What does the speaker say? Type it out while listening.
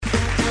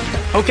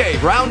Okay,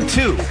 round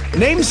 2.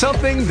 Name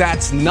something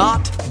that's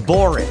not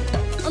boring.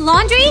 A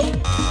laundry?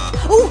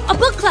 Ooh, a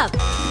book club.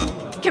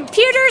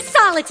 Computer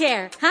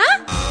solitaire,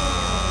 huh?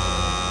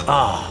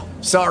 Ah,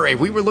 sorry,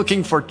 we were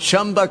looking for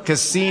Chumba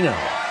Casino.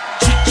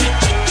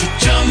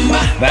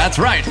 That's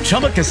right,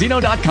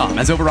 ChumbaCasino.com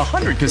has over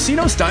 100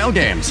 casino-style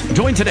games.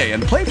 Join today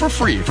and play for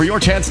free for your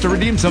chance to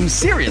redeem some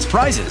serious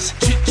prizes.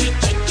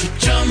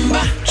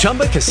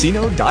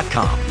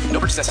 ChumbaCasino.com. No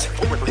purchase necessary.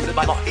 Void where prohibited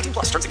by law. 18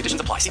 plus. Terms and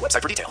conditions apply. See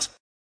website for details.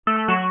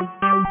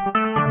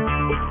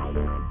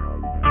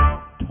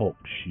 Talk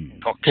shoe.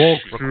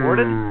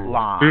 Recorded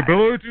live. The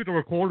ability to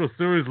record a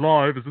series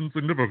live is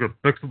insignificant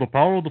next to the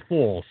power of the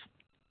Force.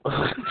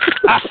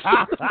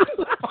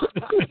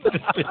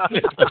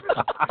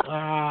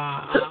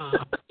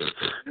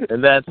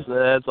 And that's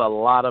a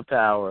lot of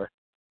power.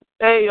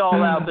 Hey,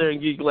 y'all out there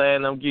in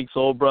Geekland, I'm Geek's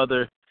old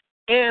brother,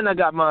 and I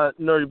got my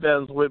nerdy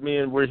Venoms with me,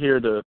 and we're here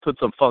to put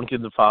some funk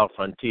in the File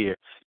Frontier.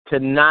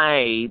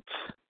 Tonight,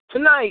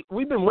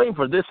 we've been waiting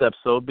for this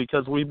episode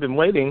because we've been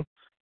waiting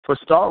for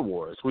Star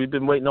Wars. We've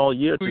been waiting all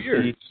year to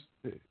see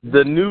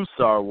the new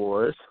Star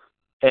Wars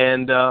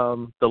and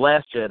The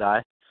Last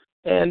Jedi.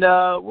 And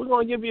we're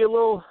going to give you a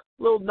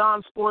little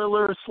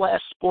non-spoiler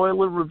 /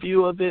 spoiler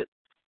review of it.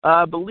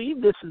 I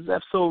believe this is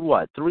episode,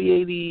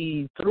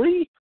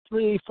 383?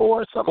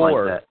 384? Something like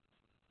that.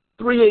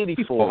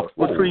 384.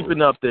 We're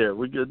creeping up there.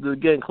 We're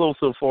getting close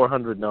to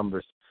 400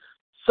 numbers.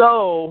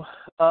 So,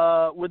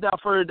 without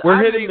further ado,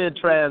 I'm in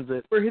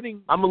mid-transit. We're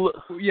hitting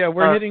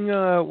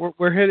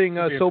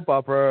soap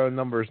opera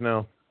numbers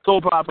now.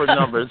 Soap opera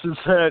numbers,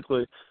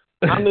 exactly.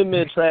 I'm in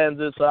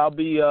mid-transit, so I'll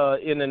be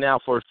in and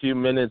out for a few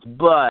minutes,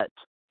 but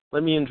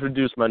let me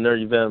introduce my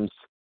nerdy Venoms.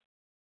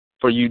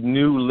 For you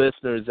new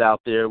listeners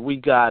out there, we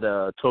got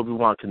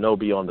Toby-Wan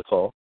Kenobi on the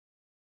call.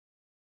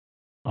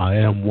 I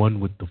am one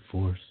with the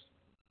Force.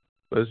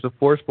 Is the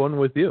Force one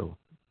with you?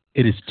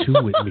 It is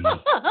two with me.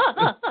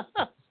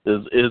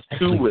 Is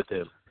two with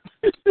him.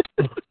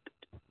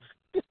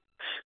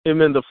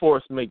 Him and the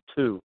Force make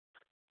two.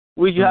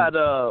 We got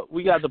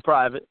the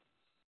private.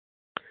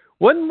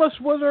 What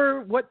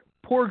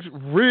porgs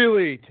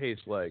really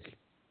taste like?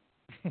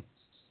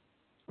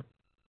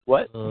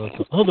 What?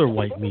 The other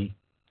white meat.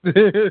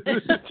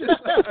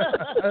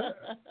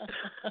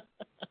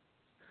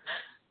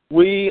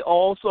 We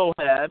also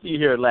have, you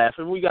hear it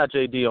laughing, we got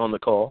JD on the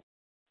call.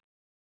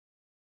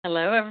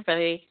 Hello,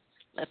 everybody.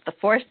 Let the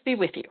Force be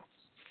with you.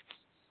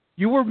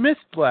 You were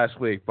missed last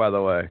week, by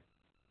the way.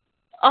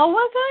 Oh,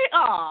 was I?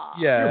 Aw.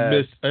 Yeah.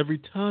 You're missed every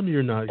time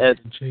you're not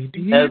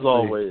JD. As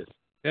always.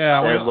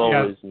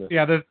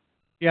 That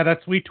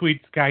Sweet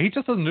Tweets guy, he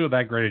just doesn't do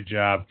that great a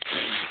job.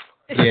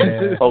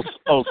 Yeah.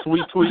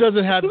 Sweet Tweet.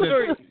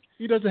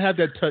 He doesn't have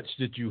that touch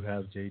that you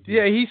have, JD.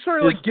 Yeah, he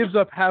sort of gives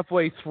up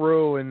halfway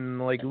through and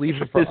leaves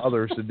it for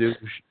others to do.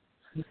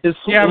 The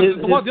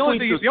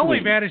only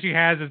advantage he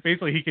has is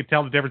basically he can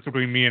tell the difference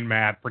between me and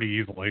Matt pretty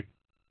easily.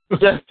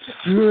 Yes.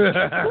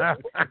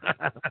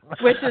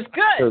 Which is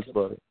good. That's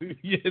funny.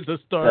 Yeah, it's a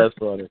start. That's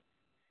funny.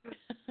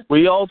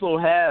 We also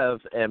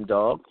have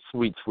M-Dog,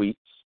 Sweet Tweets.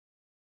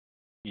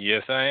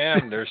 Yes, I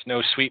am. There's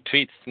no sweet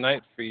tweets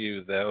tonight for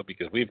you, though,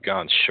 because we've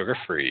gone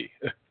sugar-free.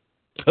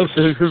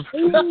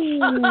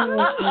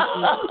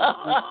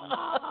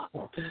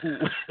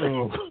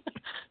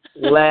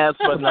 Last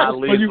but not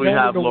least, we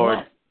have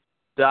Lord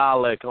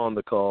Dalek on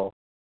the call.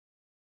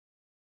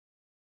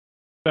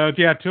 So,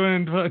 yeah, 2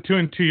 and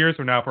 2 years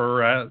from now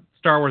for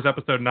Star Wars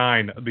Episode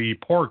 9, The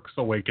Porks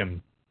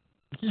Awaken.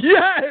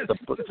 Yes!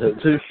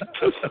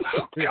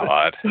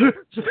 God.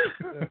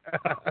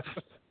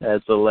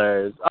 That's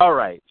hilarious. All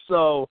right,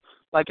 so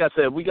like I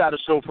said, we got a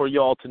show for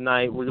y'all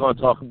tonight. We're going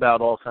to talk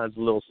about all kinds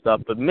of little stuff,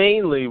 but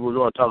mainly we're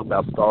going to talk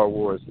about Star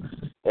Wars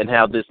and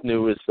how this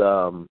newest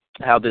one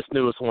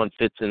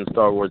fits in the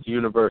Star Wars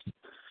universe,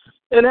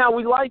 and how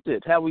we liked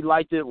it,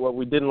 what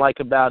we didn't like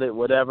about it,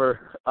 whatever.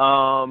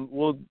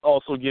 We'll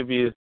also give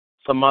you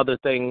some other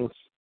things,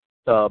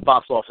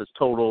 box office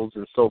totals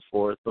and so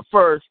forth. But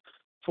first,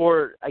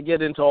 before I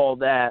get into all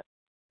that,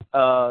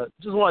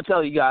 just want to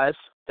tell you guys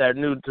that are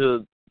new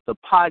to the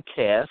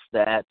podcast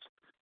that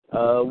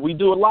we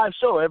do a live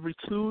show every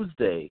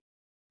Tuesday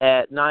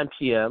at 9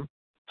 p.m.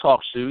 TalkShoe.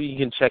 You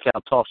can check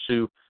out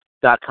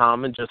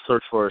TalkShoe.com and just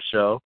search for a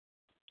show.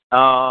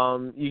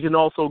 You can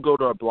also go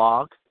to our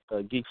blog,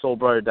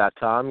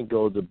 geeksoulbrother.com. You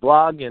go to the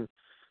blog and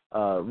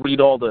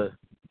read all the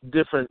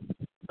different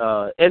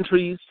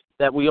entries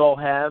that we all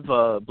have.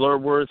 Blur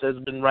Words has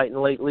been writing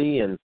lately,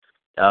 and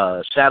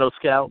Shadow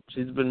Scout,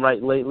 she's been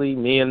writing lately.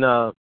 Me and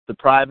the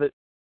private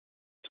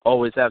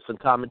always have some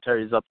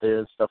commentaries up there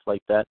and stuff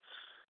like that.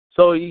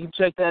 So you can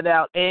check that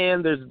out,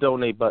 and there's a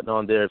donate button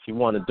on there if you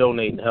want to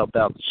donate and help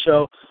out the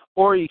show,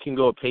 or you can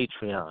go to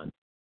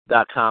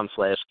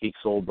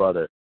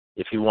patreon.com/geeksoulbrother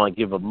if you want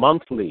to give a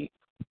monthly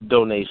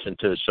donation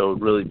to the show.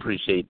 Really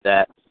appreciate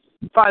that.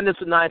 Find us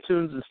on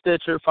iTunes and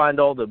Stitcher.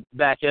 Find all the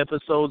back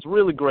episodes.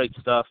 Really great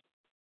stuff.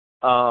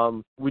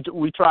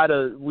 We try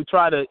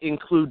to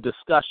include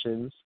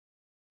discussions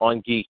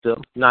on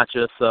geekdom, not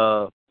just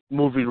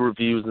movie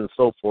reviews and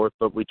so forth,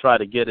 but we try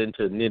to get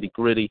into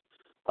nitty-gritty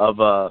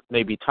of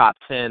maybe top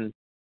 10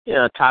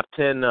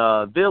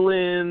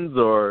 villains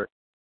or,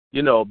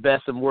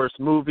 best and worst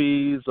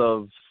movies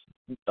of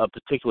a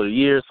particular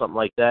year, something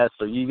like that.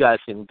 So you guys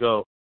can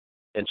go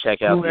and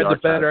check out who had the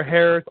better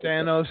hair,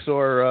 Thanos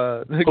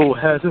or who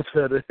has the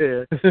better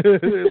hair?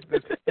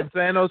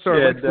 Thanos or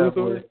Lex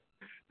Luthor?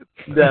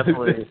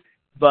 Definitely.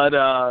 But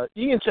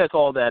you can check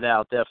all that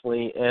out,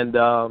 definitely. And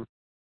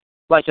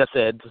like I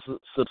said,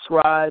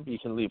 subscribe. You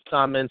can leave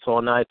comments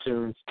on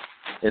iTunes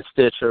and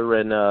Stitcher,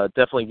 and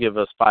definitely give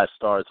us 5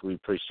 stars. We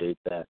appreciate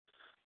that.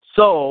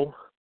 So,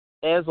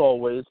 as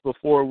always,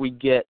 before we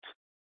get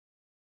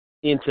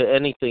into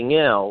anything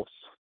else,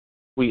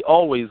 we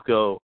always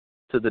go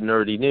to the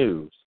nerdy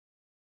news.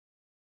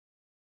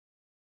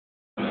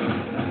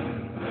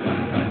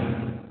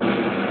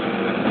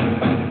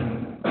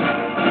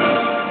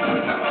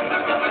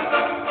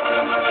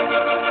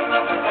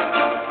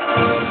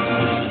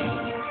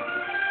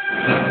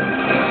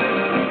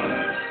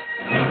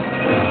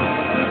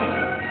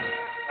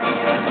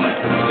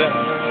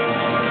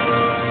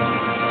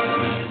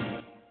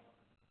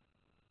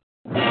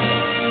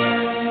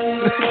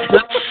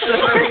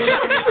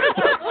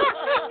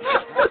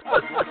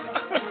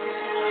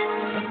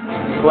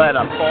 Glad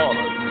I paused.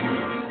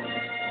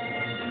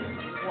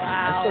 Wow.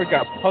 I sort of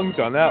got punked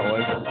on that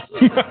one. I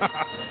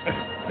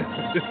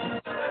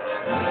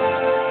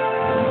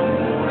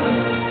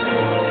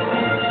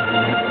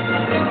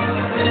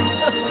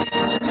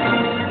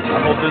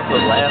hope this is the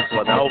last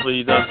one. I hope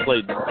he doesn't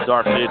play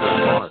Darth Vader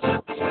once.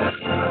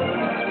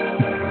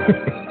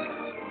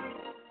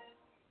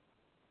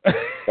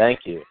 Thank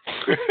you.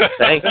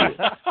 Thank you.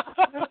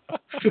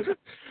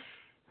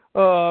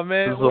 Oh,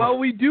 man. Well,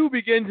 we do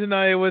begin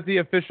tonight with the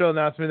official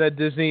announcement that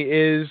Disney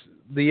is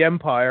the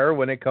empire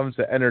when it comes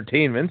to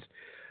entertainment.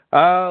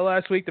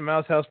 Last week, the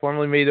Mouse House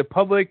formally made it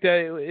public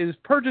that it is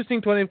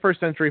purchasing 21st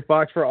Century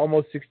Fox for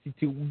almost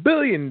 $62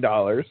 billion.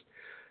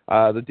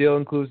 The deal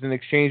includes an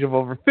exchange of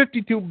over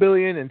 $52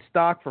 billion in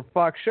stock for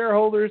Fox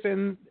shareholders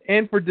and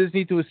for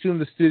Disney to assume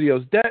the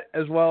studio's debt,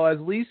 as well as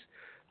lease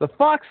the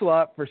Fox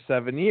lot for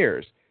 7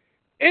 years.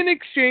 In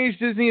exchange,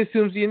 Disney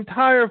assumes the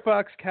entire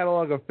Fox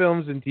catalog of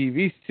films and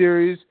TV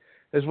series,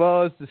 as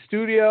well as the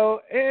studio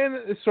and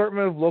an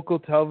assortment of local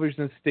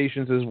television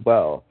stations as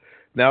well.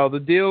 Now, the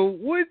deal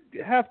would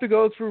have to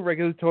go through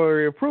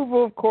regulatory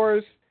approval, of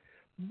course,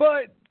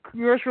 but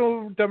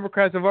congressional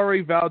Democrats have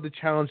already vowed to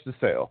challenge the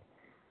sale.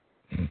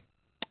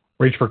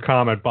 Reach for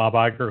comment. Bob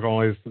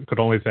Iger could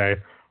only say,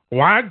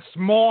 "Once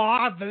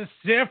more, the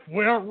Sith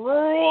will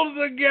rule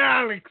the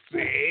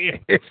galaxy,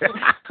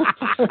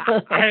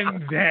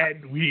 and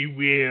then we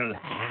will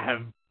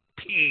have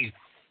peace."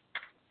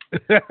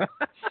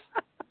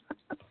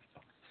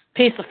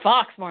 Piece of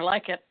Fox, more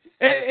like it.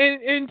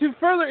 And to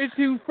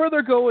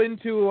further go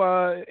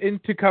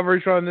into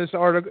coverage on this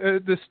article,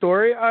 this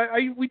story,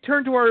 we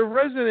turn to our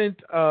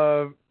resident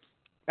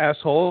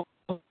asshole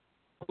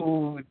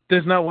who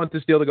does not want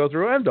this deal to go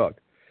through, M-Dog.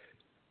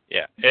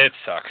 Yeah, it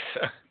sucks.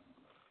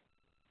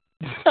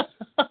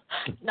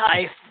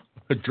 Nice.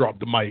 Drop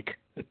the mic.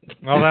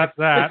 Well, that's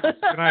that.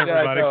 Good night,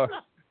 everybody.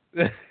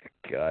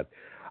 God.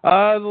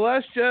 The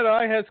Last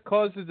Jedi has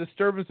caused a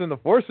disturbance in the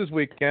Force this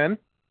weekend,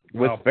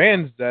 with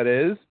fans, that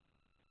is.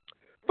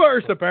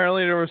 First,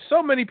 apparently, there were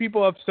so many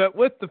people upset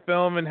with the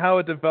film and how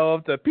it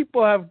developed that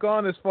people have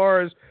gone as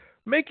far as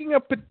making a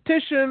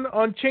petition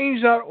on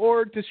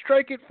Change.org to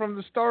strike it from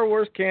the Star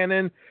Wars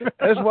canon,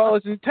 as well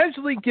as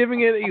intentionally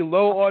giving it a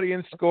low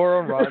audience score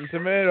on Rotten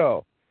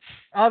Tomato.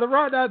 We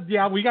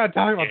got to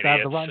talk about that.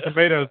 The Rotten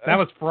Tomatoes, that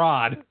was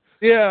fraud.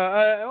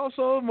 Yeah,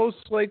 also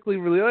most likely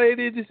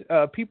related,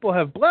 people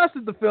have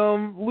blasted the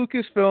film,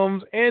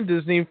 Lucasfilms, and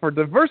Disney for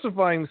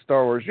diversifying the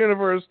Star Wars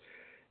universe,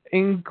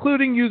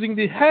 including using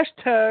the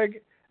hashtag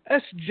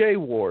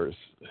SJWars.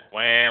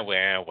 Wah,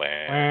 wah,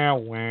 wah. Wah,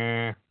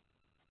 wah.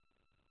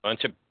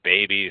 Bunch of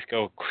babies.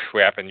 Go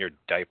crap in your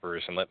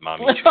diapers and let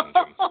mommy change them.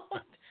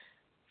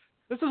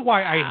 This is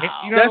why I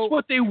hate. That's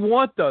what they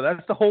want, though.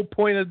 That's the whole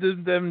point of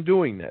them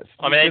doing this.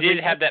 I mean, they did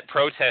have that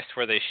protest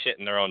where they shit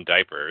in their own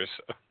diapers.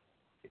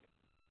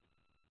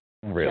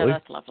 Really? Yeah,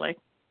 that's lovely.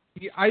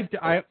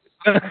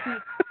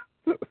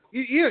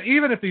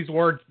 Even if these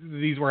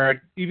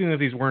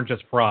weren't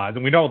just frauds,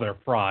 and we know they're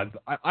frauds,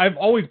 I've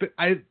always been,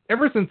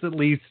 ever since at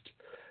least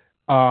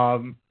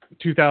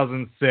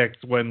 2006,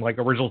 when like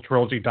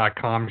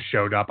originaltrilogy.com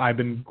showed up, I've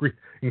been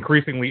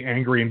increasingly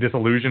angry and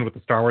disillusioned with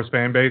the Star Wars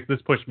fan base.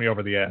 This pushed me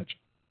over the edge.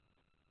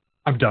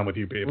 I'm done with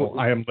you people.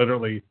 I am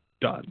literally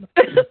done.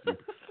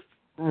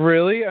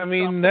 Really? I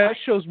mean, that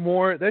shows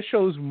more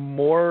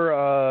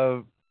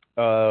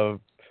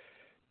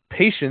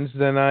patience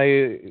than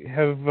I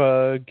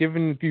have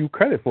given you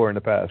credit for in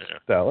the past,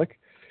 Alec.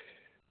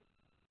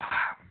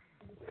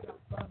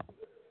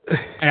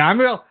 Hey, I'm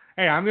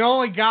the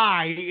only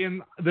guy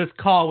in this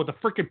call with a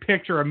freaking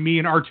picture of me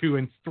and R2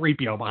 and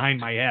 3PO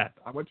behind my head.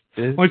 I want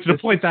you to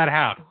point that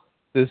out.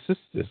 This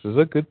is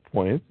a good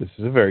point. This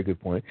is a very good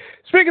point.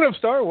 Speaking of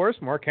Star Wars,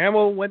 Mark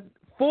Hamill went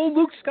full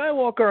Luke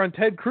Skywalker on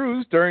Ted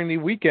Cruz during the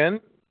weekend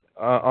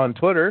on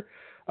Twitter.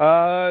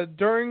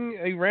 During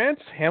a rant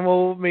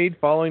Hamill made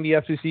following the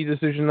FCC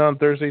decision on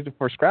Thursday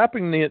for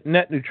scrapping the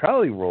net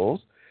neutrality rules,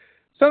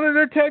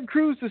 Senator Ted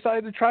Cruz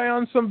decided to try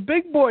on some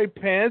big boy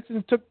pants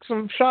and took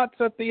some shots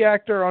at the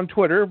actor on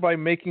Twitter by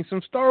making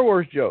some Star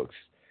Wars jokes.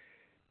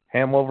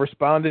 Hamill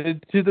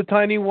responded to the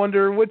tiny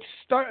wonder, which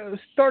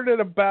started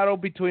a battle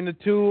between the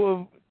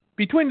two,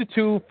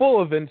 full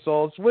of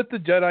insults, with the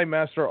Jedi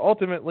Master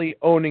ultimately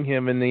owning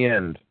him in the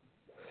end.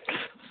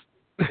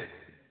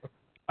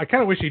 I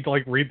kind of wish he'd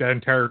read that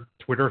entire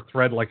Twitter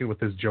thread with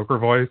his Joker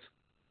voice.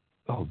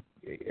 Oh,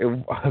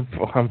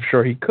 I'm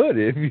sure he could.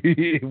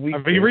 He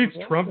reads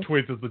Trump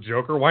tweets as the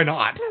Joker. Why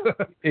not?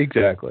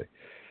 Exactly.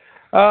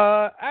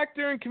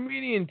 Actor and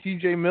comedian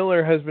T.J.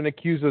 Miller has been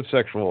accused of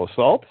sexual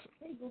assault.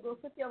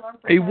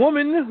 A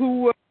woman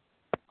who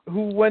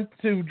went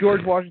to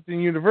George Washington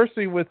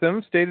University with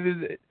him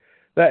stated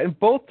that in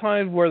both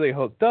times where they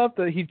hooked up,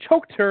 that he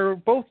choked her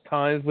both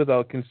times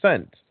without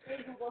consent.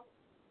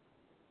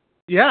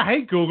 Yeah,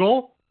 hey,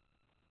 Google.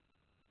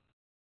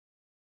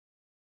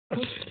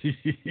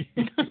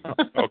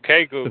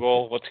 Okay,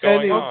 Google, what's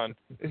going on?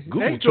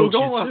 Google chokes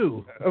you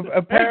too.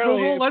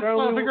 Apparently, hey, Google,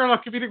 let's figure out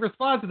a comedic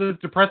response to this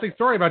depressing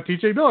story about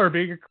T.J. Miller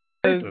being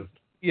a racist.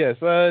 Yes,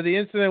 the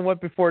incident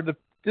went before the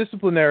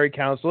disciplinary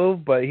council,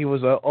 but he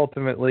was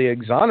ultimately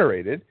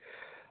exonerated.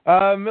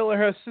 Miller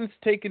has since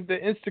taken to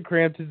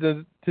Instagram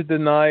to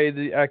deny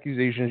the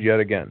accusations yet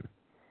again.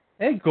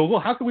 Hey, Google,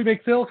 how can we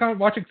make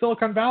watching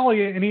Silicon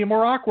Valley any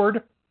more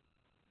awkward?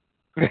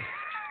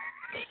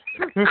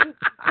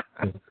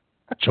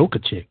 Choke a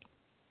chick.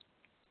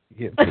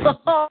 Yeah.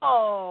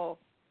 Oh.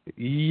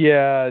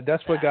 Yeah,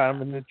 that's what got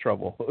him into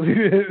trouble.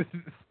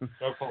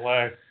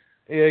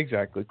 Yeah,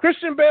 exactly.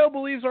 Christian Bale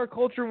believes our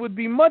culture would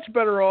be much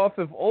better off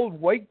if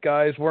old white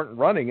guys weren't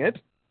running it.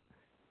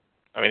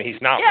 I mean, he's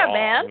not wrong.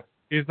 Man.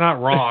 He's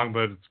not wrong,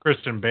 but it's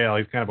Christian Bale.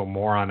 He's kind of a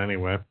moron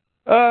anyway.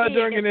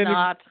 During an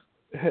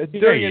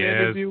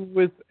interview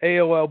with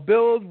AOL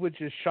Build,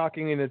 which is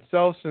shocking in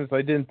itself since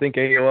I didn't think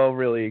AOL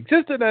really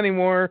existed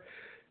anymore,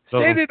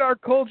 stated our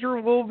culture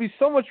will be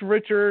so much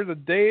richer the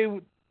day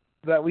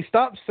that we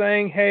stop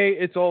saying, hey,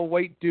 it's all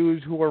white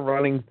dudes who are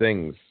running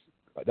things.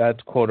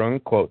 That's quote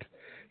unquote.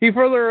 He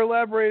further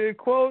elaborated,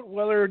 quote,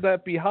 whether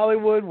that be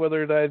Hollywood,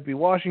 whether that be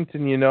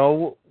Washington,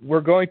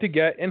 we're going to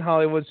get in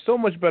Hollywood so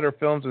much better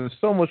films and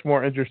so much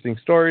more interesting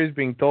stories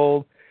being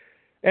told.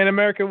 And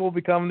America will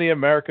become the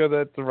America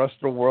that the rest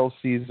of the world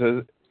sees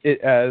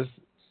it as.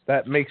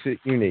 That makes it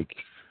unique.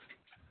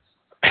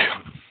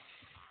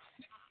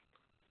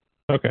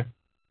 Okay.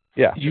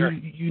 Yeah.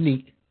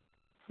 Unique.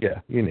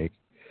 Yeah, unique.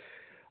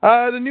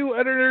 The new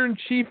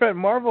editor-in-chief at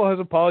Marvel has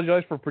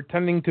apologized for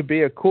pretending to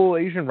be a cool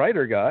Asian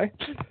writer guy.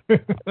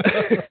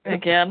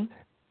 Again?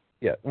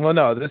 Yeah. Well,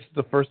 no, this is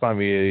the first time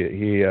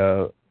he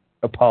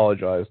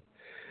apologized.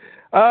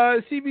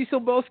 C.B.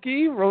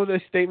 Cebulski wrote a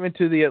statement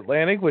to The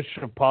Atlantic, which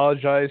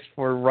apologized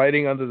for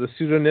writing under the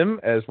pseudonym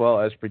as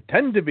well as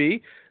pretend to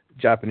be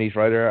Japanese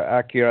writer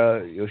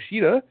Akira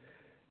Yoshida.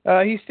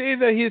 He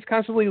stated that he is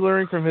constantly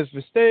learning from his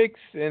mistakes,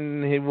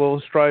 and he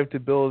will strive to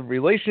build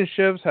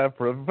relationships, have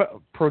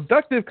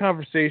productive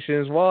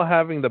conversations, while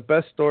having the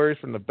best stories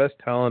from the best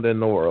talent in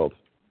the world.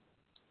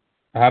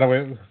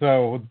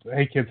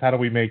 Hey kids, how do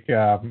we make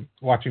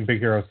watching Big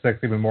Hero 6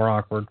 even more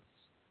awkward?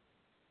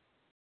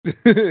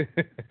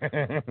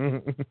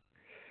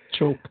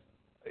 Choke.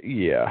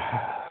 Yeah.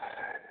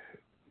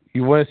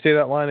 You want to say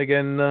that line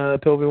again,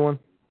 Toby one?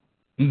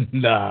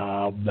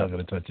 Nah, I'm not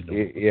going to touch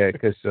it. Yeah,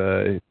 because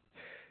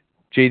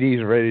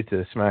JD's ready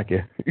to smack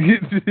you.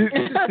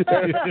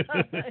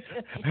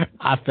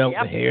 I felt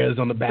the hairs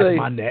on the back of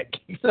my neck.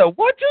 So,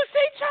 what'd you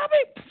say,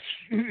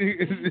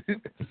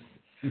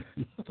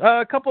 Tommy?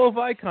 A couple of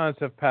icons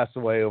have passed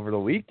away over the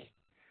week.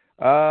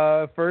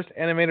 First,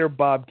 animator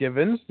Bob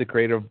Givens, the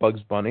creator of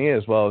Bugs Bunny,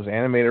 as well as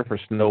animator for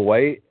Snow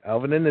White,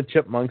 Alvin and the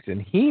Chipmunks,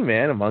 and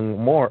He-Man, among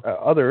more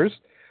others,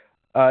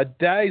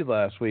 died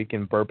last week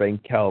in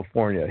Burbank,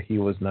 California. He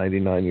was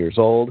 99 years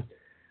old.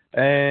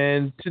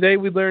 And today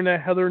we learned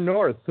that Heather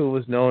North, who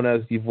was known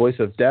as the voice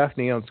of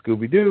Daphne on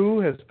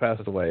Scooby-Doo, has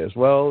passed away as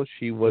well.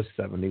 She was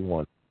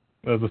 71.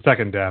 The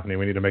second Daphne.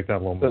 We need to make that a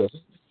little more.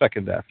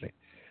 Second Daphne.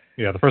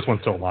 Yeah, the first one's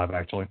still alive,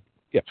 actually.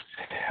 Yeah.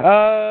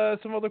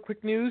 Some other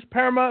quick news.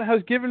 Paramount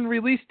has given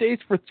release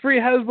dates for 3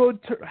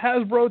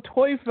 Hasbro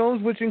toy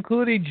films, which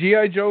include a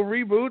G.I. Joe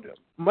reboot,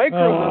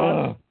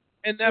 Micronauts,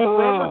 and that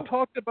forever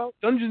talked about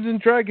Dungeons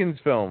and Dragons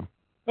film.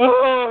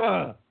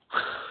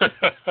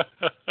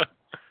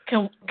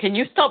 Can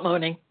you stop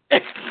moaning?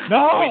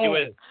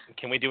 No!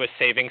 Can we do a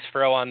savings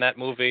throw on that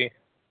movie?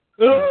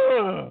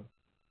 Dude,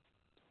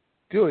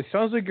 it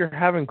sounds like you're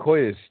having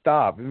quite a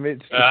stop.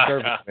 It's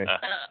disturbing me.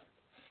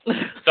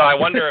 So I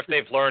wonder if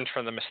they've learned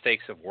from the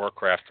mistakes of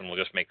Warcraft and we'll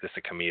just make this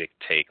a comedic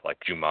take like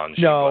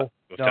Jumanji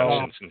with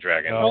Dungeons and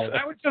Dragons. No,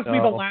 that would just be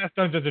the last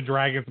Dungeons and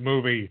Dragons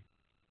movie.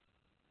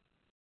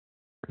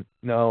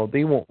 No,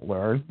 they won't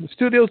learn. The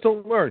studios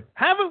don't learn.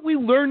 Haven't we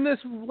learned this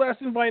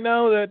lesson by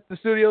now that the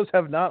studios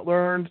have not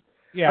learned?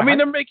 Yeah, I mean,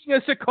 they're making a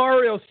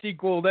Sicario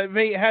sequel that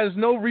has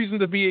no reason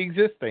to be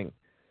existing.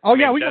 Oh,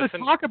 yeah, we got to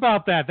talk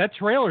about that. That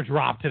trailer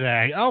dropped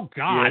today. Oh,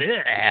 God.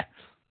 Yeah.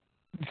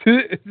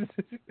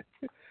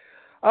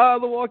 The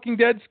Walking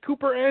Dead's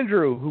Cooper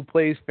Andrew, who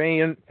plays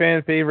fan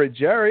favorite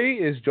Jerry,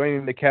 is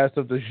joining the cast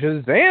of the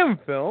Shazam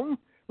film,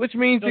 which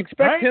means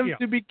expect him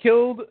to be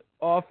killed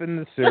off in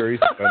the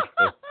series. Nice.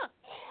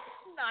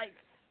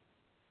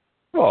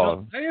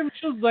 Oh.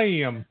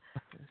 Shazam.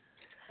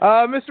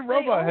 Mr.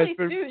 Robot has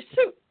been...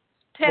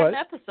 10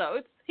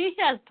 episodes. He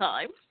has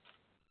time.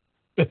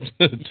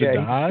 to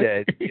die?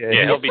 Dead.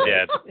 Yeah, he'll be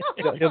dead.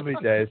 He'll be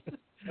dead.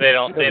 They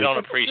don't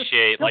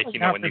appreciate, like, when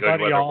you go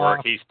to other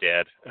work, he's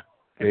dead.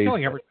 They're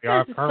killing everybody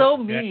off. So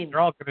mean. They're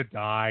all going to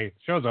die.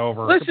 Show's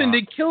over. Listen,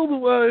 they killed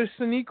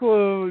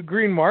Sonequa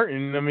Green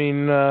Martin. I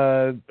mean...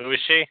 Who is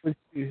she?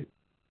 She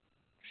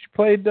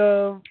played...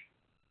 oh,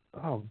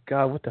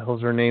 God, what the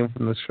hell's her name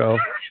from the show?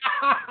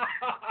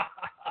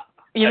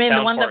 You mean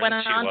the one that went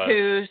on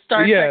to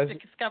Star Trek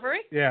Discovery?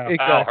 Yeah.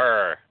 Exactly. Oh,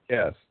 her.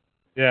 Yes.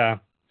 Yeah.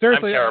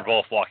 Seriously. I'm terrible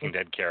with Walking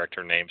Dead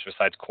character names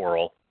besides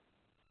Coral.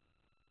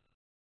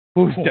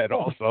 Who's dead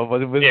also.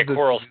 But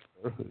Coral's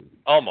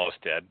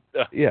almost dead.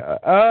 Yeah.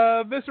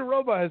 Mr.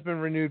 Robot has been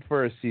renewed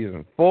for a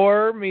season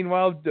 4.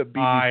 Meanwhile, the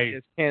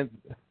BBC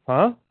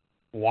Huh?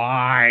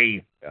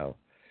 Why? No.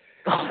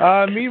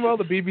 Meanwhile,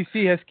 the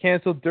BBC has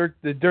canceled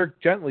the Dirk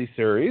Gently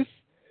series.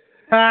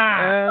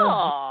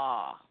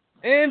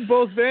 And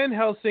both Van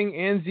Helsing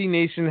and Z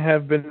Nation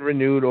have been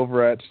renewed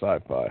over at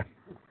Sci-Fi.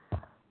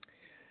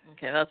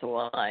 Okay, that's a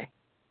lie.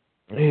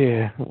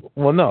 Yeah.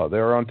 Well, no,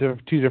 they're on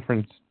two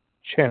different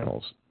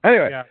channels.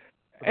 Anyway,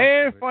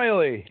 and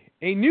finally,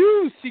 a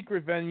new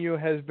secret venue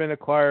has been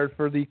acquired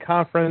for the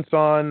conference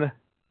on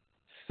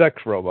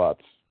sex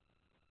robots.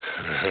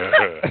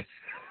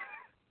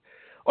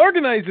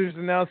 Organizers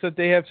announced that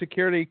they have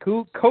secured a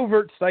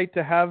covert site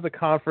to have the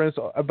conference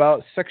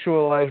about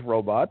sexualized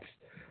robots.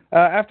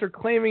 After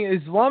claiming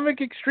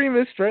Islamic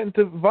extremists threatened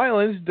to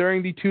violence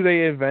during the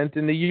 2-day event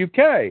in the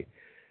UK.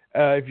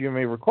 If you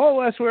may recall,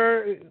 last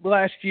year,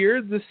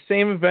 the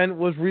same event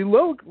was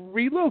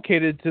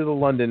relocated to the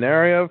London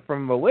area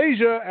from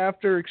Malaysia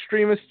after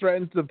extremists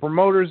threatened the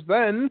promoters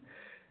then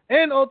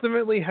and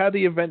ultimately had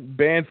the event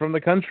banned from the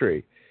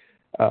country.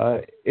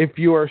 If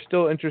you are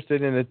still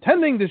interested in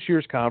attending this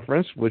year's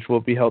conference, which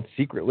will be held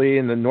secretly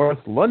in the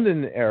North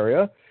London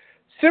area,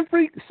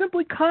 simply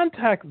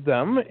contact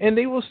them, and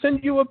they will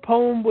send you a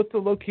poem with the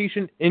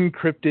location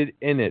encrypted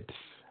in it.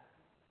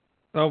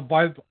 So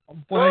when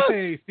I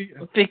say...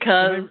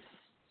 Because...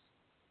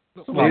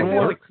 Because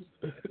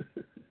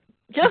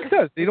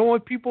they don't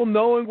want people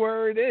knowing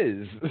where it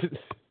is.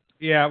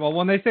 Yeah, well,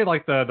 when they say,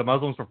 like, the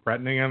Muslims were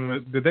threatening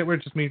him, did they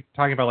just mean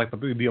talking about, like, the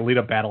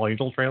Alita Battle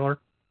Angel trailer?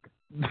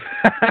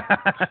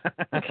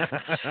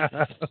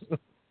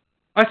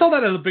 I saw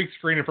that as a big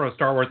screen in front of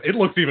Star Wars. It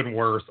looks even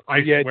worse.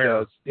 I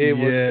swear.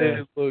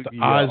 The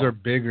eyes are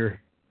bigger.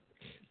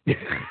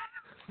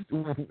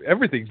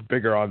 Everything's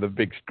bigger on the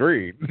big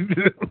screen.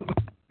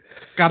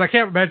 God, I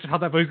can't imagine how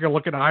that movie's going to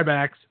look in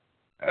IMAX.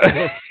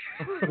 Oh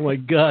my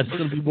God, it's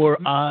going to be more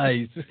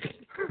eyes.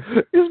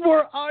 There's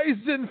more eyes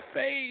than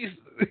face.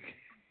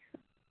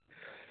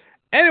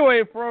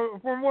 Anyway,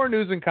 for more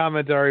news and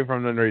commentary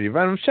from the Nerdy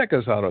Venoms, check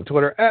us out on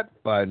Twitter at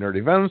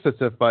 5NerdyVenoms. That's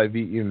at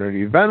 5VE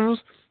Nerdy Venoms.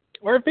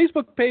 Or our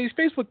Facebook page,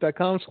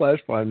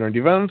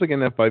 facebook.com/5NerdyVenoms.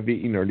 Again, at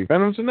 5VE Nerdy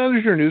Venoms. And that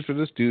is your news for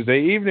this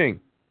Tuesday evening.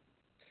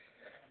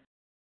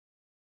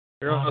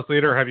 Fearless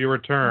Leader, have you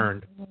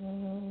returned?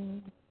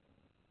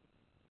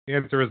 The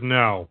answer is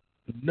no.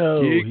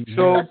 No.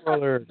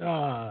 Brother.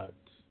 Not.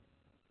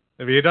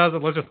 If he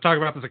doesn't, let's just talk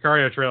about the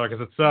Sicario trailer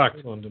because it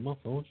sucked.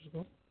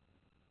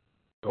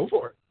 Go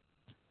for it.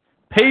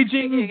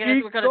 Paging You guys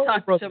Geek were going to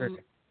talk brother.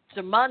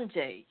 to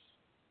Monday.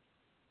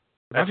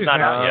 That's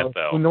not out yet,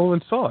 though. No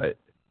one saw it.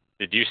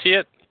 Did you see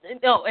it?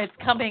 No, it's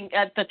coming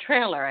at the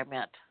trailer, I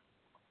meant.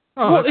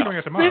 Oh, it's coming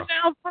out tomorrow.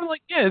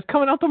 It's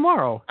coming out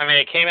tomorrow. I mean,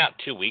 it came out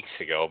 2 weeks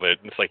ago, but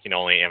it's like,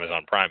 only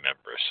Amazon Prime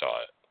members saw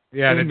it.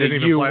 Yeah, in the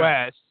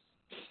U.S.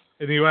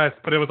 In the U.S.,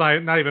 but it was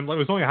not even. It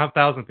was only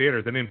 1,000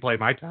 theaters. They didn't play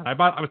my time. I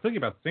was thinking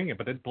about seeing it,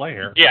 but it didn't play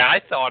here. Yeah, I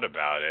thought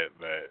about it,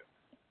 but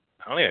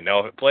I don't even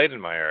know if it played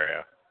in my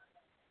area.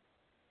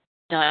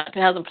 No, it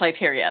hasn't played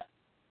here yet.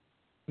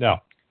 No,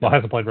 well, it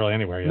hasn't played really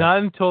anywhere yet. Not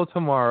until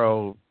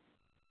tomorrow.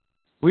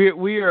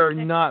 We are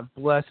not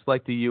blessed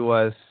like the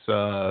U.S.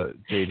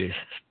 JD.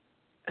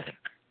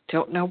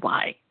 Don't know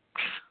why.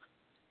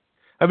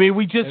 I mean,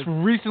 we just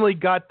recently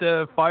got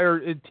the Fire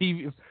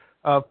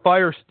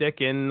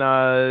Stick in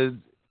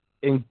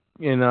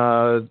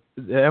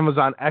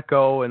Amazon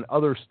Echo and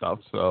other stuff.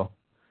 So,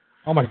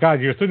 oh my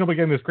God, you're soon to be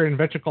getting this great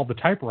invention called the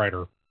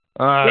typewriter.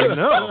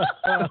 No.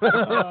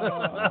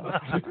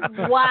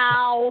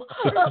 Wow.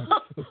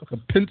 A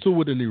pencil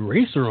with an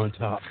eraser on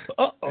top.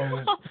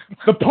 Uh-oh.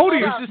 The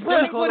podium Well,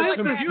 is just what is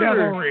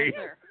computer.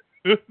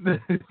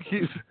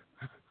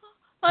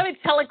 Let me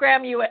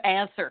telegram you an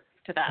answer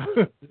to that.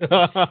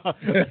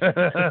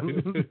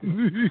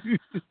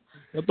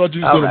 I thought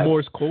you were going to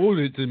Morse code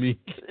it to me.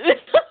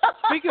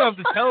 speaking of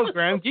the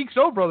Telegram, Geek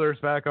Soul Brothers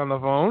back on the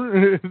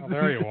phone. Oh,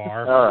 there you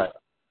are. All right.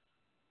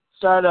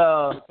 Start.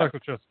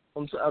 Just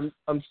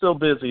I'm still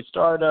busy.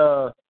 Start.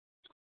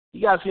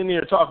 You guys in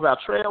here to talk about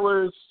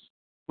trailers?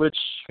 What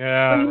do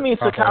you mean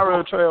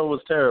Sicario trailer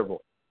was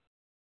terrible?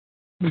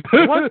 It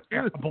was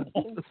terrible.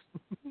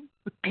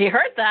 He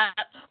heard that.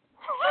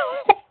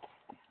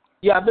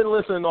 Yeah, I've been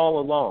listening all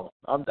along.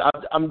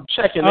 I'm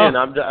checking in.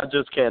 I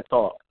just can't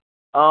talk.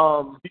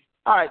 All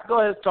right, go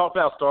ahead and talk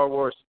about Star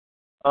Wars.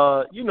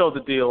 You know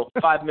the deal.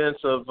 5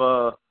 minutes of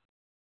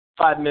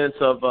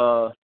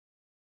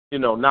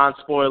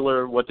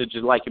non-spoiler. What did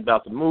you like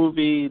about the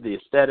movie? The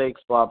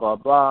aesthetics, blah blah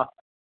blah,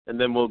 and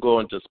then we'll go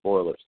into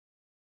spoilers.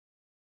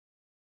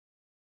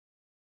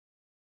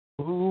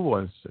 Who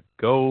wants to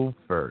go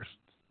first?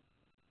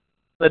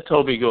 Let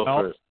Toby go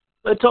first.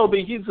 Let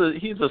Toby. He's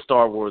a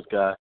Star Wars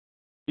guy.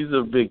 He's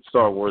a big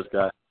Star Wars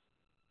guy.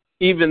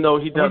 Even though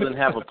he doesn't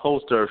have a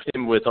poster of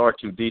him with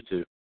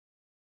R2-D2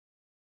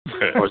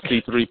 or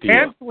C-3PO.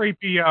 And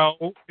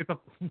 3PO.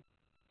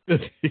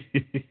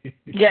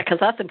 Yeah, because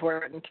that's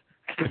important.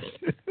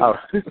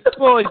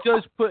 Well,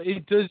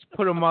 it does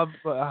put him up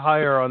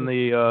higher on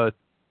the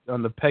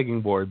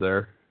pegging board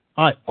there.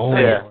 I own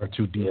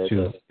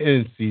R2-D2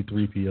 and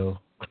C-3PO.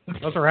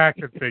 Those are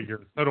action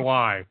figures. So do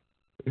I.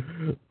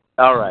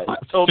 All right.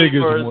 Toby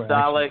first,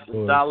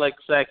 Dalek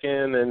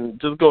second, and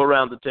just go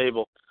around the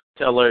table.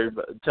 Tell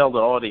the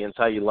audience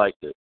how you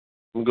liked it.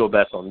 We'll go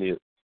back on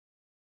mute.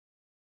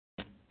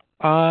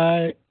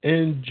 I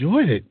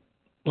enjoyed it.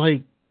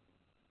 Like,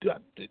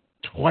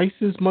 twice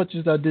as much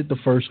as I did the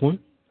first one.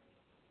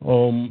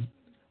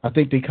 I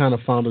think they kind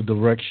of found a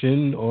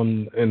direction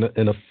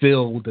in a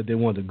field that they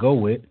wanted to go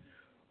with.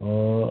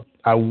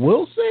 I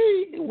will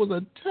say it was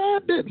a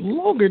tad bit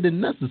longer than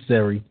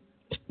necessary.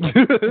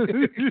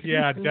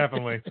 Yeah,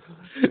 definitely.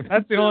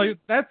 That's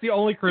the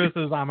only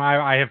criticism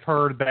I have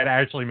heard that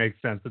actually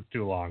makes sense. It's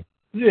too long.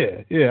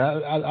 Yeah.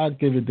 I'd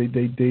give it.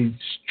 They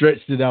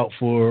stretched it out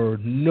for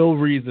no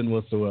reason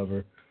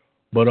whatsoever.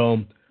 But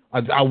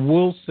I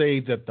will say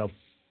that the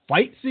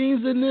fight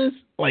scenes in this,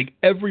 like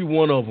every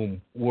one of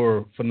them,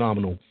 were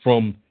phenomenal.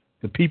 From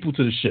the people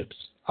to the ships,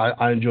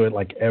 I enjoyed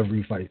like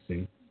every fight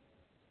scene.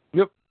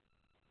 Yep.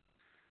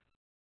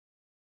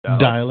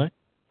 Dialect.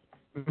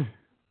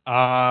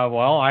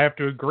 Well, I have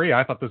to agree.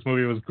 I thought this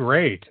movie was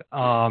great.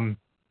 I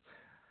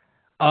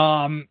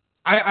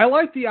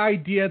like the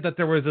idea that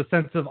there was a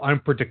sense of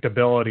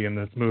unpredictability in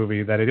this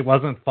movie, that it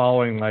wasn't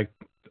following like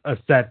a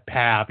set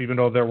path, even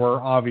though there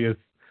were obvious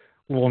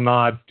little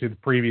nods to the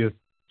previous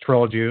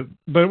trilogy,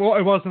 but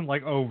it wasn't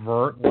like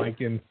overt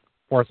like in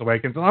Force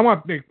Awakens. And I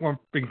want to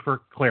be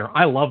clear,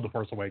 I love The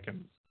Force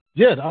Awakens.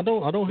 Yeah, I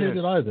don't hate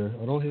it either.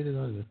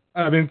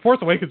 I mean, Force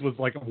Awakens was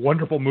like a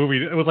wonderful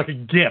movie. It was like a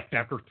gift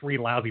after 3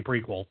 lousy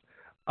prequels.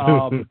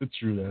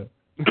 True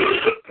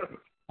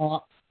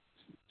that.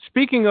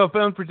 Speaking of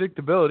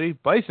unpredictability,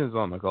 Bison's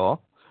on the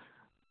call.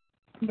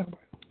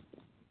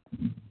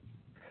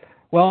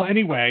 Well,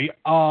 anyway,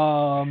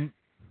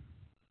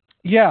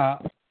 yeah,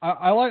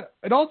 I like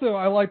it. Also,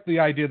 I like the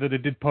idea that it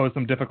did pose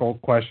some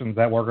difficult questions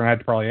that we're going to have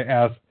to probably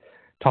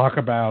talk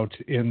about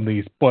in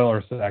the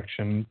spoiler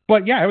section.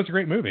 But yeah, it was a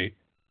great movie,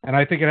 and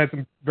I think it had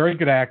some very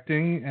good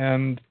acting,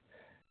 and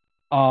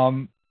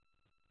I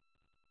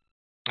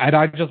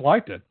just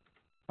liked it.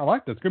 I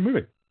liked it. It's a good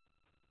movie.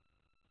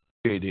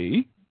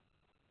 JD.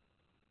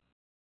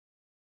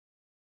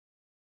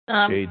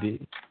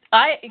 JD.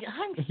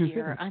 I'm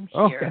here.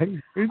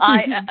 Okay.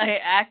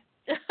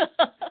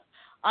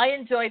 I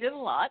enjoyed it a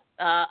lot.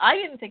 I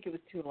didn't think it was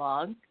too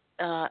long.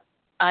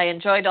 I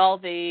enjoyed all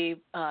the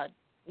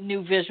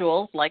new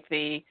visuals, like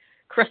the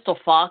Crystal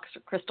Fox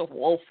or Crystal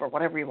Wolf or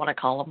whatever you want to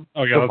call them.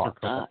 Oh yeah, those are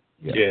cool.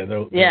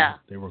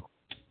 They were.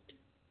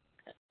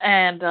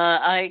 And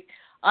I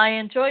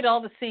enjoyed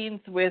all the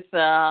scenes with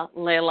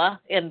Layla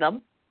in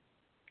them.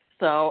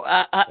 So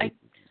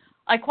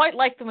I quite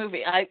liked the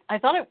movie. I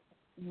thought it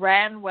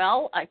ran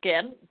well.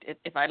 Again,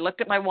 if I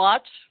looked at my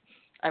watch,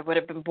 I would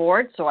have been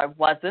bored, so I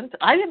wasn't.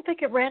 I didn't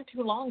think it ran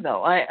too long,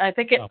 though. I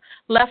think it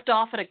left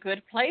off at a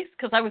good place,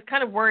 because I was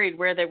kind of worried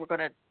where they were going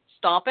to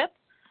stop it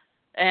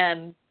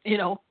and,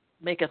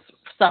 make us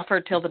suffer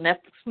till the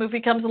next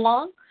movie comes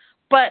along.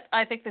 But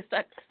I think they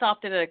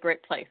stopped it at a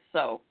great place.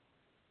 So,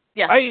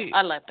 yeah,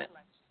 I loved it.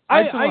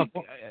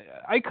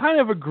 I kind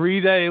of agree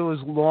that it was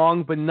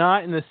long, but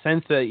not in the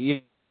sense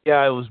that,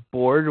 I was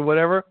bored or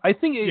whatever. I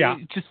think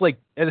it's just like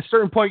at a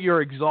certain point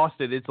you're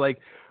exhausted. It's like,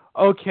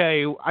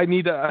 okay, I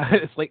need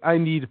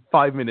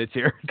 5 minutes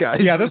here,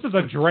 guys. Yeah, this is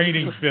a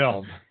draining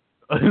film.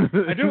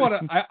 I do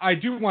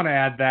want to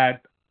add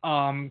that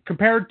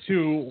compared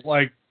to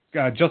like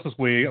Justice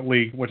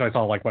League, which I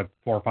saw like 4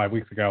 or 5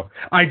 weeks ago,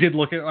 I did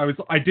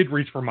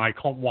reach for my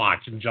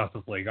watch in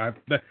Justice League.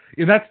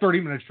 That's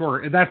 30 minutes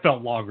shorter, and that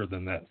felt longer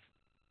than this.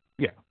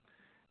 Yeah.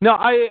 No,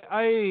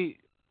 I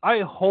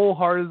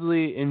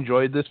wholeheartedly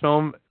enjoyed this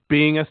film.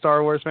 Being a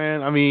Star Wars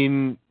fan, I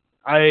mean,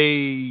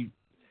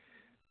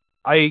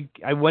 I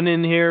went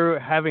in here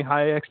having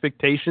high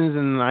expectations,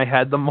 and I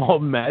had them all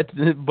met,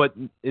 but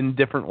in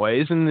different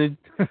ways. And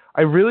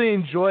I really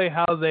enjoy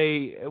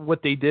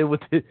what they did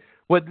with it,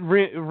 what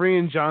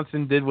Rian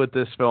Johnson did with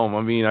this film.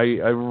 I mean,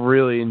 I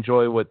really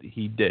enjoy what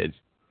he did,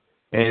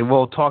 and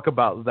we'll talk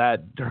about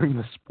that during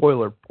the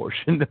spoiler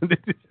portion. This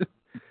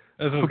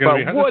is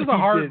a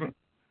hard.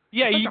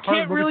 Yeah, you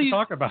can't really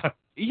talk about.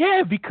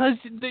 Yeah, because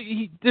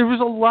there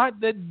was a lot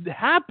that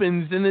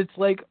happens, and it's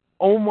like,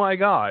 oh my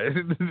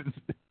god.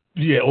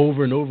 Yeah,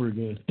 over and over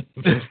again.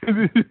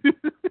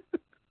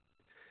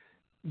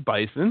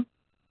 Bison.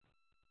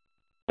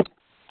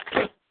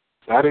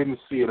 I didn't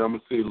see it. I'm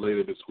gonna see it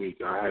later this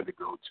week. I had to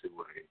go to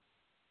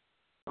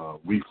a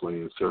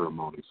replay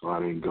ceremony, so I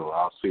didn't go.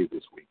 I'll see it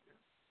this weekend.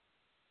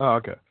 Oh,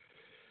 okay.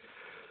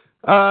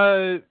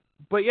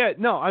 But yeah,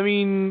 no, I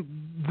mean,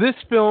 this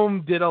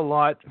film did a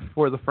lot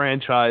for the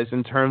franchise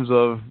in terms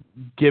of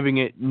giving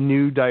it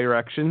new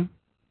direction,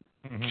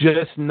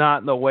 just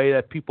not in the way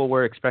that people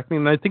were expecting.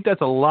 And I think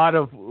that's a lot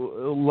of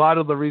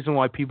the reason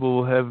why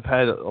people have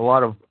had a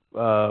lot of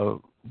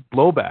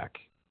blowback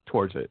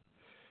towards it.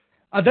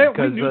 We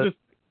knew this.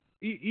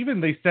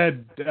 Even they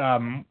said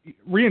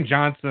Rian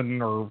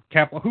Johnson or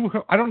Kaplan, who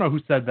I don't know who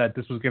said that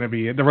there was going to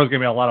be a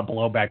lot of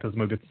blowback to this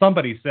movie.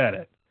 Somebody said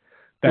it.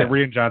 That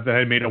Rian Johnson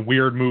had made a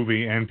weird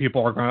movie, and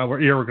people were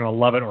going to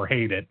love it or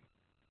hate it.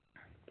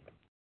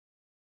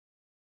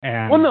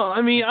 And well, no,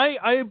 I mean,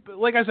 I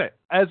like I said,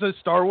 as a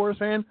Star Wars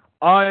fan,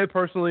 I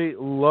personally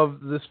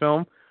love this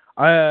film.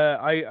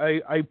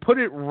 I put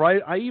it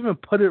right. I even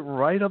put it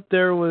right up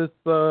there with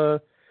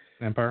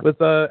Empire.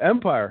 With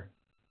Empire.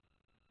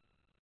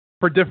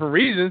 For different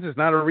reasons, it's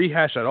not a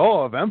rehash at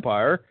all of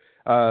Empire,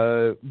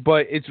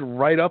 but it's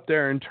right up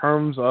there in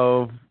terms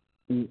of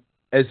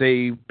as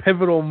a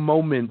pivotal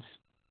moment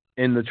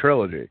in the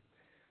trilogy.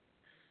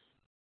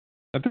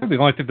 I think the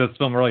only thing this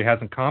film really has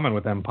in common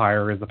with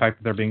Empire is the fact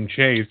that they're being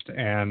chased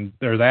and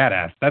there's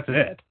AT-ATs. That's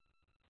it.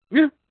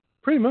 Yeah,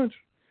 pretty much.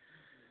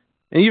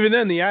 And even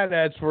then, the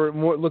AT-ATs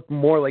looked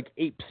more like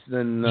apes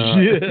than.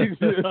 That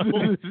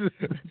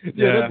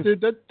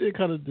did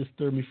kind of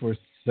disturb me for a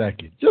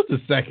second. Just a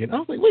second. I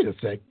was like, wait a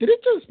sec. Did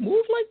it just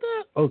move like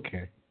that?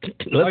 Okay.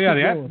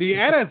 The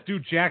AT-ATs do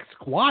jack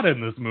squat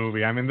in this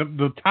movie. I mean,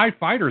 the TIE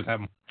fighters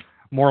have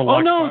more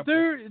luck.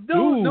 There's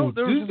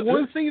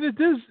one thing that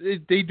does.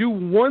 They do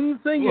one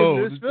thing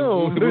in this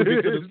film. We'll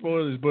get to the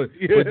spoilers, but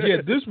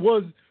yeah, this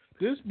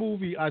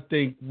movie, I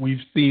think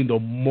we've seen the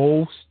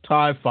most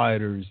TIE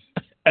fighters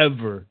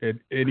ever in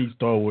any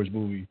Star Wars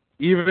movie.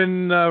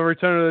 Even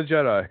Return of the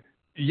Jedi.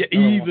 Yeah,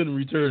 even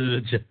Return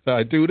of the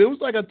Jedi, dude. It was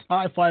like a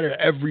TIE fighter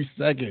every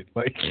second.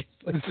 Like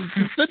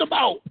send them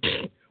out.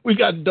 We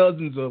got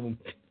dozens of them.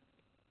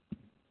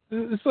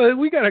 So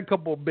we got a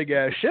couple of big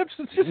ass ships.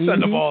 Let's just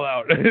send them all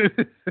out.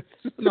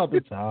 Not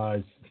the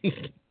ties.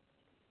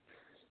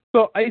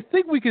 So I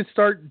think we could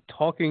start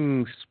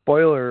talking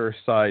spoiler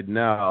side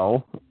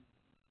now.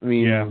 I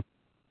mean,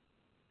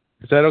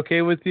 is that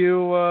okay with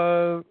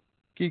you,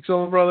 Geek's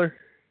older brother?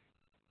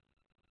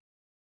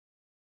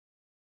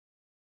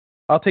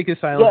 I'll take his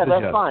silence. Yeah,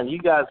 that's fine. You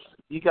guys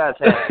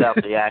hashed out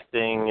the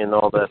acting and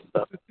all that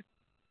stuff,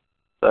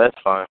 so that's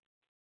fine.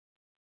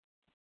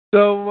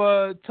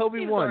 So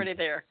Toby He's won. already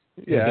there.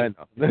 Yeah, I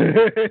know.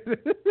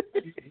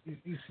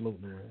 He's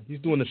floating around. He's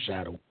doing the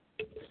shadow.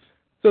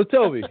 So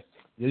Toby,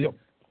 you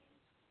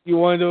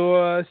want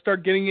to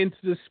start getting into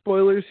the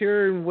spoilers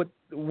here and what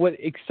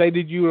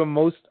excited you the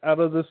most out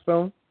of this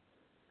film?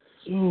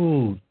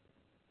 Dude,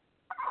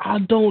 I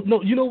don't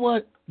know. You know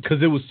what? Because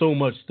there was so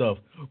much stuff.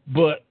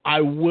 But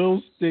I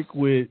will stick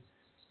with,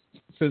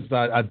 since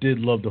I did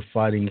love the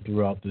fighting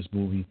throughout this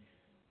movie,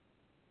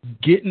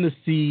 getting to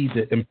see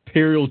the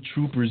Imperial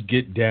troopers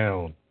get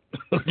down.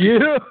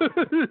 Yeah.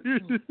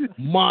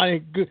 My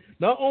good.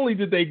 Not only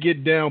did they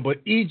get down, but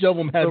each of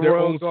them had their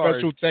own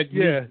special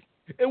technique. Yeah.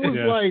 It was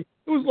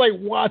like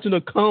watching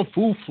a kung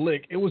fu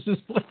flick. It was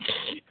just like,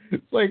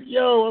 it's like, this is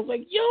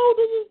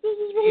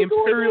really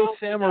Imperial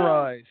going on.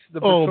 Samurais.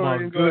 The Oh my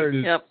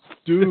Praetorian goodness, Yep.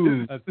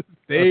 dude!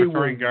 They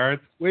were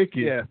guards. wicked.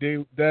 Yeah.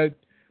 That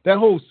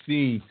whole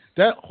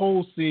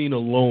scene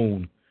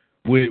alone,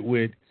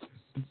 with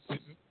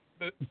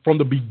from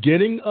the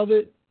beginning of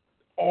it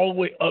all the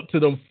way up to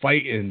them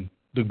fighting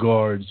the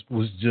guards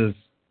was just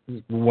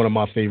one of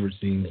my favorite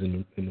scenes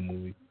in the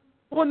movie.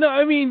 Well, no,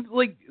 I mean,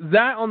 like,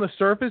 that on the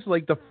surface,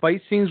 like, the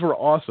fight scenes were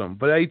awesome.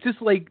 But I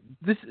just, like,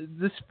 this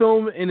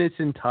film in its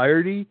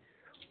entirety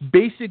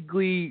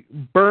basically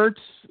burnt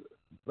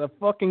the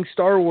fucking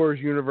Star Wars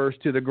universe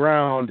to the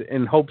ground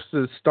in hopes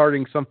of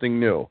starting something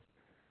new.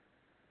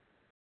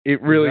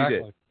 It really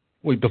did.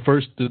 Wait, the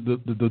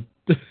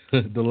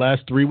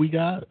last three we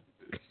got?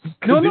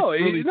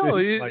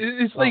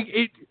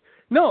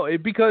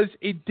 Because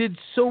it did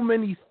so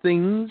many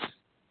things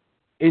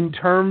in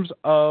terms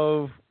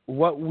of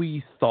what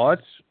we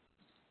thought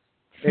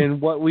and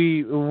what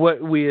we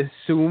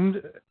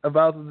assumed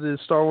about the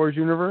Star Wars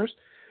universe,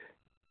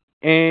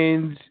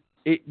 and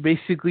it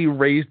basically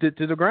raised it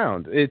to the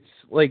ground. It's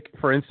like,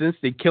 for instance,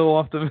 they kill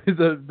off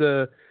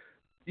the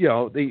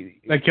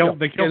they kill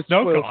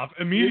Snoke off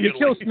immediately.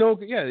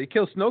 They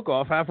kill Snoke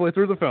off halfway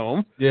through the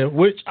film. Yeah,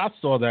 which I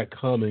saw that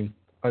coming.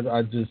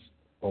 I just,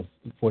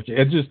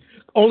 unfortunately, it just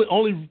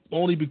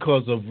only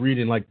because of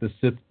reading like the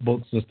Sith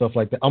books and stuff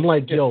like that. I'm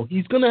like, yo,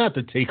 he's gonna have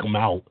to take him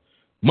out.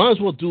 Might as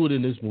well do it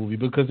in this movie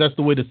because that's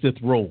the way the Sith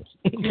rolls.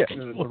 Yeah,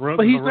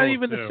 but he's not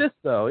even a Sith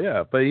though.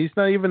 Yeah, but he's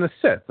not even a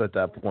Sith at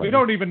that point. We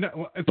don't even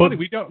know. It's funny.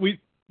 We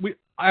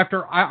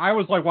after I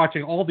was like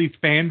watching all these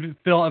fan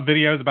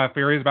videos about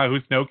theories about who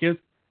Snoke is,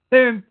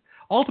 then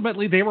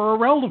ultimately they were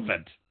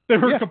irrelevant. They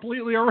were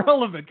completely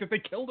irrelevant because they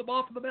killed him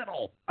off in the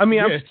middle. I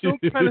mean, I'm still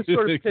kind of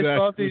sort of pissed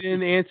off they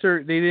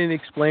didn't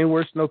explain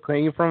where Snoke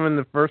came from in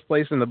the first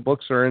place in the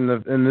books or in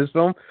this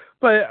film.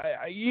 But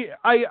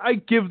I'll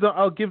give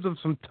them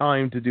some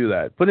time to do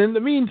that. But in the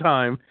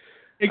meantime,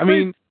 I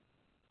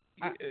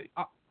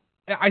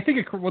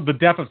think the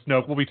death of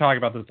Snoke, we'll be talking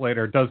about this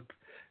later, does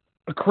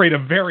create a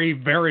very,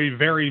 very,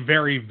 very,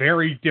 very,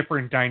 very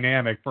different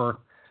dynamic for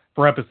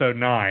Episode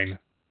 9.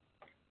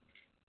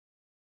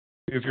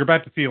 Because you're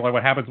about to see like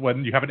what happens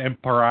when you have an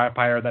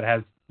empire that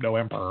has no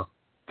emperor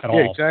at all.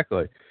 Yeah,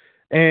 exactly.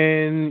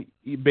 And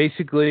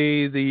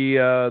basically,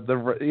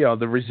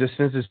 the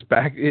resistance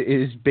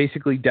is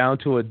basically down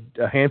to a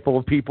handful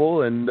of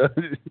people, and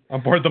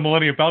on board the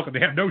Millennium Falcon, they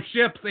have no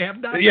ships, they have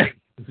nothing.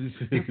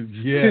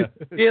 Yeah,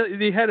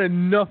 they had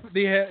enough.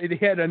 They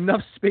had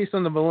enough space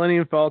on the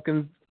Millennium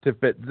Falcon to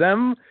fit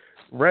them,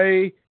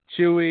 Rey,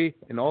 Chewie,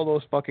 and all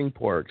those fucking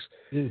porks.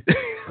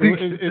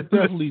 It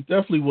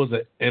definitely was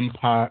an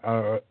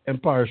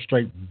Empire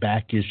Strike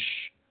Back-ish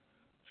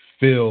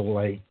feel.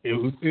 Like it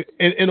was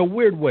in a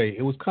weird way.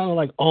 It was kind of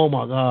like, oh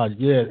my god,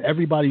 yeah,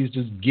 everybody's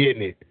just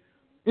getting it.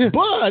 Yeah.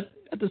 But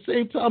at the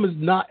same time, it's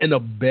not in a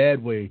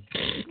bad way.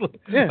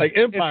 Like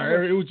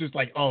Empire, it was just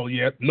like, oh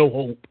yeah, no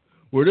hope.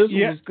 Where this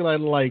was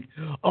kind of like,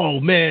 oh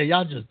man,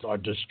 y'all just are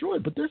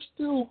destroyed, but there's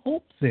still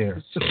hope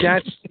there.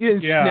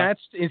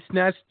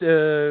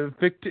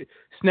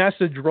 Snatched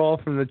the draw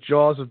from the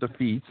jaws of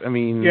defeat. I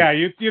mean,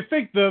 you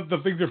think the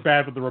things are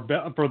bad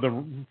for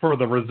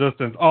the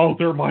resistance. Oh,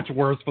 they're much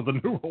worse for the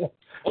New World.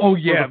 Oh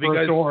yeah, because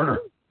First Order.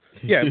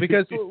 Yeah,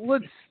 because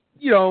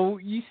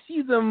you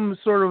see them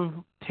sort of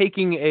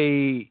taking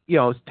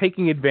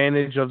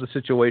advantage of the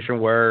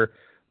situation where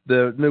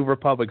the New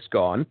Republic's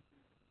gone,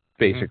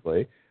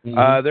 basically.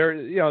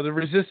 Mm-hmm. The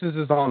resistance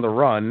is on the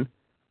run,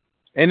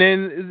 and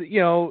then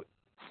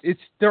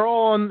they're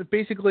all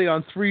basically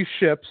on 3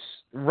 ships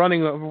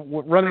running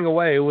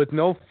away with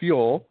no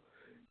fuel,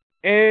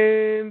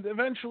 and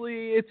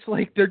eventually it's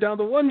like they're down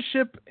to 1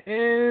 ship,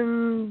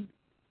 and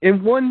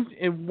in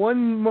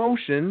one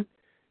motion,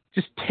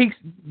 just takes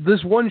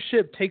this 1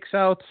 ship takes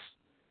out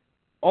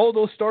all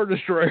those Star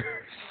Destroyers.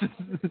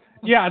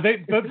 Yeah,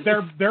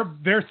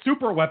 their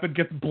super weapon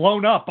gets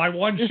blown up by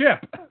 1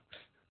 ship.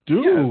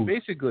 Dude, yeah,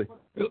 basically.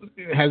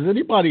 Has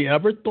anybody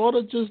ever thought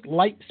of just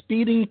light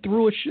speeding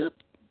through a ship?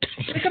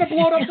 They could have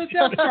blown up the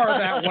Death Star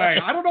that way.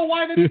 I don't know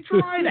why they didn't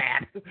try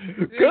that.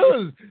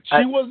 Because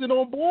she wasn't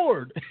on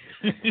board.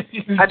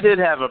 I did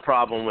have a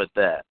problem with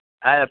that.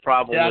 I had a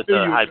problem with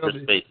the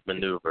hyperspace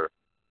maneuver.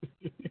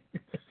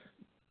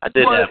 I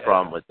did have a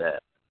problem with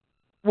that.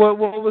 What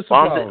was the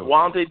problem?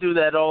 Why don't they do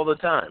that all the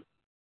time?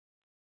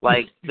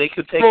 Like, they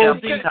could take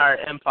out the entire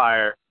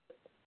Empire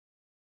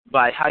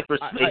by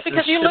hyperspace.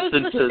 Because you lose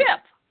the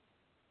ship.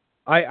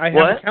 I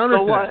have a counter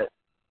to that.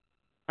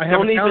 I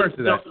have a counter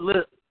to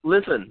that.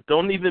 Listen,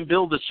 don't even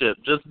build a ship.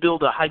 Just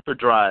build a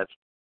hyperdrive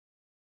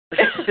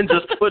and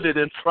just put it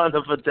in front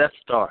of a Death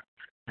Star.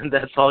 And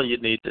that's all you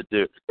need to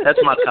do. That's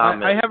my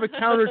comment. I have a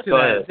counter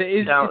to that.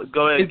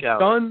 Go ahead, it's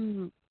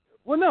done.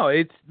 Well, no,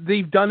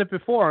 they've done it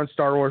before on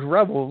Star Wars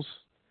Rebels,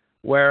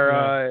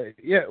 where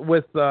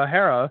with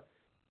Hera,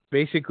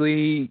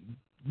 basically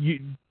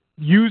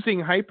using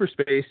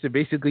hyperspace to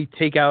basically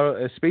take out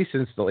a space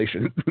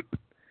installation.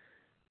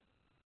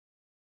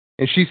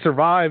 And she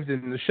survived,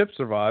 and the ship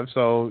survived.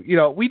 So,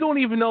 we don't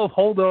even know if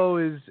Holdo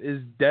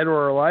is dead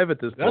or alive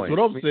at this point. That's what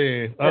I'm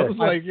saying. I was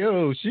like,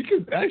 she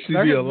could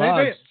actually be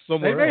alive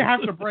somewhere. They may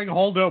have to bring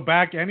Holdo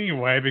back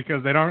anyway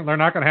because they're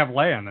not going to have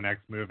Leia in the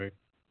next movie.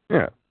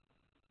 Yeah.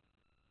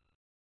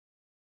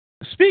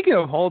 Speaking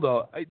of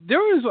Holdo, there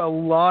was a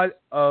lot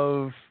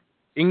of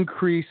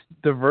increased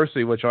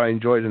diversity, which I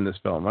enjoyed in this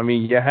film. I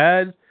mean, you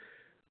had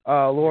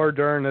Laura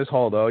Dern as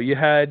Holdo. You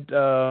had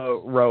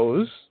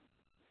Rose.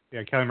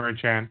 Yeah, Kelly Marie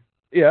Chan.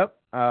 Yep.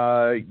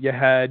 You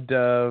had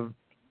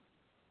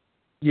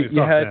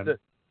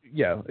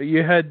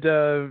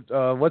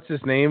what's his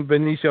name?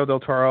 Benicio del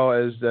Toro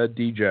as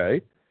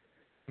DJ.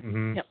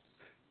 Mm-hmm. Yep.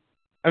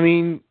 I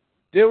mean,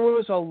 there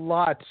was a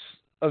lot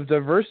of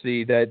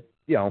diversity that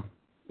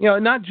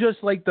not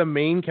just like the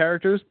main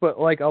characters, but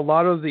like a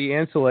lot of the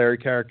ancillary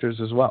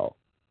characters as well.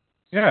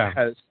 Yeah,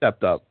 has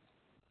stepped up.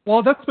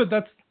 Well, that's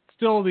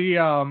still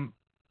the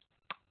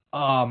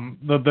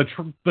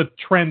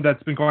trend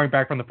that's been going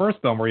back from the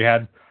first film, where you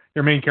had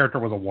your main character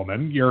was a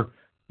woman, your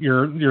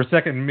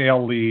second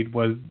male lead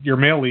was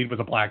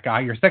a black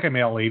guy, your second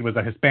male lead was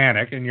a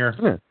Hispanic, and your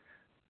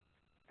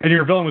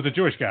villain was a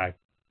Jewish guy.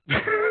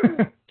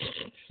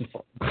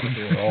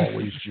 They're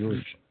always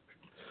Jewish.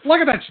 Look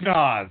at that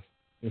schnoz.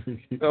 Wasn't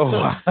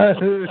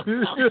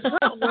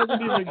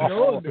even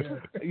going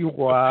there.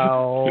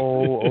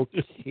 Wow.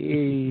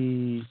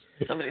 Okay.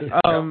 Somebody's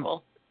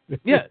careful.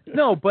 Yeah.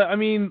 No, but I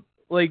mean,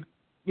 like,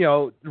 you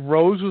know,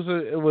 Rose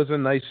was a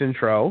nice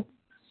intro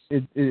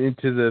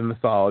into the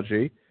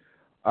mythology.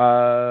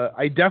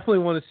 I definitely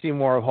want to see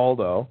more of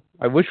Holdo.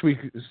 I wish we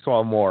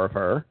saw more of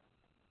her.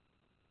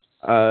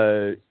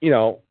 You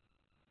know,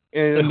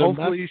 and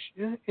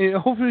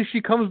hopefully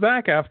she comes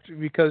back after,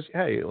 because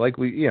hey, like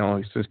we, you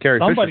know, since Carrie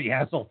somebody Fisher,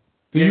 has to.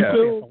 Do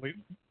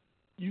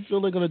you feel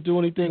they're gonna do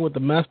anything with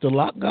the Master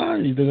Lock guy?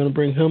 Are they gonna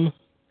bring him?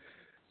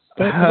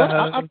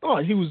 I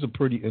thought he was a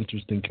pretty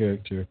interesting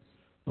character.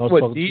 What,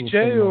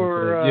 DJ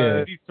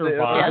or he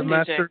survived. the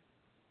Master?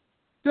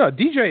 No,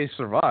 DJ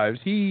survives.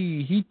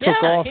 He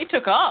took off. He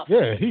took off.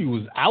 Yeah, he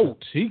was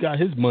out. He got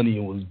his money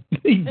and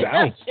he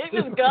bounced. He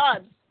was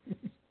gone.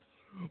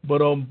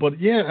 But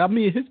yeah, I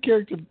mean, his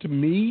character to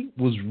me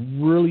was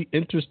really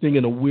interesting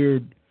in a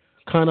weird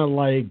kind of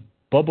like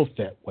Boba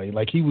Fett way.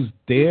 Like he was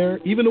there,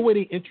 even the way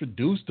they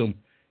introduced him,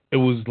 it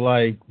was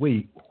like,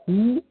 wait,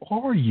 who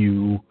are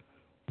you?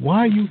 Why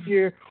are you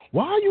here?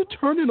 Why are you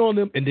turning on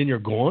them and then you're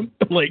gone?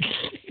 Like,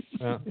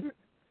 he's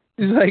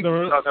like,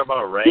 talking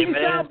about Rain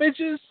Man,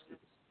 bitches.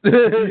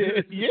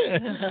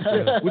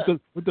 yeah.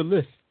 With the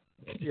list.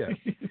 Yeah.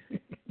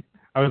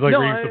 I was like,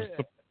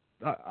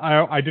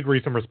 I did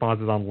read some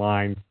responses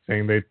online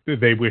saying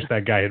they wish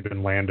that guy had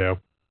been Lando.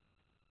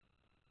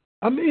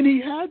 I mean,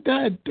 he had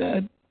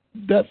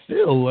that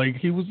feel like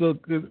he was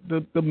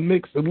the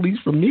mix, at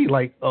least for me,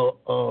 like a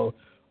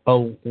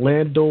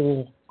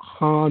Lando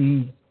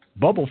Han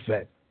Boba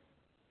Fett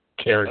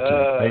character.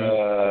 I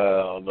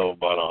don't know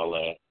about all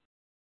that.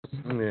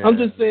 Yeah. I'm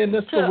just saying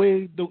that's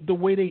the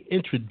way they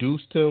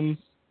introduced him,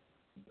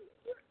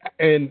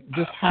 and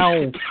just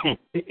how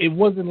it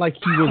wasn't like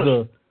he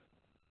was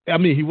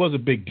he was a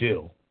big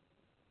deal.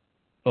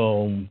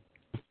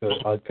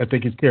 I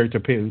think his character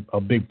played a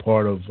big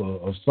part of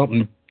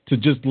something to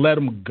just let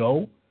him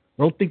go.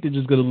 I don't think they're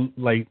just gonna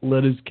like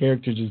let his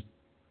character just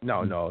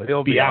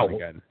he'll be out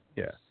again.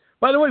 Yeah.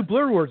 By the way,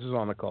 Blurred Words is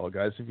on the call,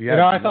 guys. If you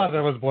I thought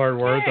that was Blurred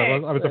Words. I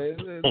was afraid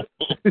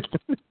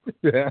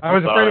it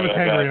was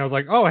Henry. I was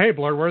like, oh, hey,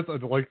 Blurred Words. I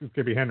was like, it's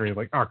gonna be Henry. I was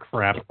like, oh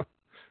crap.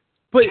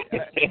 But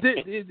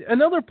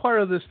another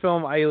part of this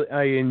film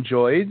I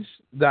enjoyed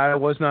that I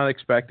was not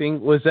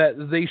expecting was that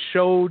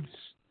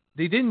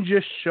they didn't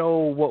just show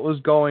what was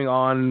going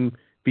on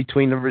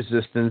between the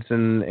Resistance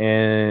and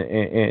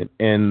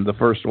the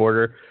First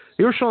Order.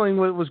 They were showing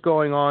what was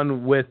going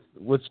on with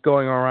what's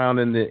going around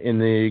in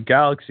the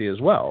galaxy as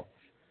well.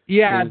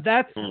 Yeah,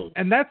 that's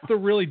the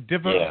really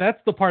difficult. Yeah.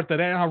 That's the part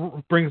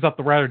that brings up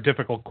the rather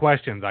difficult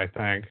questions, I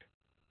think.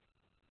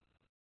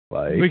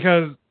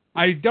 Because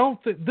I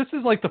don't think this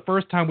is like the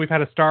first time we've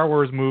had a Star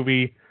Wars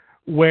movie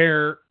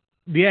where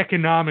the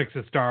economics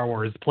of Star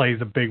Wars plays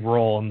a big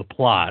role in the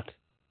plot.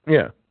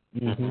 Yeah.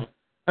 Mm-hmm.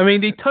 I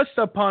mean, they touched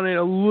upon it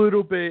a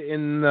little bit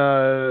in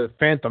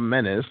Phantom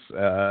Menace.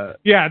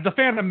 Yeah, the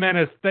Phantom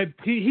Menace. That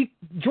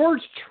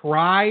George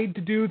tried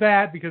to do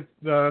that because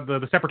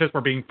the Separatists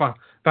were being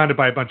founded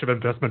by a bunch of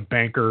investment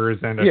bankers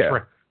and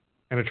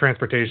a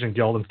transportation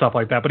guild and stuff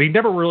like that. But they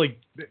never really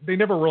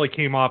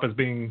came off as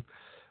being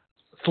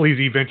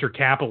sleazy venture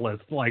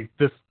capitalists like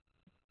the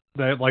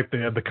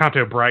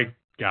Canto Bright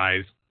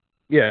guys.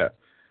 Yeah.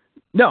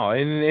 No,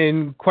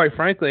 and quite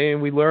frankly,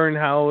 and we learn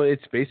how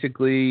it's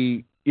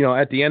basically, you know,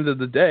 at the end of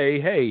the day,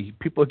 hey,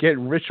 people are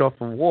getting rich off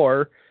of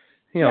war,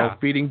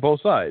 feeding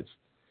both sides.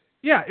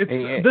 Yeah,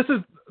 this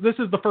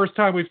is the first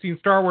time we've seen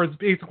Star Wars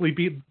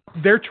basically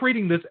they're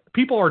treating this,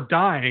 people are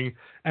dying,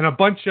 and a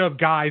bunch of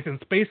guys in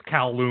Space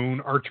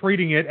Kowloon are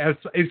treating it as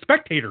a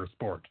spectator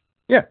sport.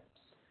 Yeah.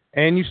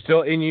 And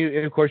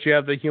of course you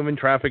have the human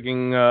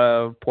trafficking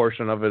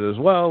portion of it as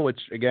well, which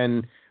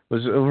again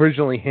was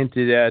originally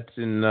hinted at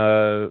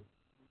in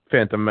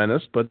Phantom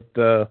Menace, but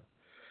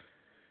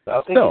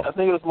I think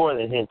it was more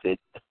than hinted.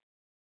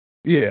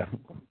 Yeah.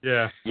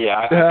 Yeah.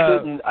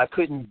 Yeah. I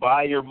couldn't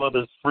buy your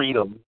mother's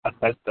freedom. I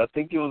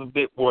think it was a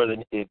bit more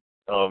than hinted.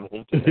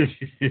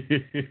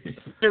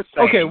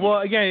 Okay.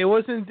 Well, again, it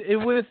was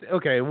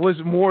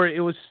more.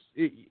 It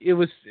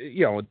was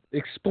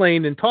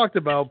explained and talked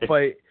about,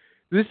 but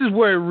this is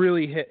where it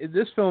really hit.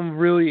 This film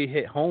really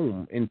hit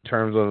home in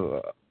terms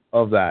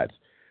of that,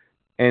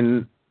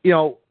 and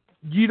you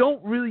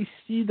don't really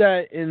see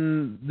that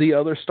in the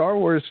other Star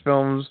Wars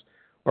films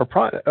or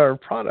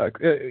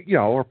projects.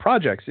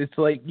 It's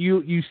like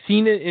you've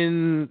seen it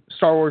in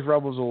Star Wars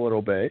Rebels a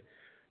little bit.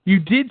 You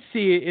did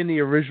see it in the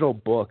original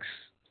books,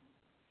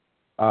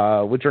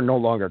 which are no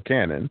longer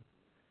canon.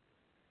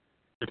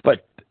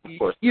 But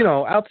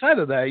outside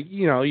of that,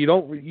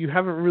 you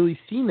haven't really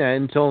seen that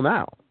until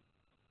now.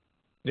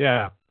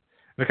 Yeah,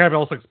 and it kind of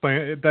also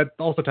that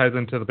also ties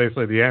into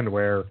basically the end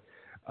where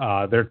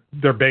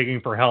they're begging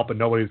for help and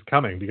nobody's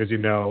coming because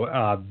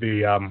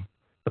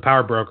the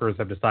power brokers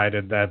have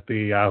decided that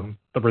the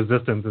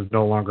Resistance is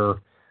no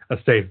longer a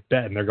safe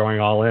bet and they're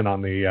going all in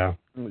on the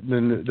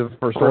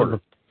First Order.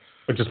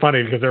 Which is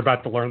funny because they're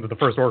about to learn that the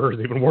First Order is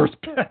even worse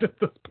bad at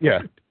this point.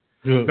 Yeah.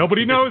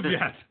 Nobody knows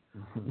yet.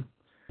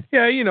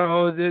 Yeah, you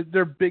know,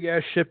 their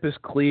big-ass ship is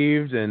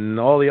cleaved, and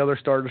all the other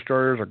Star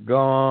Destroyers are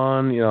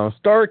gone. You know,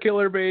 Star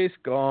Killer base,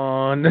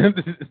 gone.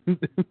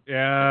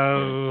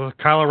 Yeah,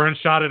 Kylo Ren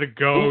shot at a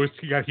ghost.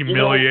 He got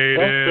humiliated.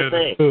 That's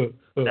the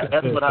thing.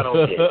 That's what I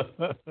don't get.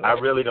 I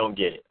really don't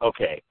get it.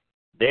 Okay,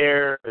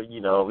 there,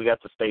 you know, we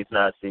got the Space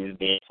Nazis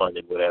being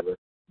funded, whatever.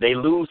 They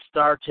lose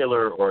Star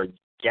Killer or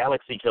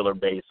Galaxy Killer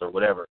base or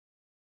whatever.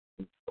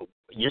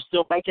 You're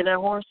still making that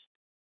horse?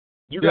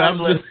 You guys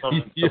let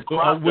some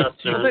crop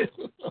dusters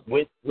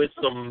with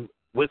some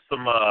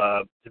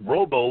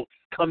rowboats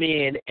come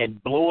in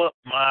and blow up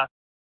my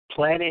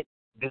planet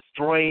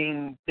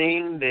destroying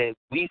thing that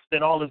we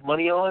spent all this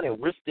money on, and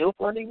we're still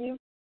funding you?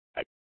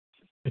 I'm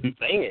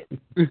saying.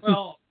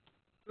 Well,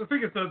 the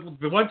thing is,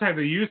 the one time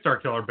they used Star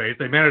Killer base,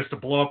 they managed to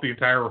blow up the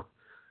entire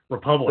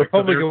Republic.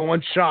 In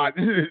one shot.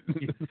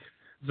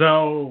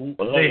 So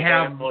they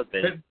have.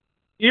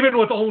 Even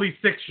with only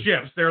 6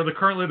 ships, they're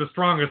currently the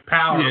strongest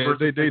power.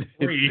 Yeah, they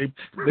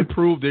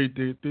proved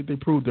they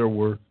proved their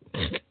worth.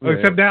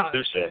 Except now,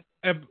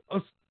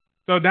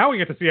 so now we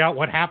get to see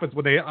what happens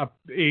when a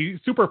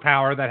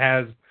superpower that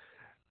has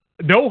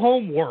no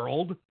home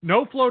world,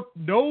 a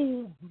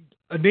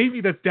navy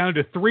that's down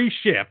to 3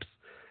 ships,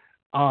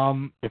 a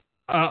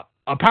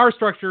power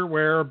structure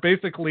where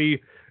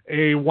basically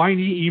a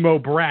whiny emo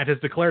brat has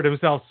declared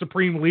himself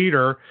supreme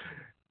leader,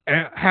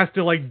 and has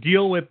to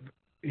deal with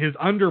his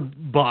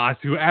underboss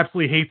who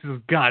absolutely hates his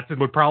guts and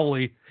would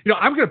probably,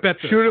 I'm going to bet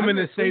this. Shoot him in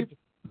his sleep.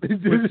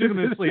 Shoot him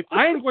in his sleep.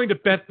 I am going to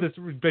bet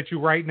you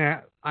right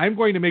now. I'm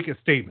going to make a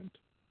statement.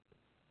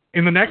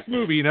 In the next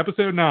movie, in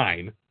episode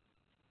 9,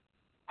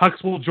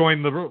 Hux will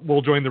join the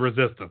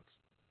Resistance.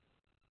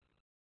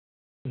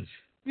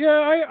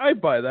 Yeah, I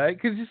buy that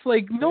because it's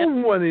no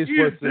one is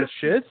worth this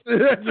shit.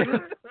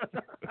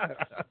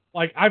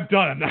 I've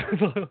done.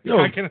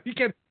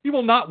 He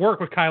will not work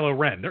with Kylo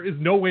Ren. There is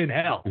no way in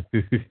hell.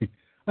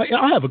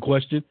 I have a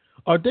question.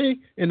 Are they,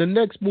 in the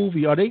next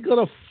movie, are they going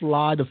to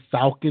fly the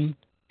Falcon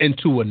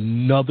into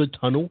another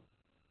tunnel?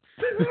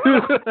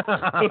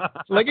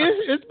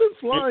 It's been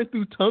flying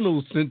through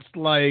tunnels since,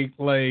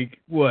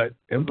 what?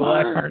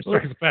 Empire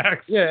Strikes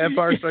Back. Yeah,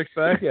 Empire Strikes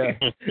Back, yeah.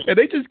 And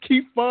they just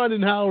keep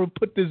finding how to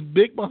put this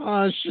big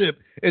behind ship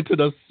into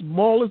the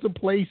smallest of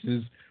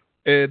places.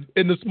 And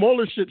the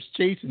smaller ships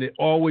chasing it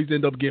always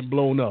end up getting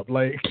blown up.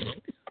 The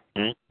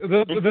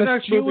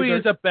next movie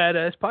is a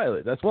badass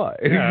pilot. That's why.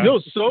 Yeah.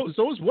 So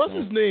is what's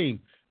his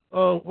name?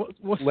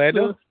 What's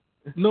Lando?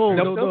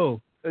 No.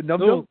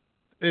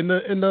 In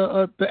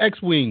the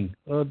X-wing,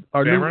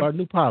 our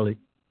new pilot.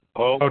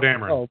 Poe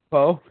Dameron.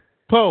 Poe.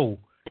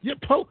 Yeah,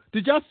 Poe.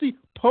 Did y'all see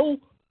Poe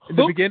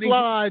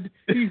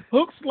He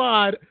hook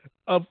slide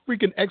a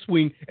freaking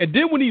X-wing, and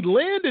then when he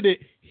landed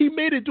it, he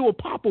made it do a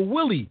Papa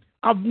Willie.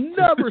 I've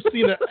never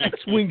seen an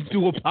X-wing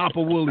do a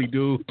Papa Willie,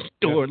 dude.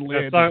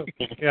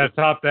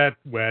 Top that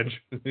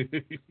wedge.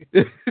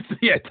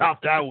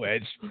 Top that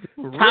wedge.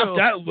 Top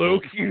that,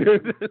 Luke.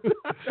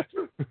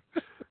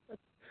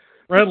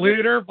 Red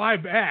Leader, my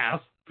ass.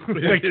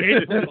 They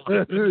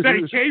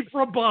came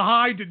from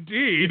behind,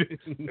 indeed.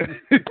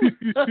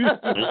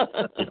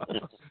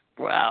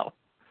 Wow.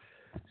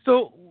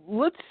 So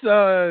let's.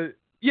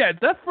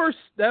 That first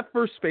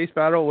space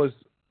battle was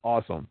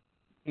awesome.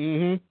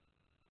 Mm-hmm.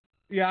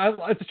 Yeah,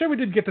 it's a shame we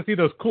didn't get to see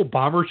those cool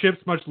bomber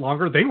ships much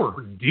longer. They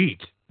were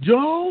neat.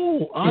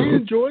 Yo, I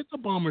enjoyed the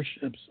bomber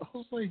ships. I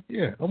was like,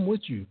 yeah, I'm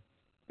with you.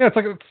 Yeah, it's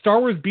like Star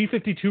Wars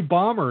B-52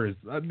 bombers.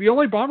 The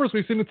only bombers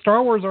we've seen in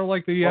Star Wars are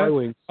the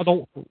Y-wings.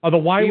 The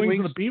Y-wings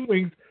and the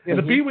B-wings. And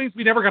the B-wings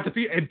we never got to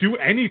see and do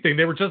anything.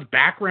 They were just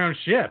background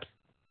ships.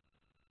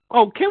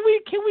 Oh, can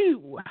we?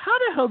 How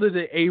the hell did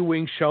the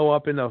A-wing show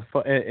up in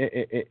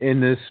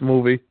this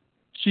movie?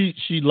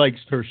 She likes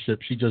her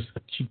ship. She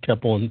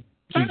kept on.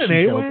 An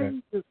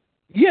A-wing?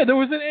 Yeah, there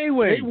was an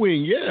A-wing.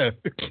 A-wing, yeah.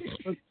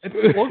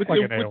 It looked like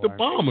an A-wing. With the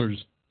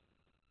bombers.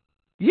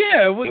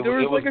 Yeah,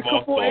 there was a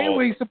couple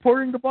A-wings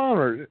supporting the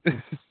bomber.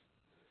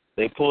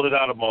 They pulled it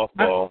out of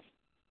mothball.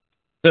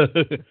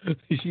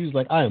 She was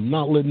like, I am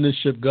not letting this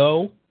ship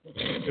go.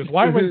 Because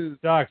Y-wing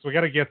sucks. We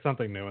got to get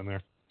something new in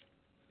there.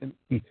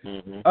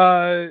 Mm-hmm.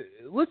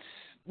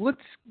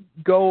 Let's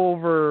go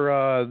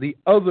over the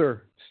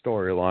other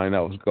storyline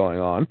that was going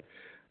on.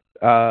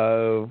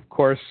 Of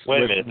course,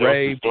 wait a minute.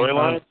 Rey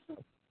Storyline?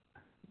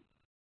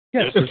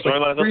 Yes, there's some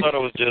storylines. I thought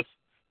it was just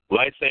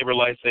lightsaber,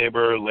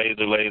 lightsaber.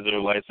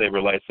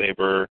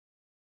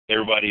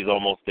 Everybody's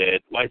almost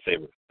dead.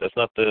 Lightsaber. That's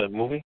not the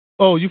movie.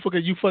 Oh, you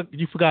forgot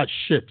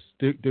ships.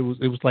 It was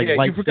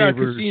lightsabers, you forgot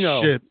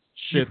casino. Ships.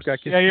 You forgot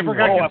casino.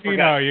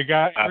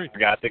 I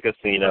forgot the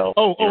casino.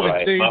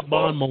 The James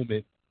Bond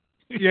moment.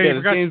 Yeah, you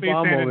forgot James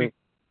Bond moment.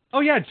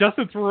 Oh yeah,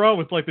 Justin Theroux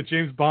was like the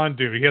James Bond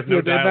dude. He has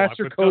no dialogue.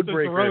 Master code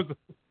breaker.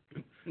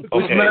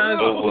 Okay,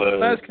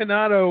 Maz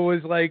Kanata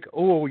was like,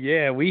 oh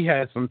yeah, we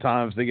had some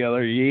times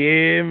together.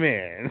 Yeah,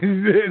 man.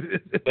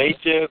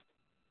 Spaceship.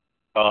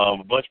 A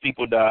bunch of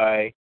people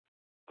die.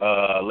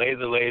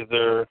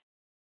 Laser,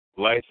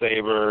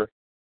 lightsaber,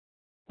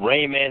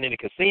 Rain Man in the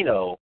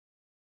casino,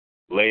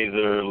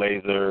 laser,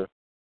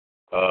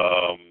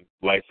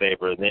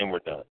 lightsaber, then we're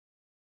done.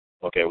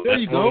 Okay, well, there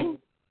you go.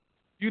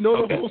 You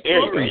know the whole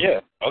story.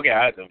 Yeah. Okay,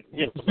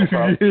 no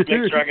problem. Make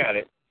sure I got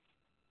it.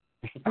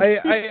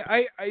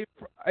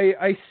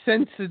 I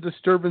sense a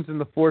disturbance in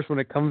the force when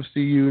it comes to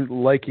you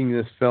liking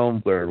this film,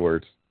 Blurred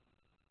Words.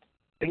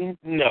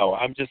 No,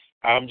 I'm just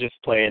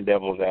playing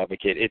devil's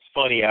advocate. It's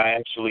funny.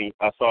 I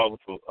saw it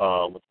with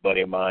a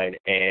buddy of mine,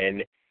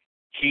 and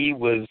he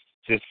was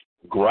just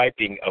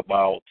griping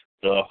about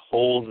the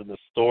holes in the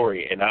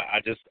story, and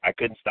I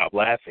couldn't stop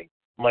laughing.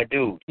 I'm like,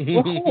 dude,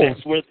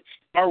 that's where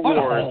Star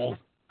Wars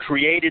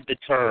created the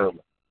term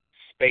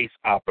space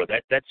opera.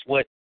 That's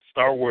what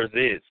Star Wars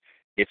is.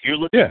 If you're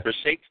looking for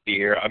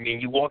Shakespeare, I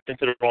mean, you walked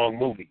into the wrong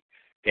movie,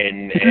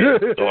 and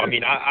so I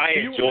mean, I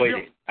enjoyed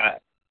it.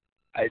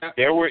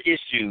 There were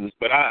issues,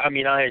 but I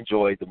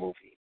enjoyed the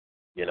movie.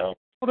 You know.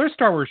 Well, there's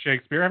Star Wars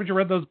Shakespeare. Haven't you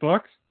read those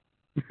books?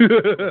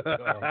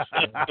 My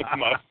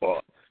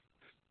fault.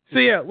 So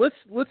yeah, let's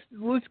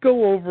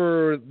go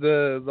over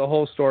the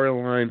whole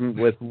storyline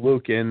with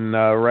Luke and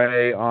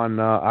Rey on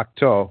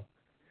Ahch-To.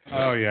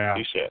 Oh yeah.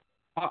 You should.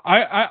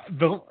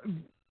 The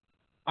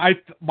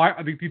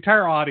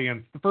entire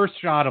audience, the first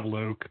shot of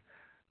Luke,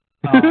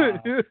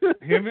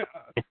 him,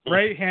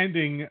 Rey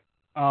handing,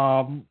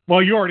 knowing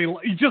where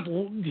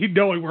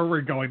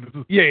we're going. This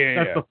is,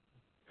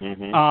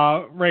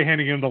 Rey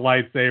handing him the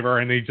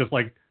lightsaber, and he just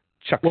like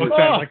chucks it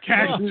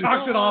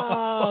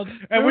off,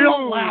 and we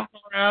all laugh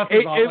our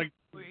asses off. Like,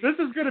 this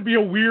is going to be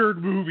a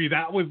weird movie.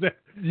 That was it.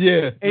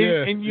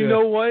 And you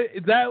know what?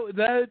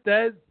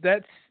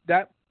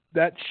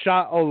 That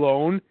shot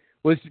alone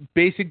was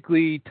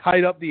basically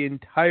tied up the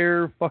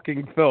entire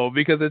fucking film,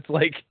 because it's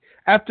like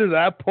after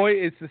that point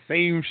it's the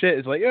same shit.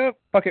 It's like,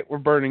 fuck it, we're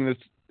burning this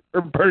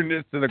to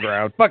the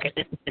ground. Fuck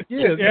it.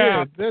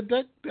 Yeah.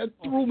 That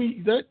threw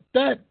me.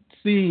 That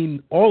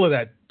scene, all of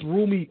that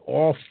threw me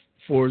off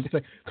for a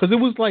second, because it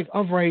was like,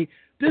 all right,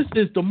 this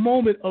is the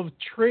moment of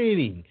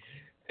training.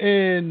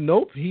 And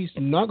nope, he's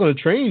not going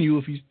to train you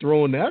if he's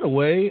throwing that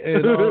away.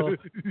 And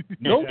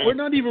nope, we're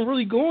not even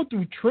really going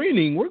through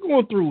training. We're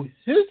going through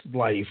his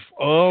life.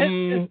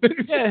 Him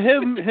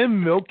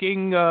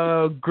milking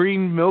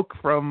green milk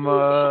from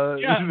the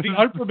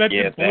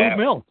unfermented blue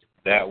milk.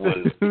 That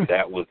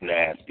was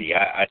nasty.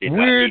 I did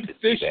weird not need to see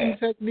fishing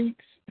that.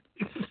 techniques.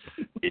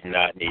 Did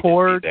not need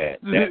to see that.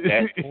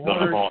 That's going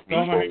to haunt me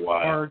for a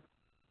while.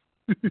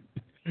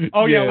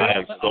 Oh yeah, I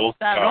am so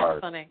scarred. That was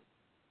funny.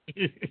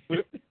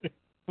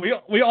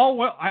 We all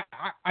went.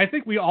 I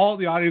think we all,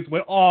 the audience,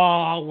 went,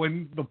 oh,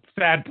 when the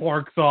sad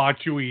pork saw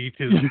Chewie eat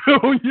his.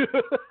 I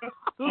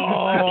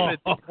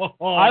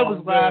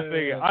was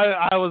laughing.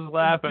 I was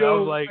laughing. I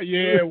was like,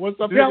 yeah, what's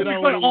up?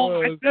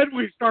 And then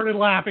we started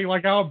laughing,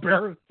 like how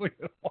embarrassing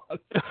it was.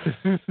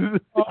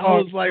 I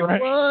was like,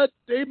 what?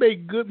 They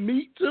make good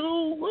meat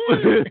too? What?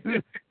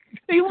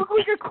 They look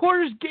like a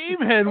quarters game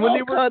hen when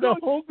they were kind of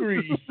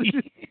hungry.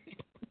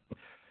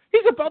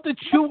 He's about to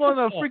chew on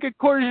a freaking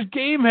quarters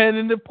game hen,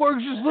 and the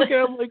pork's just looking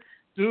at him like,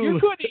 dude, you're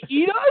going to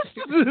eat us?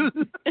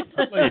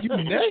 Like, you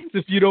next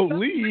if you don't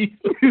leave.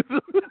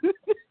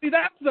 See,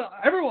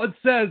 everyone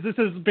says this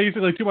is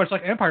basically too much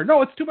like Empire.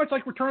 No, it's too much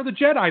like Return of the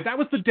Jedi. That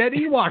was the dead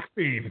Ewok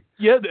scene.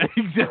 Yeah,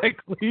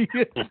 exactly.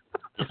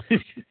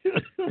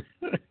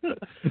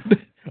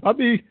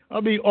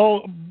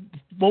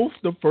 Both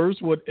the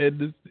first one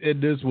and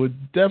this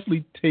one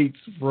definitely takes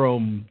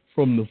from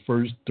the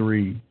first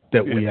three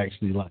that we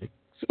actually like.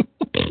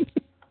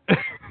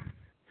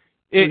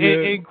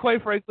 And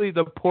quite frankly,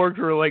 the porks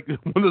are like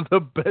one of the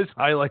best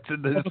highlights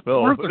in this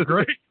film. Porks are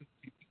great.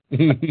 I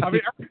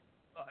mean,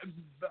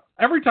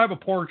 every time a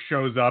pork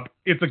shows up,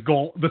 it's a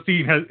gold. The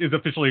scene is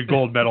officially a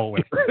gold medal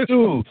winner.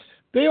 Dude,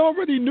 they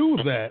already knew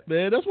that,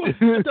 man. That's what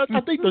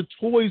I think. The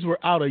toys were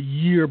out a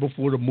year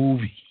before the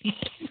movie.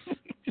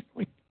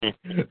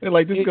 They're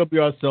like, this is gonna be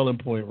our selling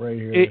point right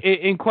here.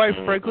 And quite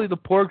frankly, the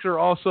porks are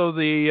also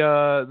the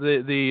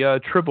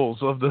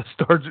tribbles of the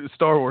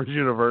Star Wars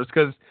universe,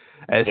 because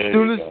as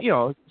soon as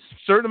a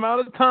certain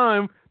amount of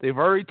time, they've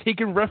already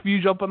taken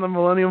refuge up on the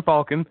Millennium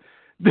Falcon.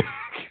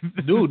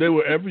 Dude, they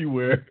were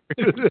everywhere.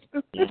 I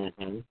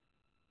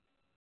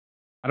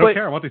don't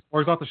care. I want these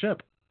porks off the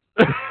ship.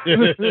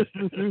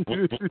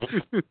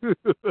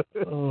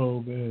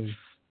 Oh man.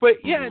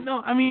 But yeah,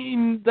 no, I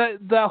mean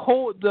the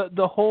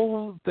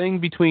whole thing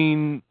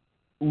between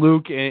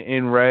Luke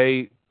and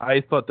Rey,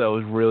 I thought that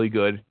was really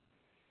good.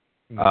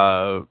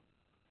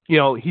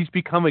 He's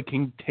become a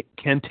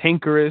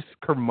cantankerous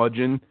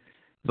curmudgeon.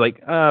 He's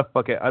like,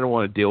 fuck it, I don't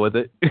want to deal with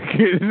it.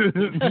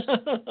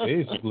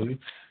 Basically,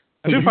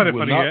 I do find it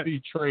funny. Not be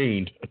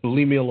trained.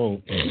 Leave me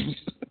alone.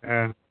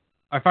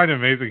 I find it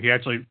amazing.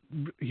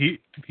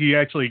 He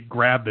actually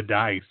grabbed the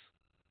dice.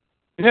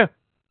 Yeah,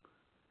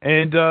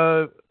 and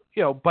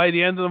by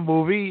the end of the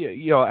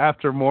movie,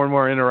 after more and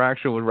more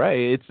interaction with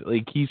Rey, it's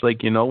like he's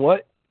like, you know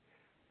what?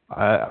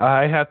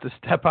 I have to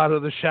step out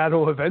of the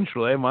shadow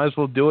eventually. I might as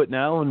well do it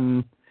now.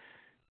 And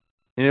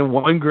in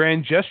one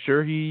grand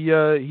gesture,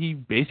 he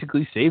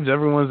basically saves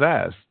everyone's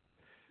ass.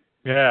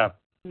 Yeah,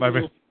 by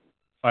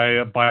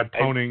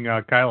toning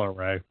Kylo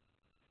Ren.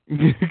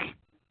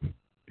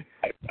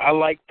 I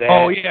like that.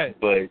 Oh yeah,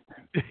 but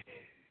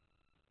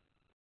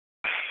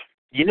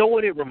you know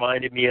what it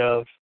reminded me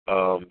of?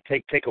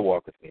 Take a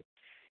walk with me.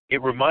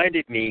 It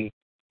reminded me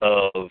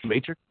of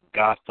Matrix?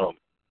 Gotham.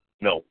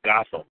 No,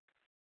 Gotham.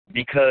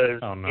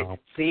 Because no. it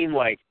seemed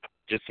like,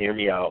 just hear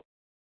me out,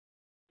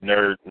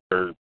 nerd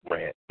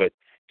rant, but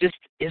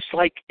it's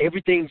like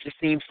everything just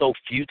seems so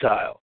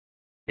futile.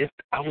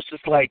 I was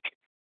just like,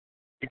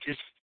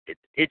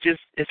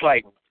 it's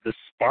like the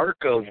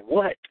spark of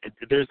what?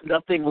 There's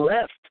nothing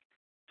left.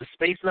 The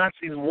Space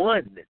Nazis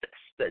won.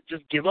 That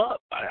just give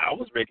up. I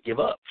was ready to give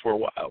up for a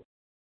while.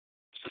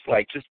 It's just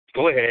like, just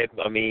go ahead.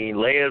 I mean,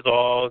 Leia's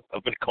all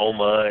up in a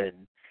coma,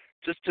 and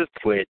just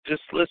quit.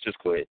 Let's just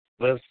quit.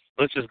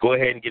 Let's just go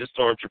ahead and get a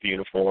Stormtrooper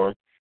uniform.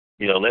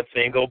 Let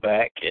Finn go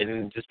back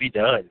and just be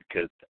done.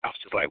 Because I was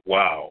just like,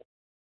 wow.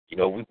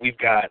 We've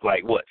got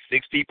like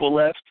 6 people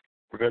left.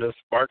 We're gonna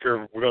spark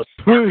a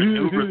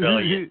new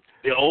rebellion.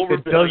 The old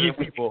rebellion,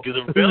 because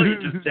the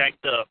rebellion just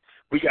jacked up.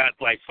 We got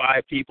like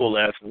 5 people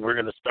left, and we're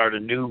gonna start a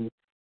new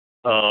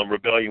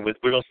rebellion.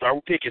 We're gonna start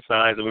with picket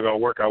signs, and we're gonna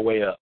work our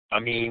way up. I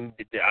mean,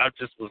 I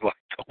just was like,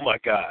 oh my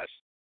gosh,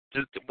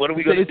 just what are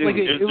we gonna do? Like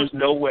there's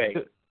no way.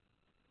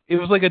 It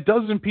was like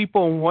 12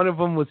 people, and one of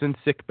them was in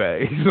sick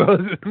bay.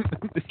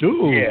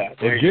 Dude, yeah,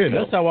 again,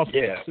 that's how I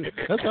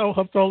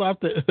felt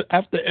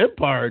after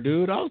Empire,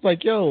 dude. I was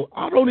like, yo,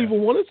 I don't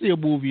even want to see a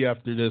movie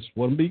after this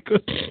one because,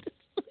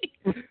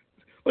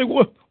 like,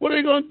 what are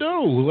they gonna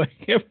do? Like,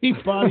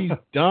 everybody's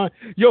dying.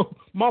 Yo,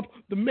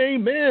 the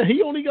main man,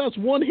 he only got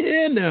one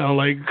hand now.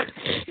 Like,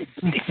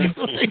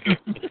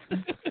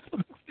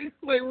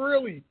 like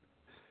really?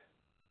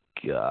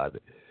 God,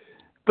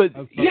 but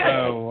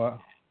yeah.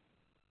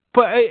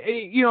 But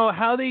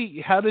how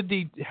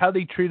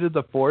they treated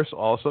the Force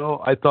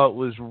also, I thought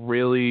was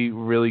really,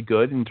 really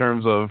good in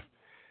terms of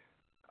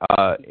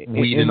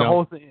in the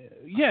whole thing.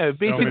 Yeah,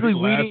 basically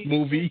last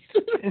movie.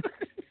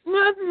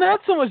 not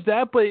so much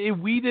that, but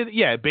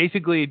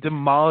basically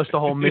demolished the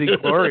whole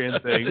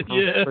midi-chlorian thing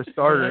for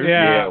starters.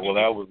 Yeah, well,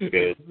 that was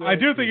good. I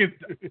do think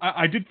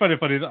I did find it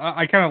funny.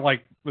 I kind of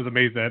was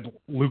amazed that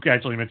Luke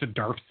actually mentioned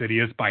Darth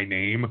Sidious by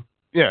name.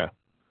 Yeah.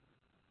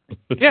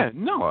 Yeah,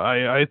 no,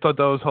 I thought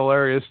that was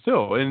hilarious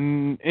too.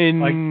 And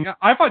like,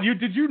 I thought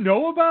did you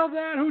know about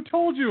that? Who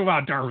told you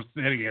about Darth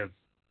Sidious?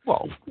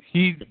 Well,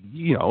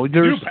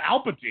 there's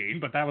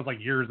Palpatine, but that was like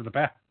years in the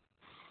past.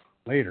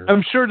 Later,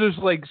 I'm sure there's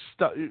like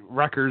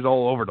records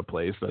all over the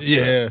place.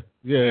 Yeah.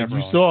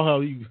 You saw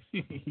how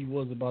he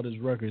was about his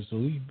records, so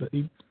he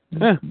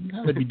had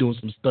to be doing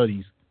some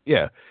studies.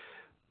 Yeah,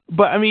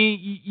 but I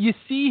mean, you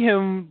see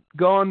him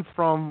going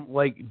from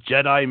like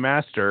Jedi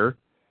Master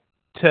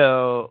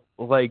to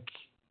like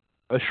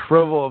a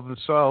shrivel of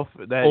himself,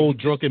 that old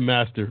drunken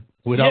master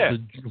without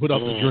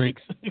the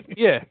drinks.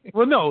 Yeah.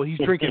 Well, no, he's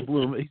drinking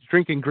He's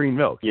drinking green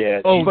milk.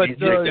 Yeah. But he's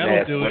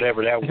drinking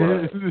whatever that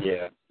was.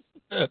 Yeah.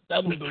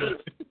 That was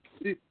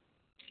the.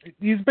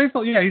 He's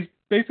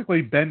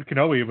basically Ben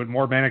Kenobi, but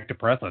more manic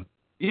depressant.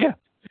 Yeah.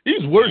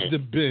 He's worse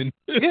than Ben.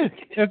 Yeah.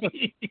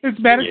 It's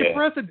manic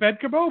depressant Ben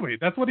Kenobi.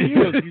 That's what he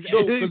is.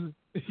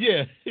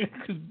 Yeah,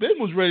 because Ben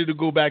was ready to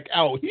go back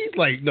out. He's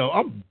like, no,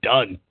 I'm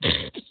done.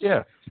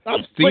 Yeah.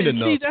 I've seen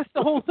enough. See, that's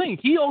the whole thing.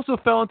 He also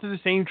fell into the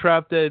same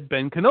trap that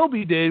Ben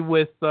Kenobi did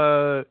with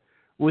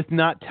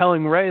not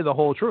telling Rey the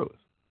whole truth.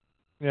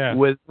 Yeah.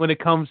 When it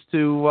comes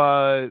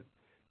to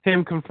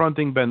him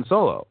confronting Ben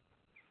Solo.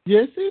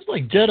 Yeah, it seems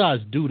like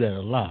Jedis do that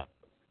a lot.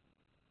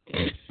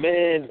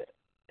 Man,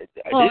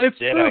 it's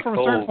true from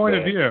a certain point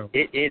of view.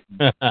 It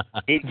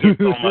gets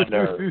on my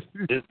nerves.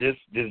 This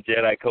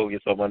Jedi code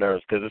gets on my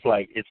nerves because it's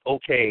like, it's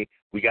okay,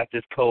 we got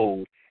this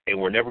code and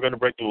we're never going to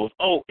break the rules.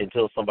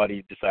 Until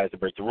somebody decides to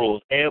break the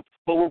rules.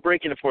 But we're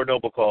breaking it for a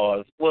noble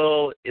cause.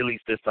 Well, at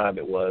least this time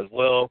it was.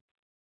 Well,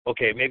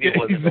 okay, maybe it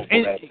wasn't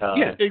noble that time.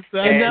 Yeah,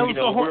 exactly. And that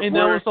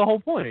was the whole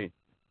point.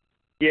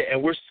 Yeah,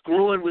 and we're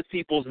screwing with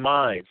people's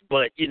minds,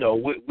 but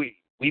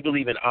we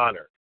believe in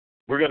honor.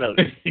 We're gonna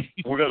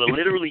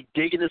literally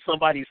dig into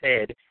somebody's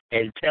head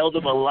and tell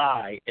them a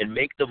lie and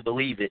make them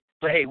believe it.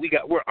 But hey,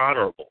 we're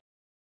honorable.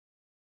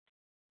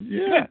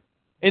 Yeah.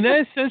 And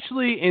that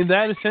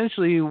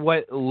essentially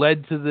what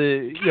led to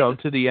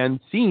the end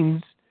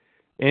scenes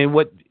and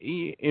what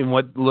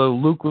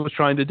Luke was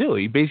trying to do.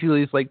 He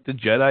basically is like, the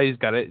Jedi's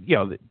got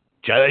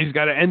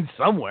to end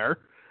somewhere.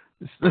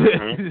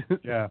 Mm-hmm.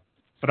 Yeah.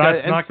 But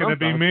that's not going to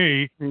be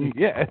me.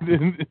 Yeah.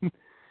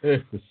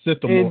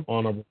 Sit them more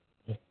honorable.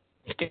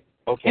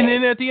 Okay. And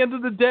then at the end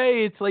of the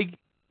day, it's like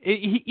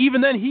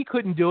even then he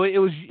couldn't do it. It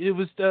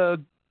was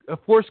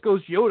Force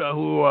Ghost Yoda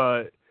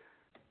who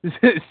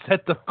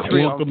set the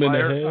tree on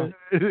fire.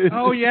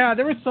 Oh yeah,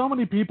 there were so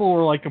many people who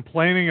were like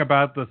complaining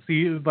about the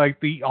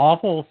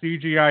awful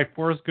CGI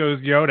Force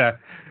Ghost Yoda,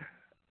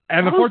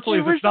 and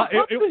unfortunately, it's not.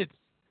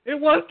 It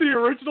was the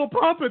original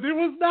puppet. It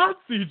was not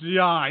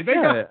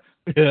CGI.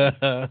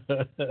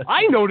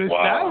 I noticed that.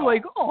 I'm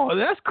like, oh,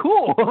 that's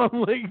cool.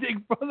 I'm like,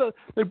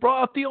 they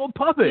brought out the old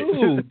puppet.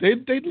 Dude,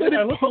 they let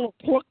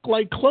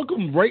it clunk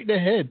him right in the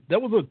head.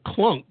 That was a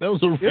clunk. That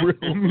was a real.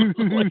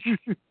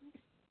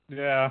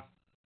 Yeah.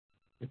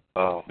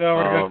 Oh, So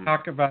we're going to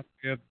talk about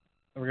it.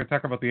 We're going to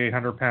talk about the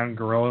 800-pound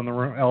gorilla in the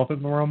room, elephant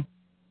in the room.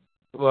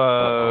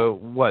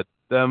 What?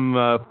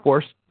 Them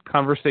forced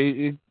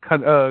conversation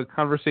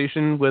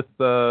with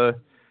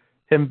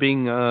him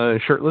being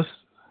shirtless.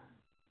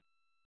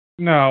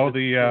 No,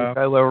 the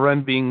Kylo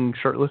Ren being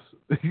shirtless.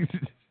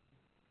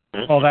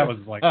 Oh, that was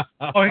like,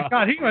 oh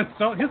God, he was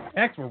so his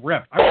pecs were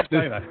ripped. I would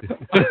say that.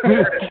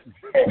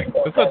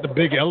 That's not the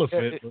big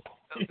elephant.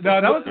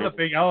 No, that wasn't the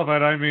big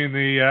elephant. I mean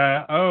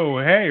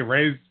the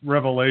Rey's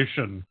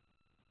revelation.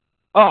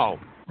 Oh.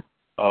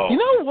 You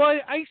know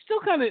what? I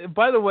still kind of.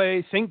 By the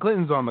way, St.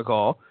 Clinton's on the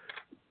call.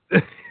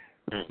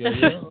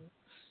 Yeah.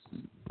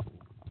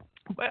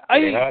 But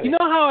you know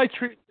how I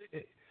treat.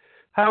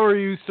 How are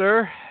you,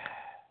 sir?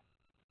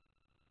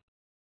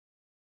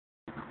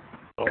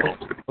 Oh.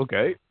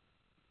 Okay.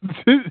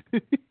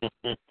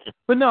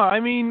 But no, I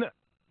mean,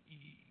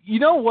 you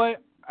know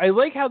what? I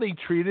like how they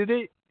treated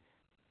it,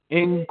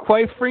 and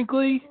quite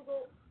frankly,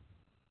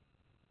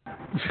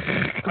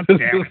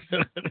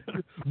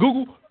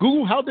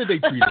 Google, how did they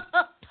treat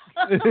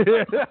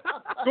it?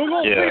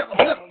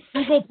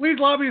 Google, please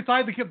lobby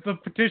aside the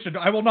petition.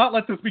 I will not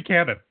let this be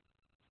canon.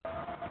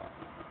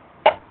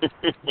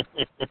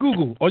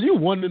 Google, are you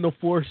one in the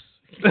Force?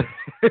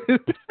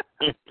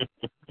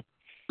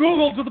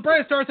 Google, do the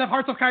Bright Stars have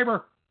hearts of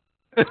kyber?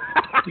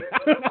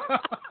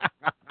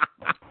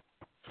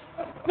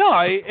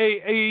 No,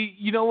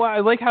 you know what? I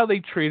like how they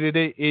treated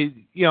it.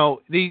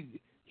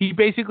 He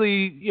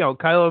basically,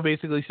 Kylo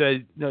basically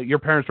said, "No, your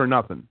parents were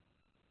nothing."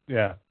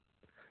 Yeah.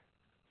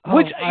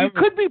 Which it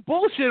could be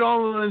bullshit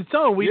on its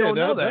own. We don't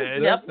know that.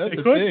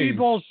 It could be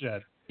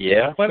bullshit.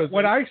 Yeah. But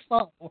when I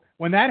saw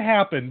when that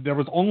happened, there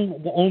was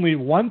only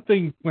one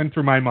thing went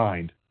through my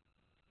mind.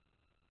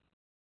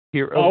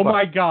 Oh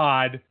my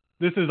God.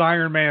 This is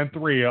Iron Man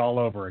 3 all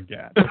over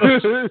again.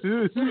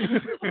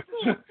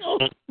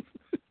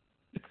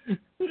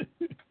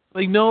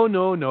 Like, no.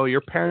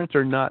 Your parents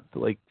are not,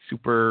 like,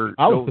 super...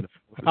 I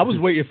was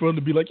waiting for him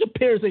to be like, your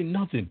parents ain't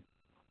nothing.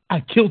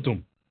 I killed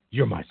them.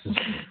 You're my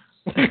sister.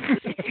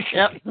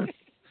 Yep.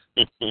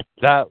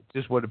 That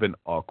just would have been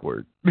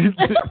awkward.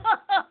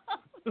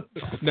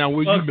 Now,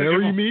 will you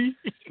marry me?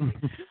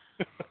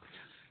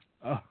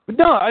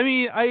 No, I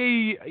mean,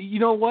 you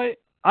know what?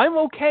 I'm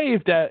okay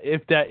if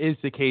that is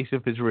the case,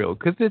 if it's real,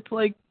 because it's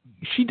like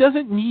she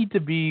doesn't need to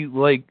be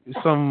like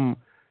some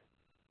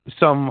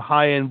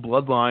high-end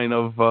bloodline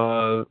of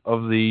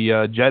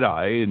the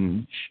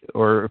Jedi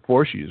or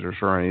Force users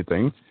or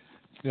anything.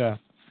 Yeah,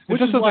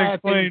 which is why I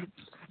think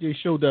they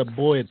showed that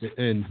boy at the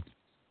end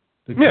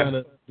to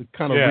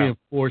kind of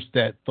reinforce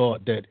that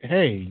thought that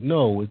hey,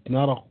 no, it's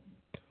not a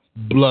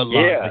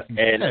bloodline. Yeah,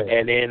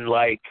 and in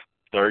like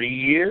 30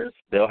 years,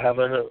 they'll have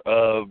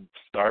a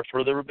start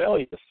for the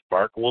rebellion. The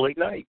spark will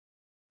ignite.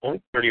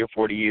 Only 30 or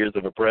 40 years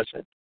of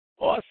oppression.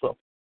 Awesome.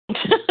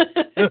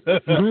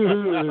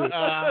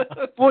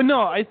 Well,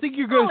 no, I think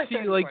you're going to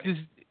see like this.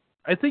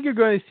 I think you're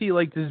going to see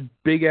like this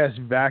big ass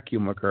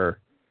vacuum occur.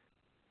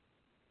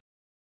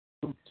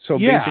 So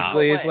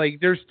basically, it's like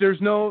there's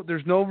no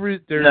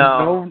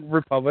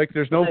republic,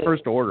 there's no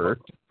first order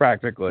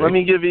practically. Let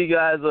me give you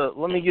guys a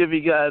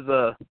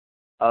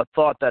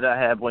thought that I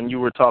had when you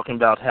were talking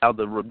about how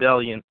the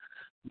rebellion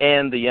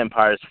and the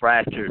empire is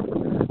fractured.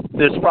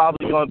 There's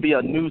probably going to be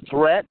a new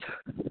threat,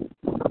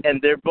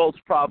 and they're both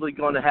probably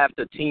going to have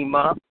to team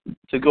up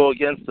to go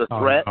against the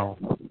threat. Oh.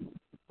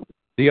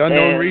 The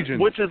unknown region.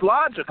 Which is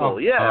logical,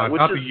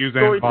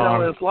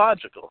 storytelling is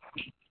logical.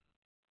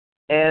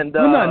 And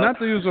not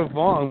the use of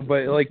Vong,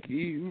 but like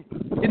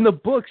in the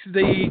books,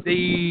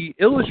 they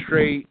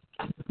illustrate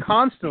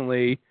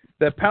constantly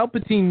that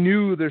Palpatine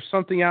knew there's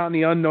something out in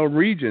the unknown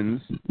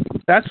regions.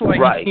 That's why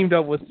he teamed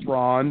up with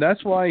Thrawn.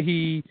 That's why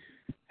he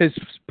has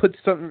put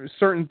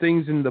certain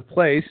things into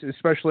place,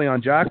 especially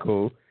on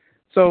Jakku.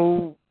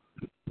 So,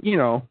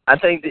 I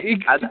think the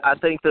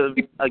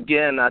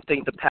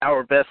power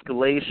of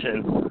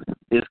escalation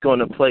is going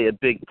to play a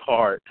big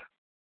part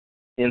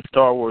in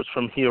Star Wars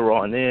from here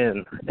on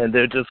in, and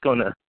they're just going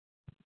to,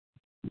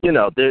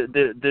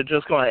 they're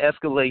just going to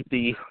escalate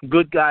the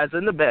good guys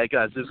and the bad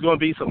guys. There's going to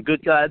be some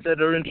good guys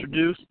that are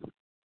introduced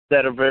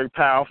that are very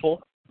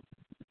powerful,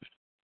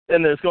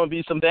 and there's going to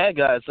be some bad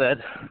guys that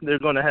they're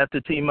going to have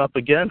to team up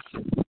against,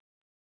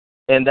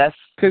 and that's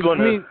going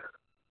to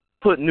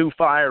put new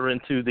fire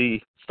into the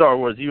Star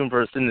Wars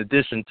universe. In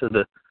addition to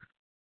the,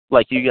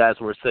 like you guys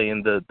were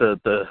saying,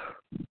 the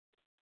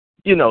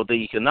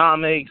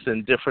economics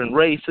and different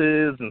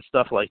races and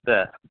stuff like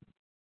that.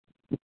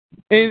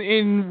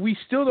 And we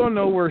still don't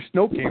know where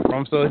Snoke came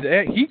from, so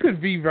he could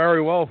be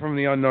very well from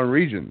the unknown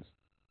regions.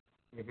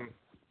 Mm-hmm.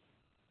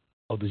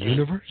 Of the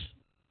universe?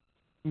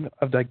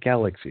 Of that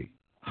galaxy.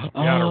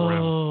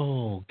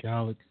 Oh,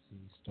 galaxy,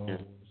 Star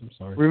Wars. I'm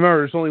sorry. Remember,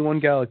 there's only one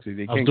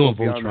galaxy. I was doing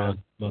Voltron.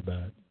 My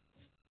bad.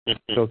 It's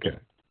okay.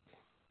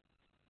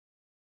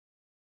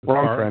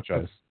 Wrong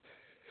franchise.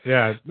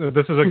 Yeah,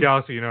 this is a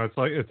galaxy. It's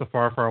like it's a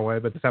far, far away,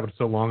 but this happened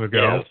so long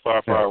ago. Yeah, it's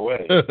far, far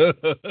away.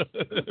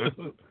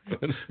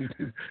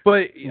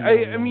 But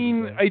I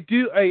mean, I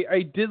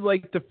did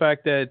like the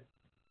fact that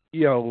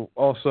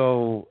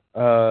also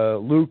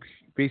Luke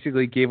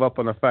basically gave up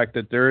on the fact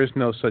that there is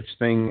no such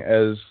thing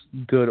as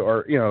good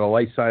or the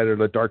light side or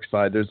the dark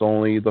side. There's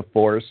only the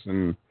Force,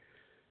 and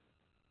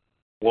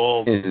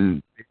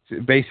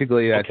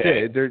basically that's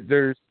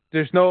it.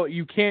 There's no,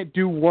 you can't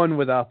do one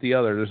without the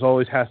other. There's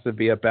always has to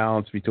be a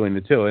balance between the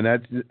two, and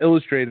that's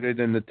illustrated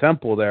in the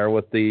temple there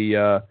with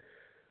the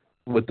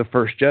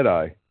first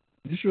Jedi.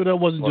 You sure that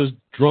wasn't just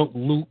drunk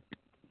Luke?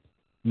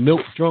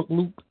 Milk drunk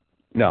Luke?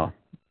 No.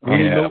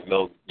 Yeah,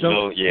 milk.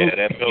 Yeah,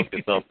 that milk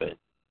is something.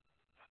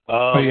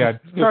 Hello? I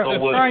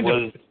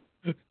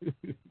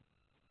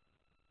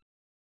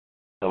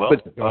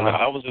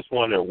was just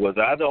wondering, was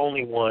I the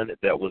only one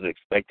that was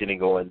expecting to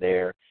go in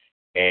there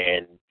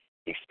and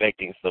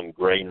expecting some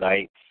Grey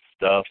Knight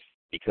stuff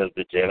because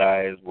the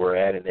Jedis were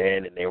at an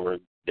end and they were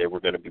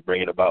going to be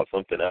bringing about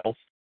something else?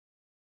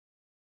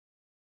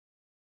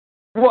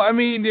 Well, I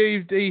mean,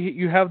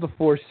 you have the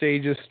Force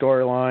Sages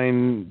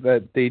storyline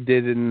that they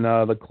did in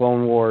the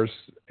Clone Wars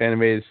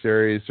animated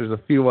series. There's a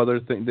few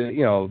other things that,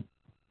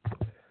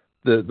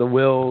 the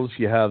Wills,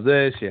 you have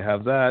this, you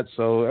have that.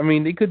 So, I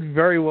mean, they could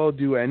very well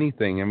do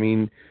anything. I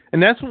mean,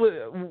 and that's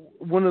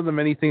one of the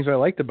many things I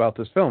liked about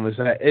this film is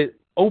that it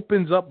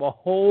opens up a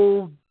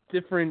whole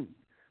different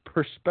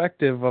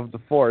perspective of the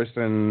Force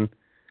and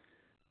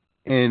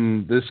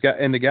in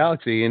the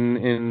galaxy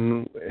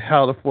and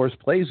how the Force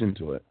plays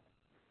into it.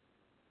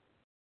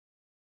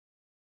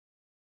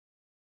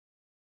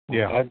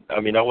 Yeah. I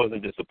mean, I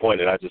wasn't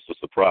disappointed. I just was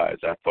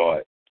surprised. I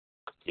thought,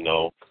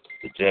 the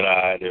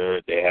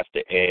Jedi, they have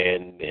to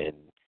end, and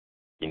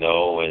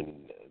and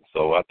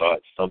so I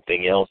thought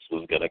something else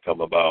was going to come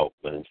about,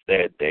 but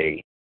instead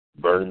they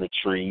burn the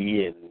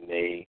tree and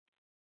they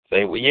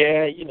say, well,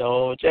 yeah,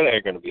 Jedi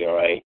are going to be all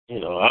right.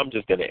 I'm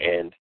just going to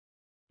end.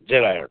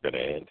 Jedi aren't going to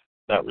end.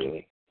 Not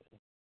really.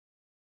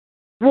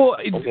 Well,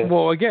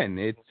 well, again,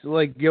 it's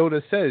like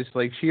Yoda says,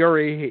 like she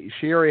already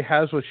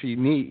has what she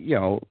needs.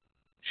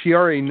 She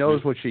already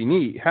knows what she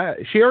needs.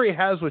 She already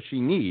has what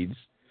she needs.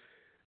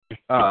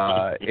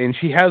 And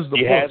she has the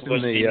books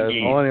in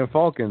the Millennium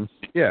Falcon.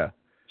 Yeah.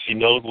 She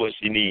knows what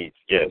she needs,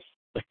 yes.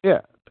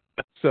 Yeah.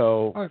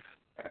 So,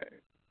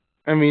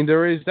 I mean,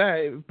 there is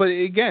that. But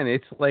again,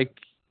 it's like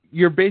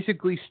you're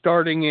basically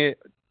starting it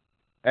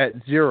at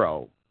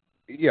zero.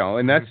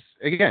 And that's,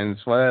 again,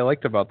 that's what I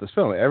liked about this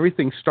film.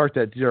 Everything starts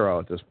at zero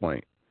at this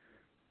point.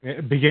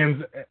 It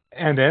begins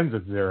and ends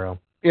at zero.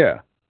 Yeah.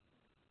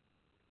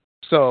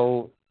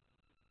 So,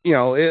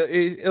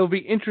 it'll be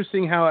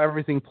interesting how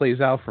everything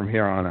plays out from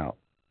here on out.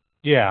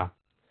 Yeah.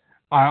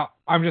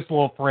 I'm just a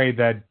little afraid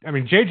that, I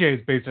mean, JJ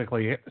is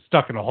basically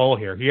stuck in a hole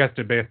here. He has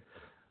to be,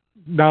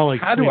 not only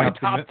how do I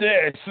top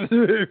this?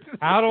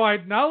 How do I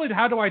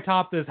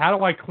top this? How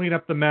do I clean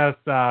up the mess?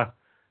 The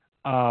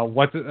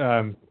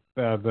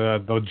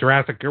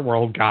Jurassic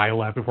World guy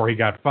left before he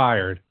got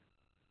fired.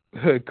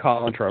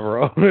 Colin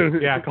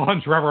Trevorrow. Yeah,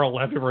 Colin Trevorrow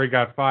left before he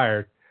got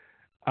fired.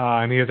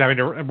 And he's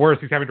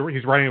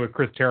he's running with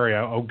Chris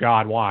Terrio. Oh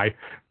God, why?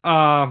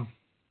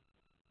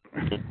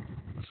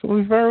 So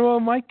we very well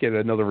might get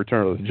another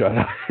Return of the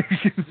Jedi.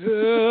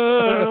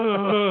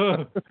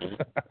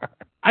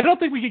 I don't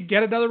think we could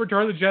get another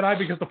Return of the Jedi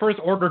because the First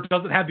Order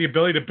doesn't have the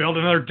ability to build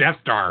another Death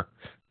Star.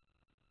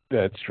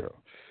 That's true.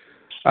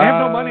 They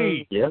have no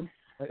money. Yeah.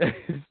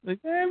 They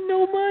have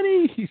no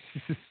money.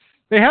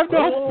 They have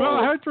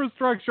no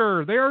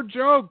infrastructure. They are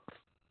jokes.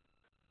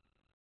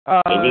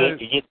 Maybe they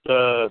could get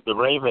the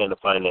Rain Man to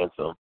finance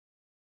them.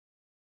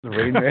 The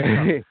Rain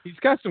Man? He's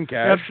got some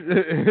cash.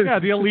 Yeah,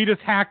 the elitist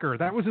hacker.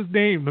 That was his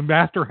name, the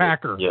master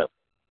hacker. Yeah.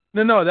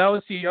 No, that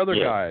was the other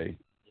guy.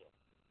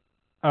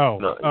 Oh.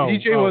 No,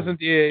 DJ wasn't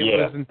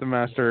the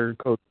master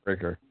code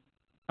breaker.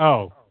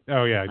 Oh,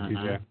 yeah,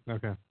 DJ.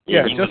 Okay.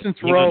 Yeah, Justin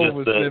Theroux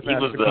was the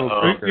master code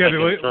breaker.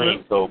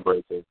 The code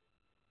breaker.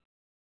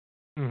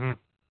 Mm-hmm.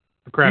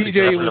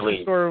 DJ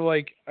was sort of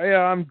like, yeah,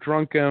 I'm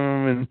drunk and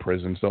I'm in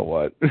prison, so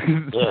what?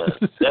 Yeah,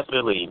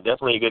 definitely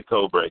a good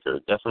code breaker.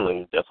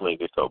 Definitely a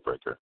good code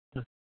breaker.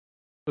 The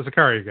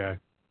Sicario guy.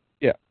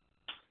 Yeah.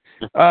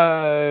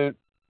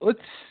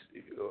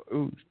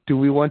 Do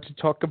we want to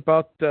talk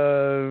about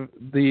the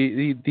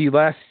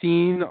last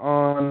scene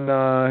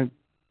on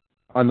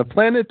the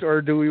planet,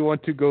 or do we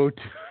want to go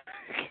to?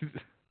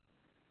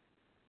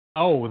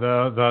 Oh,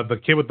 the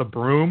kid with the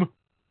broom.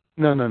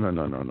 No.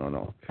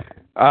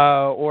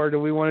 Or do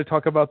we want to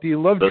talk about the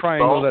love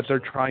triangle that they're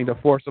trying to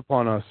force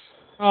upon us?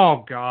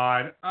 Oh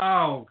God!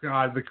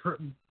 The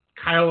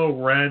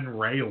Kylo Ren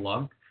Rey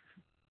love.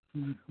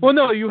 Well,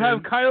 no, you have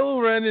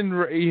Kylo Ren and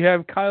Rey. You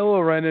have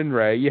Kylo Ren and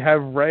Rey. You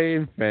have Rey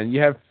and Finn.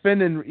 You have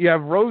Finn and you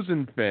have Rose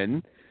and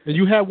Finn. And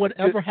you have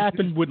whatever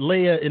happened with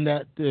Leia in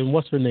that.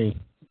 What's her name?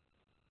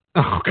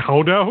 Oh,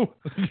 Kodo.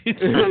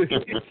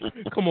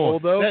 Come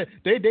on,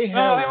 they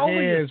had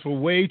hands for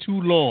way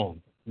too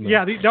long.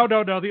 Yeah,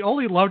 no. The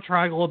only love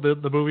triangle in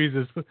the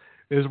movies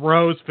is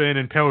Rose, Finn,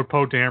 and Poe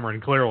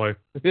Dameron, clearly.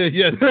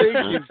 Yeah,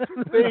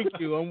 thank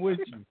you. I'm with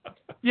you.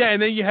 Yeah,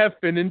 and then you have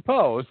Finn and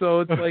Poe,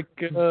 so it's like,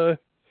 and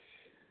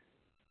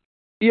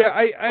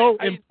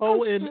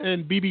Poe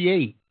and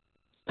BB-8.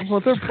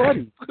 Well, they're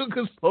buddies.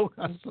 Because Poe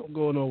got something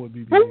going on with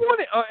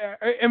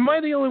BB-8. Am I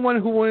the only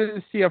one who wanted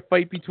to see a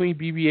fight between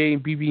BB-8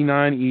 and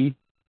BB-9E?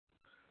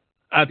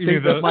 I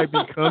think that might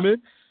be coming.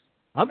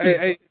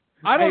 Did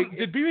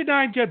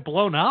BB-9 get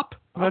blown up?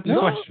 That's the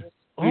question.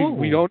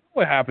 We don't know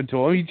what happened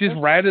to him. He just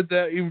ratted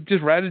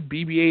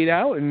BB-8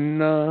 out,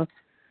 and that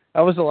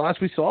was the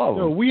last we saw of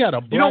him. No, we had a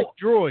black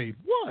droid.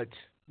 What?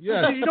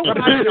 Yeah. You know what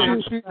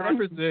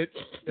represent?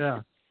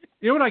 Yeah.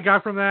 You know what I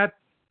got from that?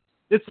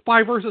 It's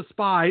spy versus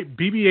spy.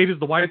 BB-8 is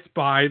the white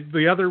spy.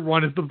 The other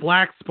one is the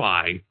black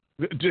spy.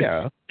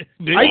 Yeah.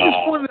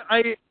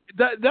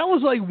 That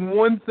was like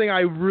one thing I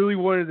really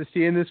wanted to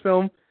see in this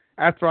film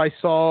after I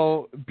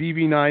saw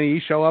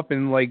BB-9E show up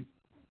and like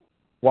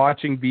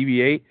watching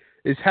BB-8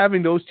 is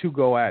having those two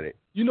go at it.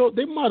 You know,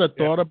 they might have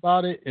thought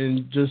about it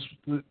and just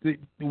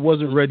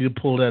wasn't ready to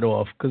pull that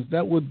off because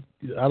that would,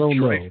 I don't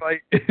droid know.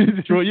 Fight.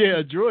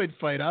 Droid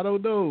fight. I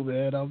don't know,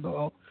 man. I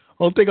don't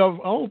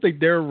think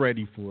they're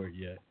ready for it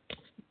yet.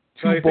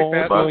 Two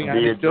balls going at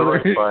each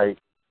other. Fight.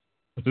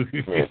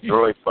 Yeah,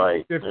 droid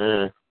fight.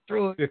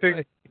 Do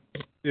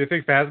you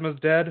think Phasma's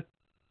dead?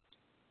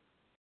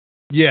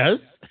 Yes.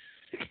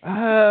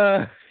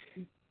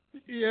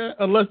 Yeah,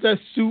 unless that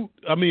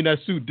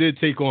suit did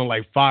take on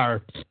like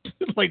fire,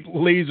 like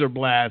laser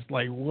blast,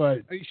 like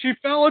what? She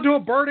fell into a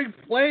burning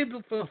flame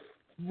with a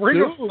ring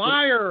of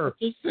fire.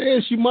 Just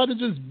saying, she might have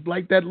just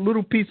like that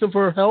little piece of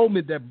her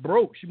helmet that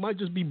broke. She might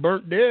just be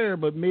burnt there,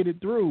 but made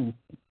it through.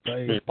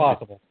 Like, it's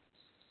possible.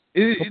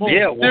 Boba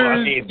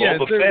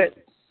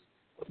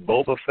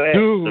Fett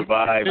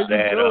survived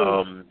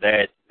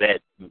that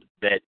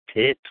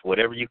pit,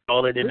 whatever you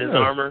call it, in his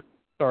armor.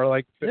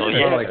 Starlight Pit. Well,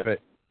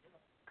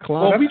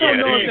 we don't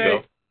know if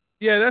that.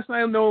 Yeah, that's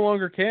no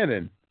longer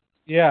canon.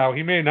 Yeah,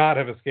 he may not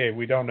have escaped.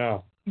 We don't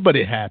know. But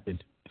it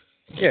happened.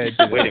 Yeah. Wait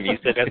a minute, you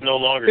said that's no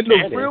longer in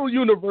canon. the real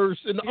universe,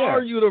 in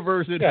our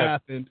universe, it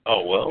happened.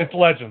 Oh well, it's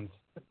legends.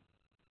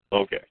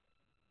 Okay.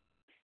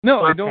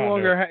 No, it no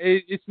longer.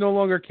 It's no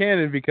longer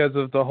canon because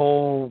of the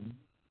whole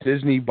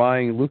Disney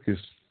buying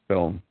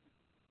Lucasfilm.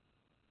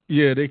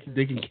 Yeah, they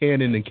can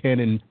canon and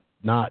canon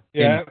not.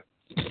 Yeah.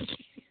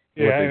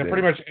 And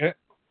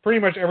pretty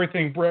much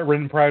everything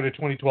written prior to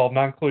 2012,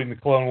 not including the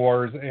Clone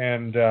Wars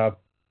and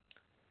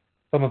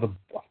some of the.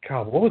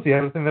 God, what was the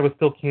other thing that was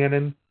still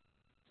canon?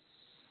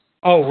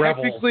 Oh,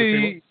 Rebels.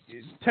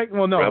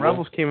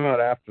 Rebels came out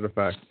after the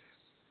fact.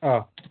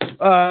 Oh.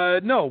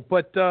 No,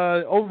 but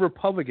Old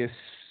Republic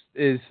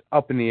is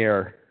up in the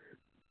air.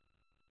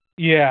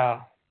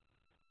 Yeah.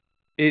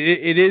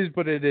 It is,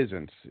 but it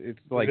isn't. It's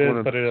like it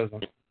is, but it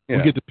isn't. Yeah.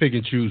 We get to pick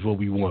and choose what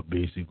we want,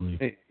 basically.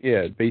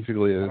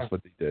 Basically, that's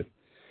what they did.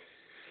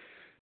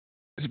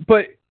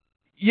 But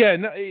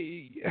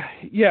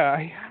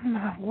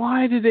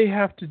why did they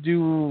have to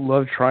do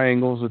love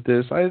triangles with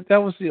this?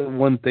 That was the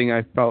one thing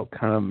I felt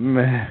kind of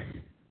meh.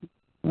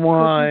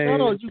 Why?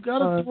 You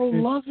gotta throw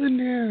love in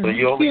there. So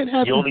you only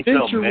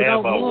felt mad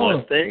about love.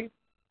 one thing?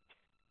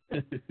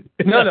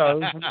 No,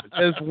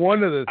 that's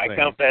one of the things. I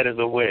count that as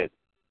a win.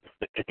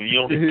 If you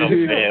only felt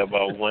mad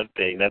about one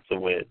thing, that's a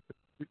win.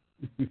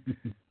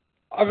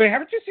 I mean,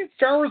 haven't you seen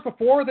Star Wars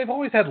before? They've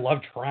always had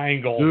love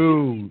triangles.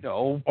 Dude,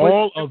 no,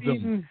 all of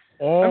them.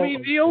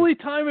 The only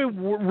time it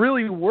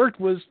really worked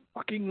was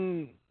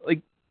fucking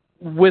like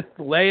with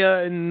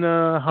Leia and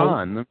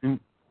Han. I mean,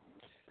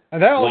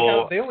 and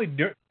that they only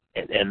do.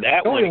 And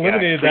that one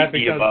eliminated that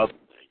because about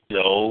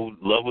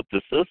love with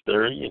the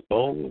sister.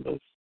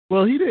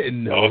 Well, he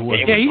didn't know.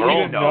 He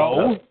didn't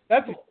know.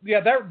 That's what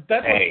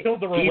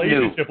killed the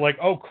relationship. Like,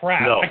 oh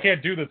crap, I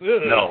can't do this.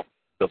 Ugh. No,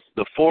 the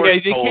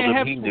Force told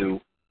him he knew.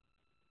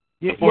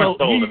 Yeah, the Force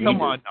told him he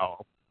knew.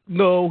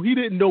 No, he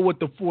didn't know what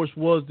the Force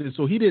was then,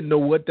 so he didn't know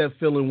what that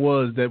feeling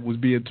was that was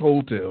being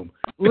told to him.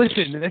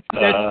 Listen,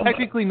 that's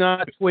technically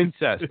not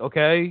twincest,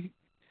 okay?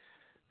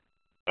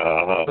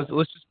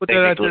 Let's just put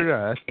that out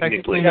there. That's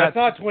technically it's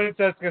not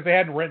twincest because they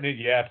hadn't written it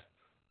yet.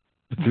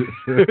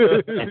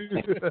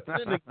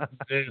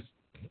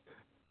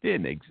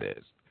 Didn't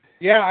exist.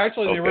 Yeah,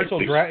 actually, the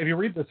original draft. If you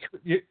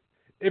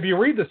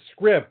read the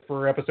script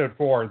for Episode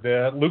 4,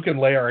 Luke and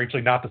Leia are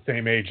actually not the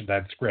same age in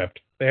that script.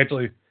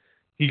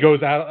 He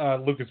goes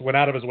out. Lucas went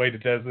out of his way to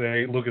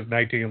designate Luke is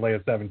 19 and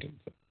Leia 17.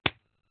 So,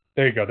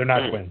 there you go. They're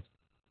not twins.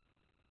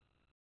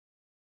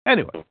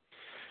 Anyway,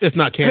 it's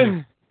not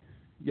canon.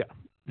 Yeah,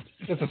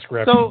 it's a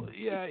script.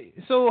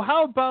 So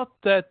how about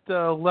that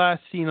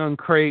last scene on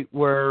Crate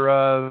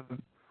where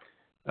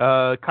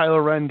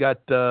Kylo Ren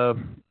got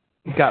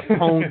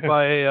pwned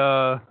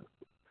by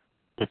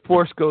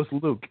Force Ghost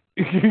Luke?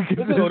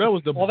 That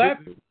was the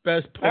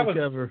best punk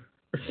ever.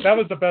 That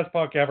was the best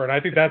punk ever, and I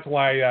think that's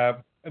why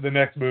the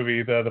next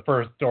movie, the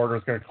First Order,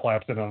 is going to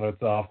collapse in on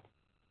itself.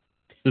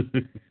 I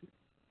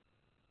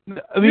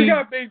mean,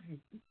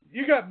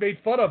 you got made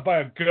fun of by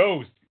a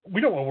ghost.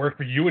 we don't want to work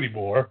for you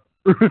anymore.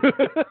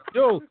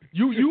 Yo,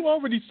 you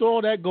already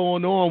saw that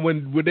going on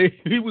when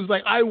he was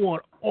like, I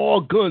want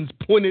all guns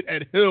pointed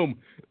at him.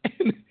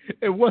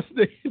 And once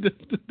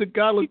the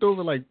guy looked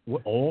over like,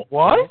 what?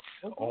 What?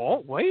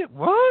 Oh, wait,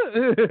 what?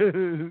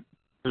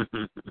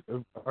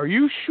 Are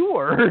you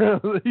sure?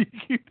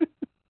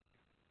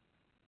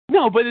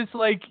 No, but it's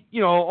like,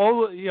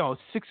 all,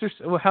 6 or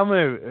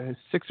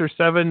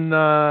 7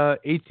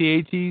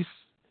 AT-ATs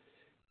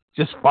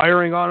just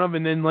firing on him,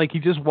 and then, like, he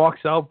just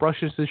walks out,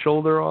 brushes his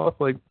shoulder off,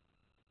 like,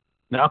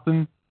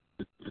 nothing.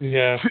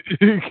 Yeah.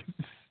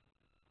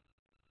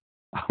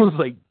 I was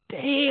like,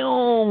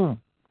 damn.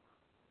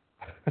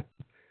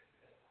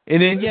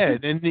 And then,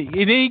 and then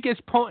he gets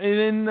pwned,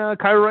 and then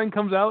Kylo Ren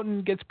comes out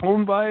and gets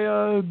pwned by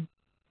a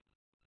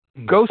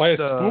ghost. By a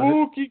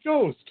spooky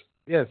ghost.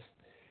 Yes.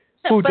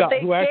 But they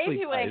gave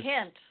you a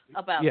hint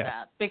about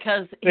that,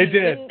 because he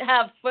didn't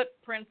have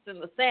footprints in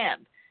the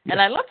sand. Yeah.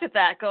 And I looked at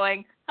that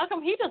going, how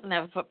come he doesn't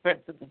have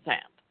footprints in the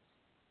sand?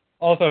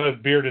 Also,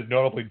 his beard is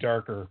notably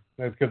darker.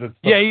 That's because it's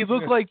he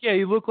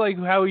looked like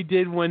how he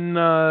did when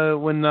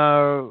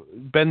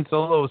Ben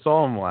Solo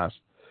saw him last.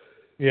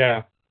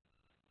 Yeah.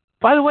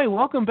 By the way,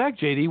 welcome back,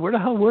 JD. Where the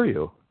hell were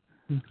you?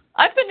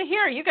 I've been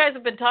here. You guys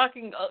have been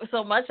talking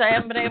so much, I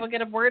haven't been able to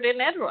get a word in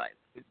edgewise.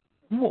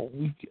 Well,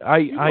 would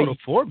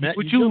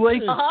you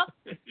like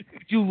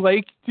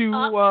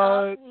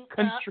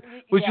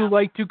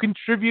to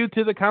contribute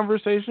to the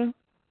conversation?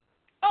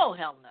 Oh,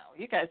 hell no.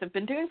 You guys have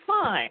been doing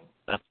fine.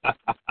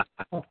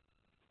 Okay.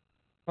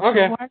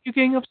 Why are you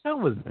getting upset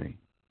with me?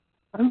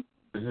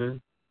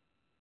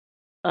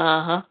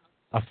 Uh-huh.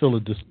 I feel a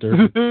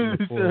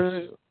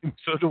disturbance.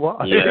 So do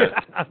I. Yeah.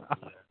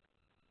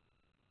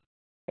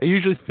 I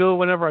usually feel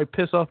whenever I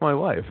piss off my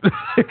wife.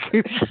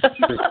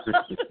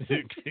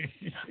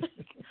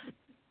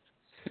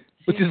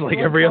 Which is like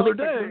every other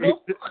day.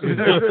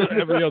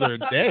 Every other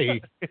day?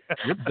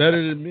 You're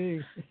better than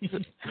me.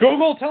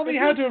 Google, tell me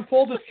how to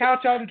fold this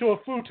couch out into a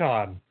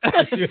futon.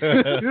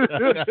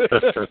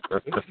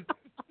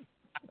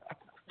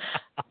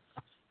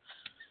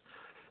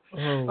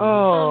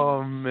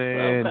 Oh,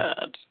 man. So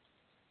bad.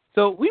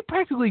 So we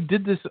practically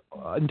did this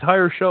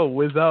entire show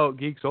without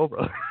Geek Soul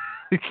Brother.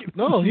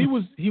 No, he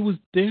was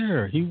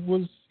there. He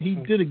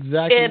did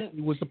exactly what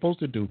he was supposed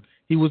to do.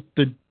 He was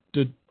the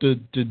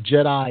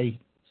Jedi.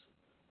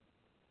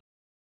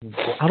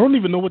 I don't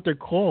even know what they're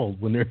called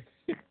when they're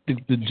the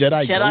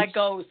Jedi. Jedi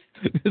Ghost.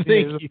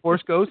 The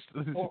Force Ghost.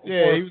 He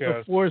was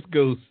the Force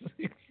Ghost.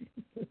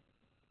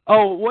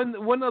 Oh,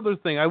 one other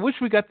thing. I wish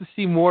we got to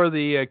see more of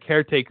the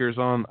caretakers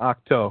on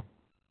Octo.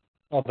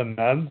 Oh, the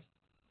nuns.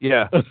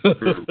 Yeah. You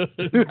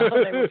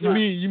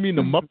mean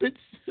the Muppets?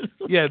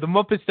 Yeah, the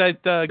Muppets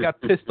that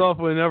got pissed off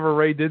whenever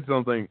Ray did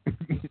something.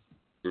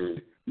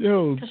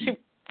 Yo, she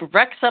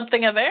wrecked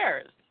something of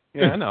theirs.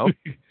 Yeah, I know.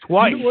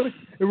 Twice. You know what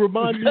it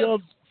reminds me of?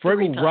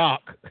 Fraggle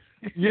Rock.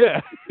 Yeah.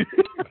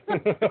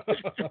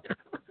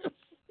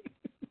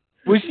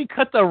 When she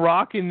cut the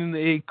rock and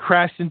it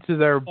crashed into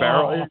their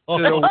barrel, into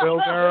the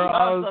wheelbarrow,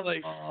 I was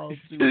like,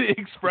 the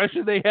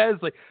expression they had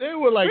is like, they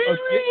were like,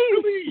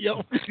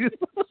 yo.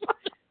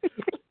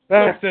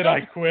 That's it,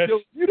 I quit. Yo,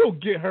 you don't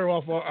get her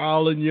off our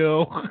island,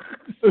 yo.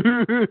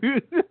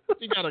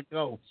 She gotta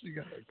go.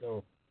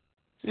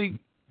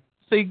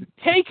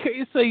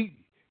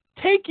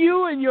 Take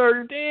you and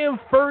your damn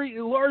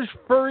large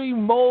furry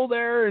mole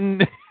there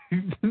and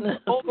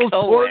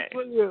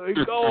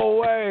go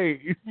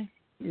away.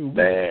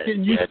 Bad.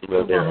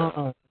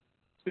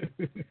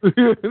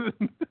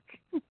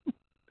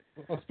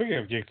 Well, speaking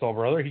of Geek Soul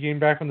Brother, he came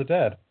back from the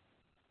dead.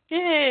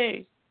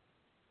 Yay.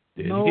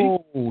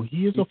 No,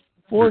 he is a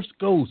Force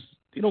Ghost.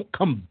 They don't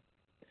come.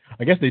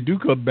 I guess they do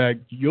come back.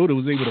 Yoda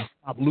was able to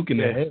pop Luke in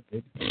the head.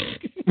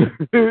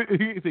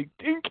 He's like,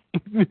 dink.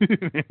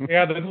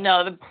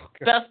 No, the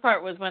best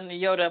part was when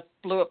Yoda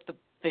blew up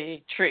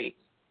the tree.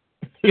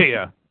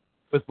 Yeah.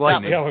 With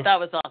lightning. That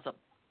was awesome.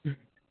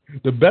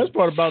 The best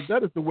part about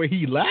that is the way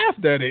he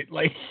laughed at it.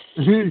 Like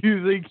he's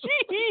like,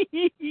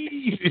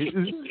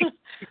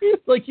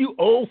 it's like, you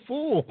old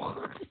fool.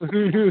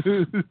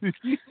 It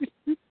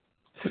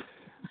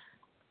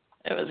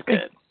was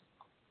good.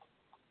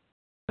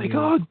 Like,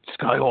 oh,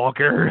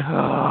 Skywalker.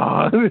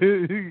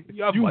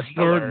 You've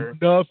learned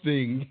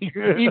nothing.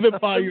 Even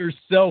by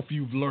yourself,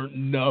 you've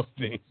learned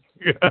nothing.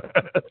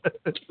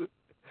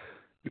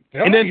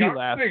 And then he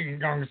laughs.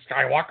 Young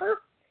Skywalker.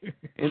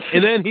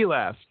 And then he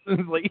laughs.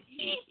 Like,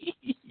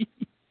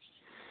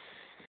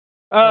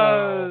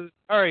 all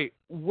right.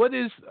 What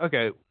is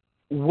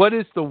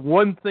the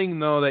one thing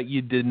though that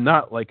you did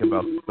not like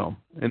about the film?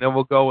 And then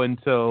we'll go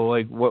into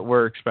like what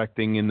we're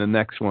expecting in the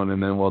next one,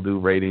 and then we'll do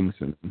ratings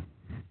and.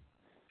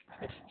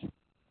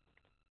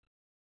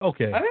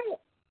 Okay.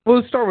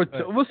 We'll start with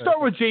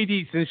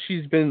JD since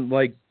she's been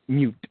like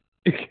mute.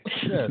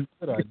 Yeah,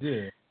 good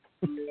idea.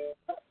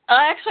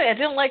 Actually, I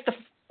didn't like the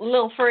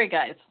little furry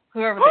guys,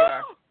 whoever they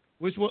are.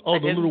 Which one? Oh,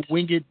 the little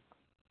winged.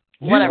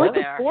 Whatever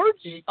they are.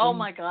 Oh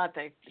my God,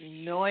 they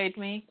annoyed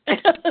me so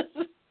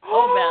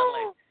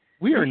badly.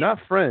 We are not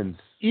friends.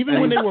 even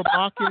when they were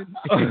mocking,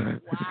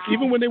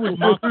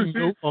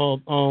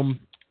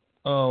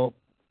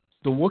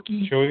 the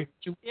Wookiee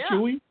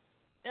Chewie,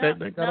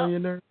 that got on your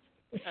nerve.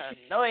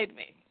 Annoyed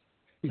me.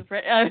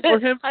 I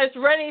was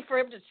ready for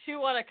him to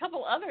chew on a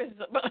couple others,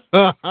 but he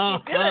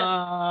didn't.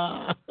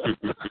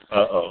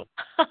 Uh-oh.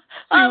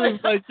 He was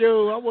like,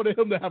 yo, I wanted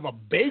him to have a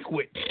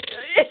banquet.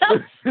 Yes,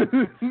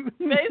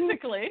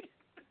 basically.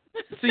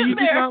 So you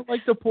did not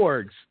like the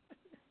porgs?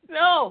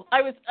 No,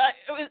 I was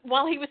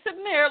while he was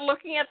sitting there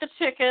looking at the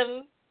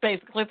chicken,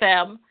 basically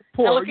them,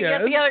 and looking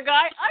at the other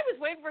guy, I was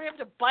waiting for him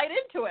to bite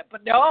into it,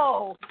 but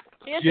no.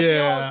 He had to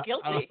feel all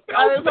guilty.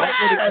 I was like,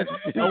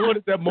 I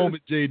wanted that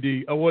moment,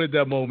 JD. I wanted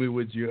that moment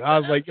with you. I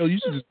was like, yo, you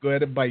should just go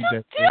ahead and bite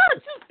that. Yeah,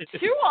 just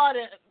chew on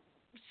it.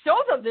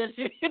 Show them this.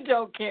 You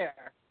don't care.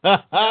 No,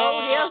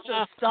 he has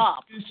to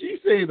stop. Did she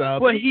say that?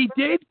 But he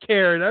did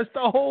care. That's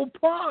the whole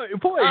point.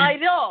 I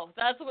know.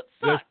 That's what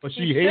sucks. But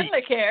he shouldn't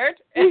have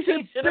cared. He's he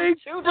a big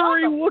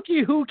furry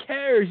Wookiee. Who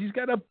cares? He's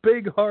got a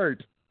big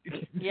heart.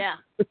 Yeah.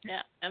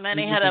 And then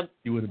he had a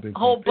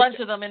whole bunch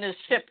of them in his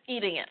ship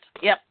eating it.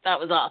 Yep, that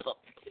was awesome.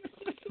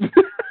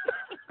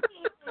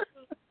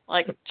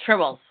 Like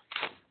tribbles.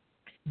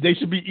 They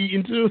should be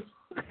eaten too.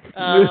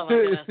 Oh my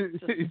goodness.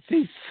 It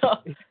tastes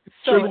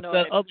so annoying.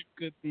 That other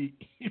good meat.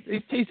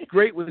 It tastes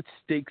great with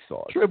steak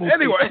sauce.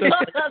 Anyway,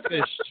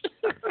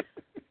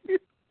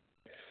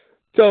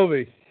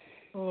 Toby.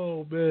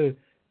 Oh man,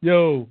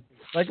 yo,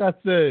 like I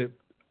said,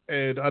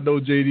 and I know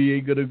JD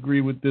ain't gonna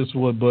agree with this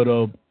one, but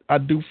I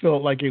do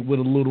felt like it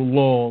went a little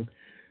long,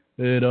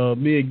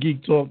 and me and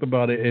Geek talked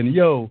about it, and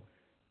yo,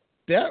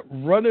 that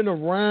running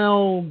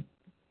around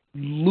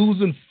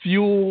losing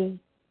fuel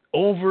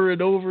over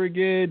and over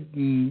again,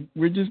 and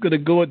we're just gonna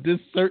go at this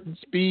certain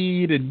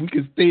speed, and we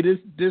can stay this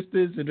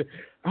distance, and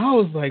I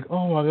was like,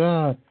 oh my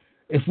god,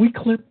 if we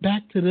clip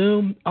back to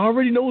them, I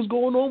already know what's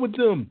going on with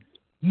them.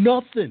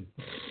 Nothing.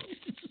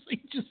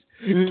 Just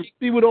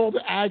see with all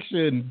the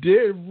action,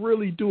 they're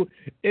really doing.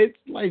 It's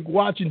like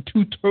watching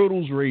two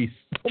turtles race.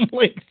 I'm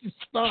like,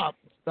 stop.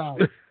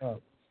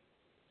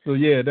 So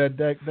yeah,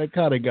 that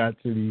kind of got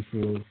to me for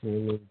a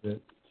little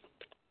bit.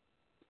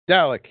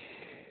 Dalek.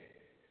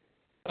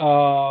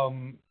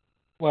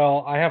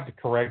 Well, I have the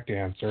correct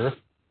answer.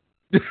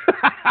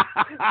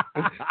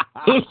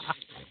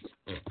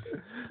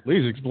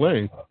 Please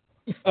explain.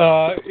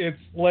 It's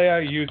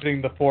Leia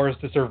using the Force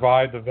to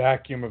survive the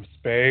vacuum of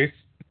space.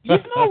 You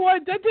know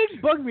what? That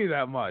didn't bug me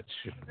that much.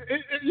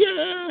 It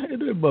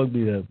didn't bug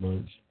me that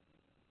much.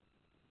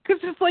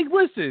 Because it's like,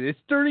 listen, it's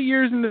 30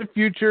 years in the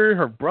future.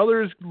 Her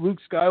brother's Luke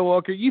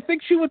Skywalker. You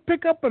think she would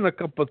pick up on a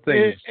couple of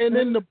things. And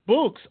in the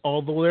books,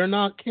 although they're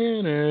not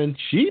canon,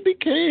 she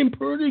became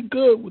pretty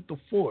good with the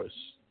Force.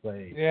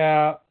 Like,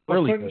 yeah, but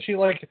really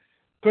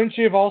couldn't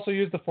she have also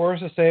used the Force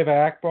to save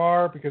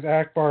Akbar? Because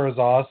Akbar is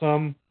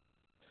awesome.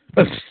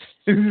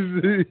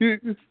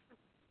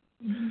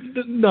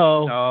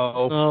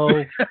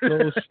 No.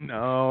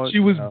 She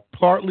was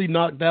partly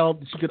knocked out.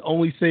 She could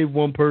only save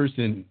one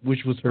person,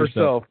 which was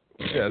herself.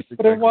 Yes, exactly.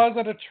 But it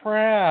wasn't a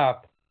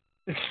trap.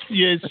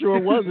 Yeah, it sure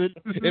wasn't.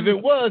 If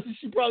it was,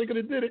 she probably could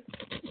have did it.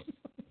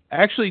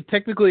 Actually,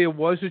 technically, it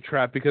was a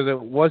trap because it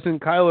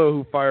wasn't Kylo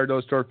who fired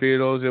those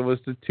torpedoes. It was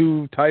the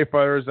two TIE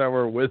fighters that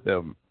were with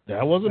him.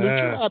 That wasn't a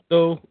trap,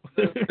 though.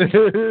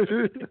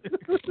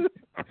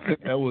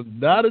 That was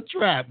not a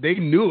trap. They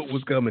knew it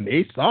was coming.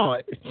 They saw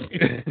it.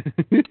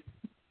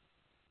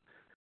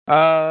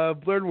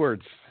 Blurred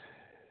words.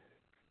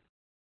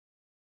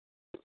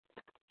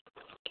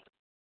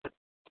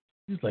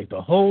 It's like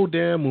the whole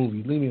damn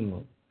movie. Leave me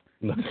alone.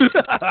 No.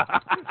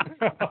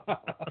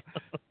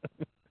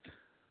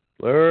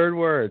 Blurred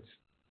words.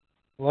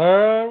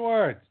 Blurred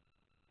words.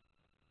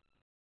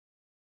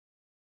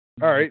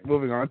 All right,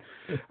 moving on.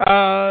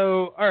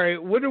 All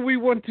right, what do we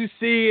want to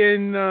see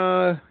in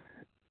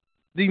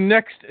the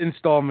next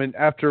installment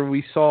after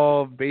we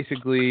saw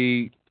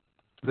basically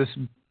this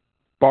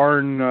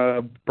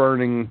barn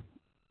burning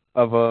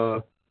of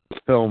a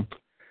film?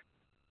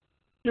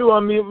 You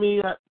unmute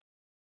me?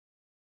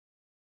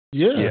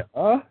 Yeah.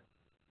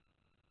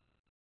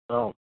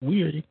 Oh,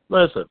 weird.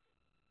 Listen,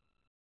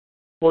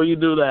 before you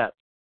do that,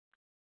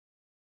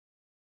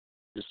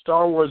 is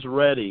Star Wars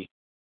ready?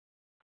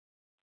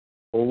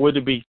 Or would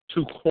it be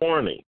too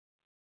corny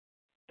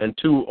and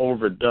too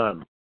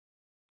overdone?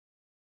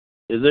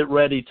 Is it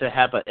ready to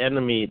have an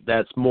enemy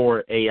that's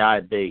more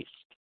AI-based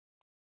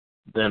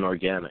than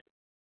organic?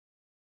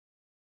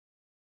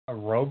 A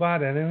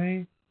robot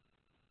enemy?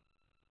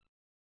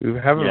 We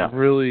haven't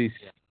really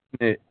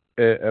seen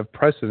a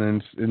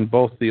precedence in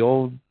both the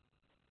old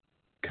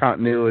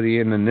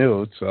continuity and the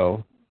new,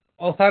 so...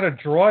 Outside of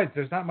droids,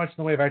 there's not much in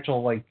the way of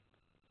actual,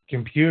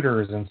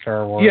 computers in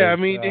Star Wars. Yeah, I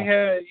mean, they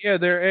had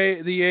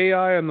the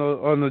AI on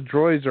the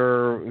droids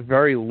are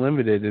very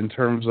limited in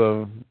terms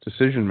of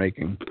decision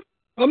making.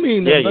 I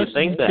mean, you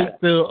think that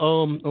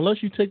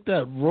unless you take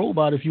that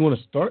robot, if you want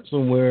to start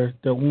somewhere,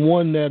 the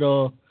one that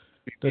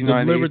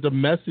delivered the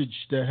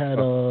message that had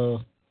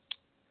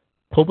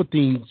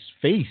Palpatine's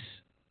face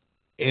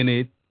in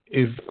it.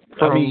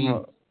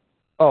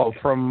 Oh,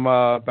 from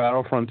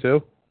Battlefront 2?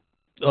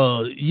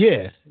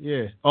 Yeah.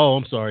 Oh,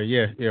 I'm sorry.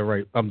 Yeah,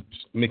 right. I'm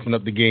mixing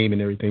up the game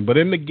and everything. But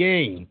in the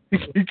game,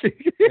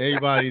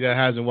 anybody that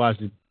hasn't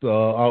watched it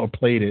or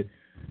played it,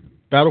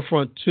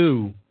 Battlefront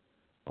 2,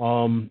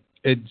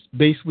 it's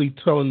basically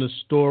telling the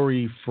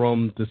story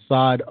from the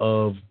side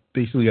of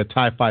basically a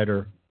TIE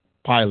fighter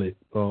pilot,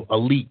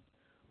 elite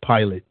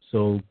pilot.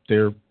 So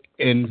they're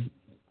in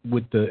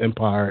with the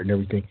Empire and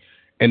everything.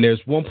 And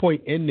there's one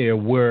point in there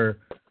where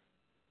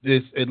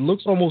it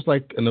looks almost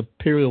like an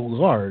Imperial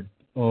Guard,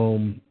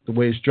 the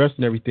way it's dressed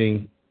and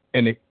everything,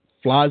 and it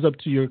flies up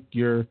to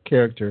your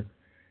character,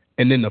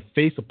 and then the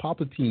face of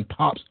Palpatine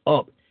pops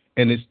up,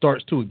 and it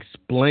starts to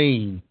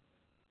explain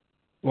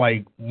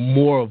like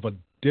more of a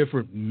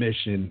different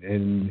mission,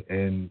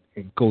 and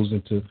it goes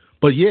into.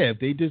 But yeah, if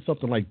they did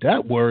something like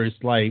that where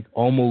it's like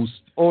almost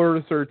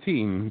Order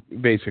 13,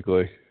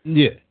 basically.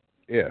 Yeah.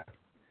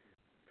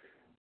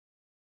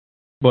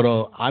 But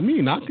I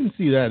mean, I can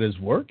see that as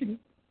working.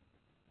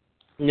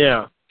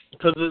 Yeah,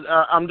 because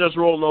I'm just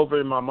rolling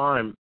over in my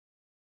mind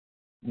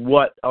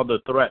what other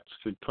threats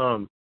could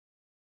come,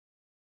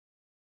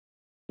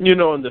 in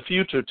the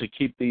future to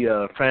keep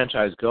the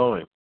franchise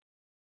going.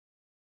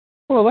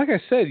 Well, like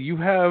I said, you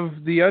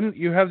have the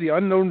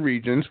unknown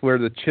regions where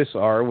the Chiss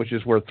are, which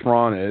is where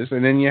Thrawn is,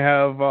 and then you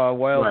have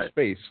wild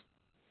space.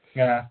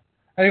 Yeah,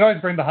 and you always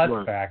bring the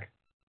Hutts back.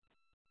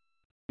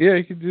 Yeah,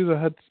 you could do the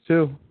Hutts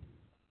too.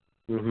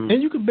 Mm-hmm.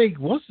 And you could make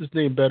what's his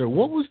name better.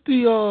 What was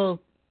the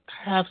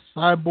half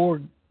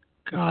cyborg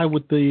guy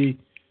with the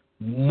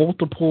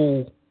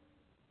multiple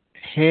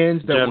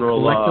hands that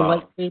General, were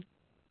collecting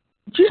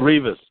like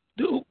Grievous.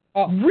 Dude,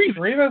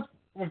 Grievous?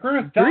 Well,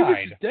 Grievous died. Grievous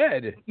is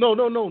dead. No,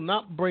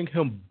 not bring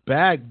him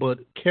back, but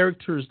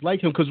characters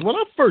like him. Because when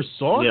I first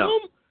saw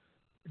him,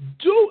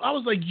 dude, I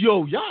was like,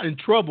 yo, y'all in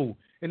trouble.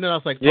 And then I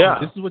was like,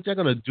 this is what y'all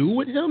going to do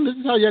with him? This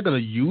is how y'all going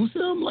to use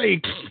him?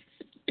 Like,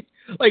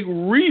 like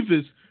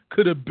Grievous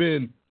could have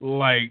been,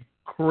 like,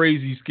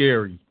 crazy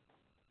scary.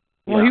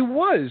 Well, he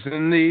was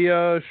in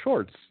the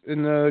shorts,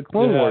 in the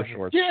Clone Wars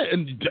shorts. Yeah,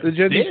 and the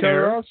Jenny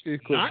Todorowsky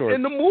shorts.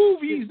 In the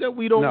movies that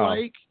we don't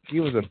like. He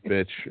was a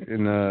bitch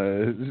in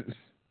the...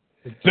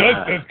 Just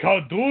as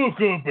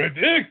Kaduku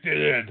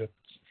predicted.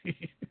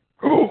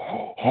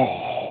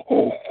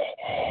 All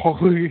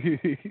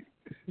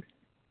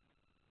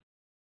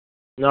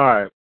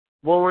right.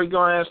 What were we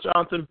going to ask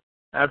Jonathan?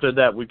 After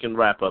that, we can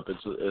wrap up.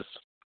 It's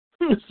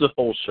the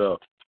whole show.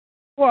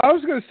 Well, I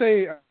was gonna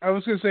say,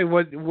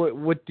 what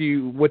do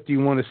you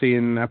want to see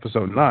in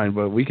episode 9?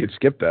 But we could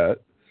skip that.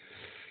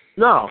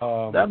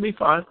 No, that'd be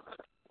fine.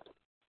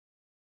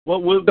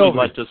 What would we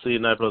like to see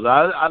in episode?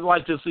 I'd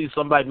like to see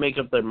somebody make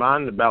up their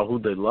mind about who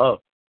they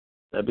love.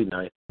 That'd be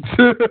nice.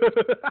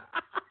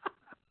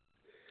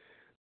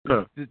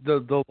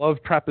 the love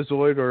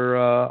trapezoid or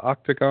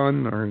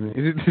octagon or.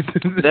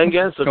 Then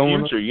again, it's the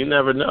future. You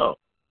never know.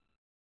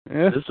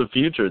 Yeah. It's the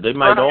future. They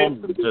might all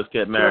just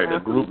get married. A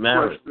group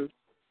marriage.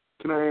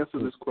 Can I answer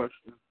this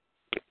question?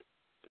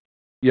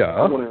 Yeah.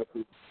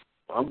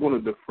 I'm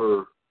going to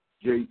defer.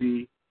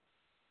 JD,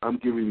 I'm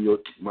giving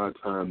my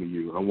time to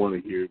you. I want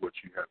to hear what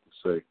you have to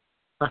say.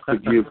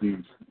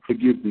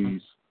 Forgive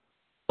these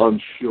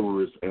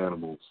unchivalrous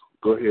animals.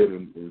 Go ahead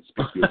and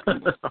speak your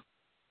piece.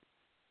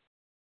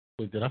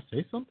 Wait, did I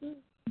say something?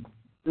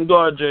 Go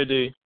ahead,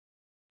 JD.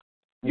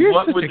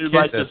 What would you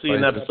like to see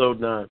in episode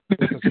 9?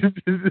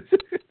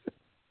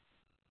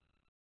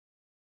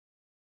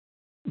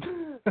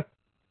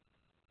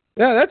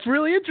 Yeah, that's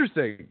really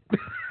interesting.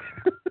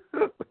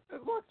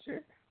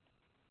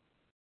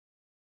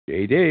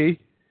 JD.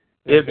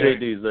 If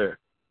JD's there.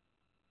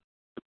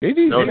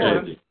 JD's no,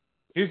 here. JD.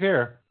 She's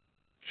here.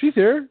 She's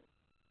here.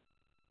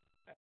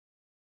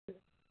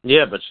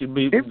 Yeah, but she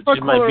might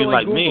be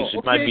like me. She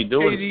might be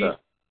doing JD. stuff.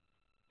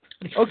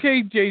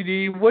 Okay,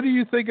 JD, what do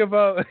you think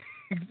about...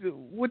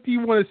 what do you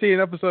want to see in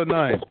episode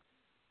 9?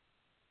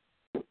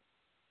 All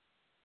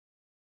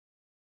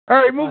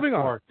right, moving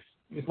on.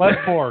 Less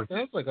porgs.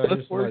 Sounds like I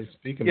just like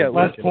speaking. Yeah,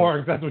 less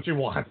porgs. That's what you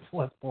want.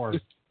 Less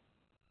porgs.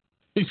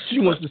 She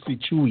wants to see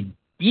Chewie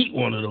eat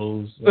one of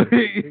those.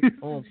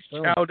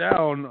 Chow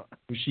down.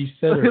 She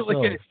said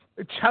herself.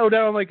 Chow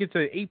down like it's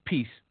an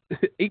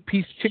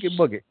 8-piece chicken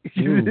nugget.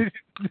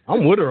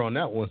 I'm with her on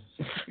that one.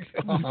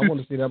 I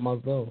want to see that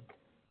myself.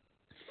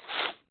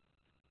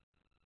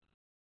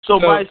 So,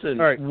 Bison,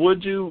 right.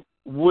 would you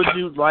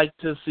like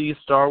to see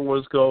Star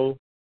Wars go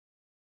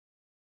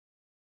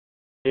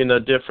in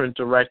a different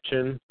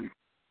direction,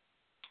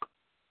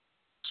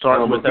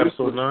 starting with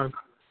episode 9?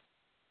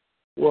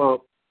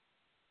 Well,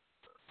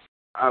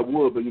 I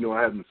would, but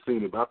I haven't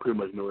seen it. But I pretty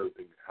much know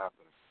everything that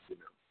happened.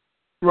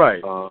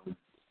 Right.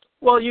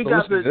 Well, you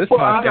got the gist.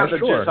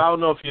 Sure. I don't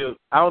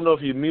know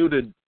if you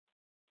muted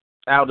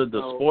out of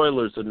the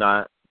spoilers or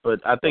not, but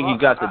I think you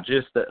got the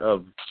gist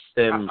of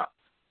them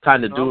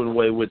kind of doing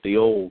away with the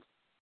old.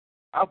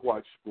 I've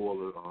watched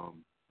spoiler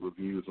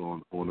reviews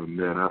on the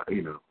net.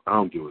 I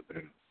don't do it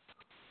then.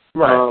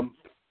 Right.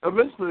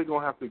 Eventually, they're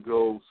gonna have to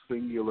go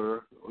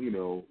singular.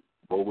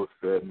 Boba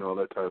Fett and all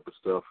that type of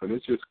stuff, and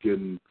it's just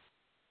getting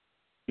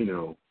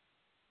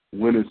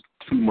when is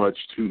too much,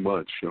 too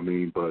much. I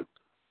mean, but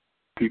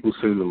people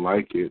seem to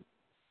like it.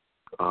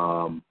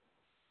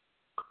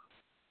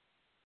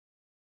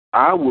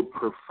 I would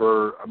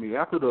prefer,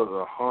 after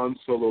the Han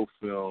Solo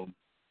film,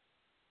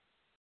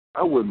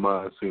 I wouldn't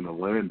mind seeing a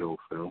Lando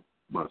film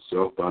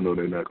myself, but I know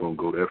they're not going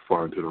to go that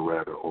far into the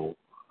rabbit hole.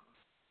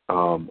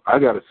 I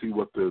got to see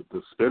what the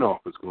spinoff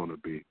is going to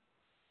be.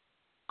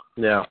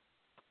 Yeah.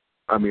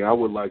 I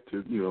would like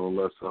to,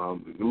 unless a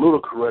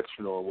little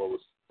correction on what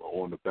was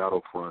on the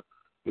Battlefront.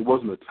 It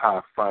wasn't a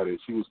TIE fighter.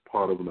 She was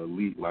part of an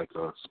elite, like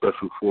a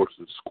special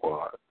forces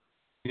squad.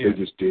 Yeah. They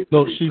just did.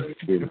 No, she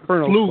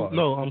flew.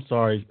 No, I'm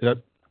sorry.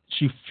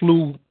 She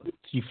flew.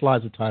 She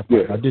flies a TIE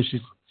fighter. Yeah. I did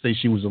say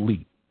she was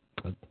elite.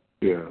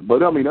 Yeah, but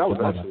that was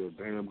actually a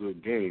damn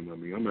good game.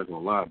 I'm not gonna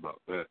lie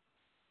about that.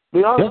 To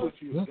be honest with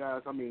you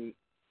guys,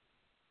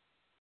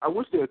 I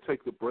wish they'd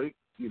take the break,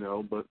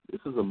 but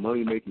this is a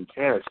money-making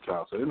cash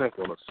cow, so they're not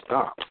gonna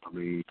stop.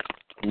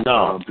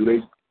 No. Do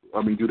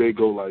they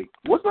go like?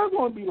 What's that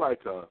going to be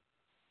like a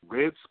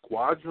Red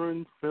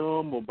Squadron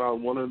film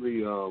about one of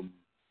the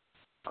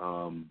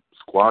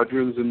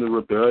squadrons in the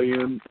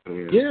rebellion?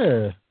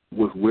 And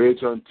with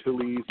Wedge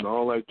Antilles and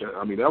all like that.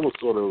 That was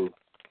sort of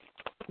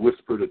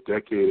whispered a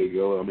decade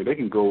ago. They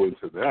can go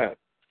into that,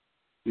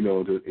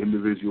 the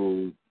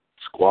individual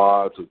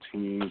squads or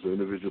teams or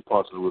individual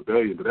parts of the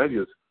rebellion, but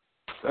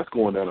that's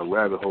going down a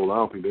rabbit hole. I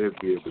don't think they'd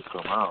be able to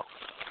come out,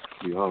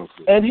 to be honest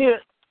with you.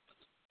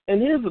 And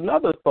here's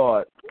another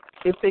thought.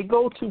 If they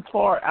go too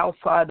far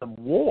outside of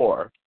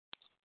war,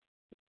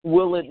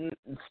 will it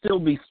still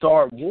be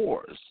Star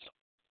Wars?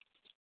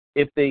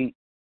 If they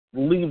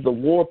leave the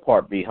war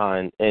part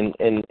behind and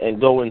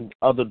go in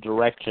other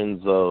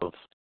directions of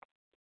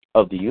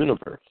the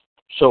universe,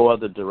 show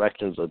other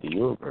directions of the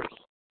universe,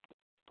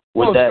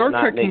 would that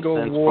not make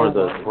sense for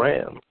the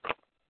brand?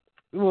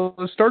 Well,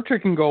 Star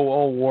Trek can go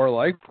all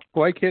warlike.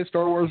 Why can't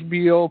Star Wars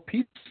be all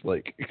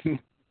peace-like?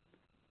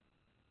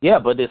 Yeah,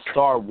 but it's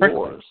Star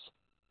Wars.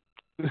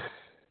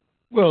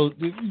 Well,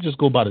 you just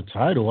go by the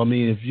title.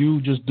 If you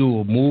just do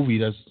a movie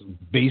that's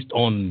based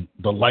on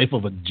the life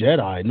of a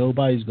Jedi,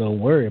 nobody's going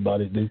to worry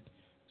about it. They're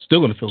still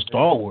going to feel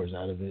Star Wars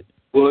out of it.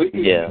 Well,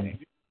 yeah.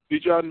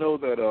 Did y'all know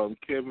that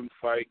Kevin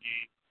Feige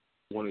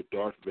wanted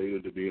Darth Vader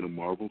to be in a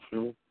Marvel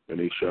film, and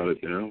they shot it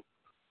down?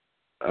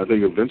 I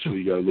think eventually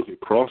you got to look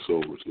at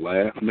crossovers.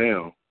 Laugh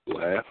now.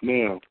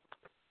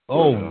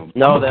 Oh,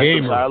 no, I'm that's a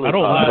gamer. I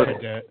don't laugh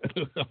at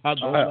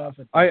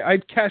that.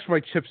 I'd cash my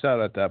chips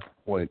out at that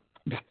point.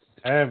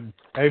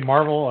 Hey,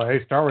 Marvel.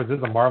 Hey, Star Wars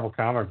is a Marvel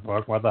comic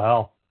book. What the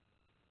hell?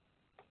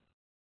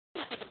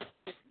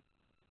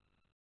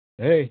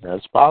 Hey,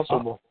 that's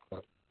possible.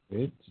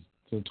 It's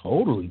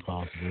totally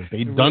possible.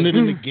 They've done it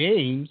in the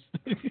games.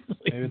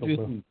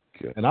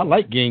 And I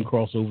like game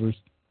crossovers.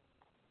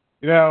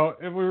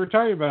 If we were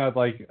talking about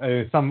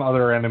some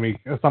other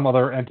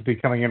entity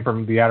coming in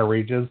from the outer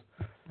reaches,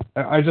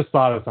 I just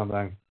thought of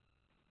something.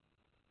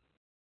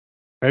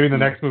 Maybe in the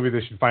next movie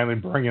they should finally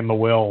bring in the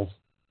Wills.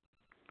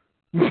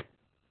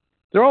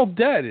 They're all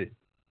dead.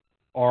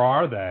 Or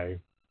are they?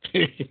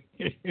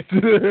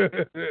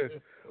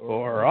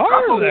 Or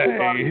are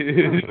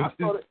they?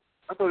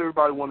 I thought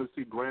everybody wanted to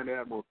see Grand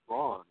Admiral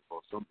Thrawn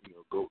or something,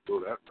 go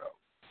that route.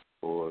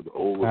 Or the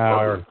Old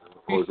Republic.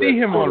 You see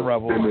him on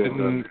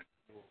Rebels.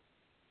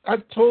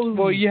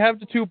 Well, you have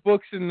the two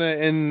books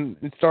in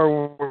Star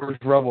Wars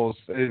Rebels,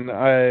 and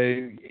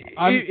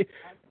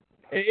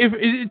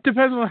it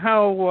depends on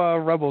how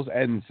Rebels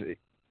ends.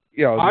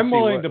 I'm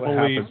willing to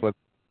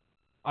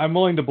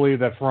believe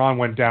that Thrawn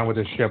went down with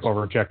his ship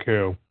over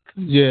Jakku.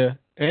 Yeah,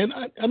 and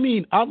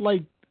I'd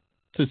like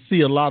to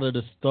see a lot of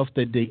the stuff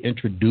that they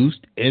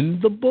introduced in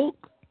the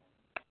book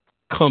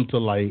come to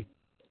light.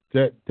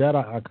 That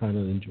I kind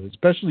of enjoy,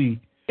 especially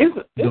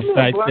the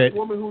fact that a black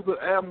woman who's an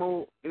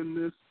admiral in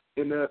this.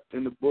 In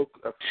the book,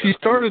 she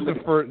started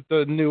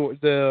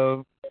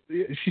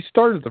she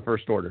started the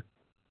First Order.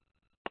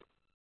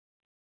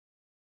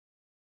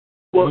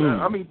 Well,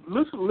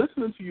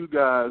 listening to you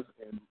guys,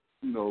 and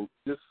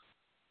just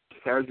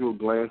casual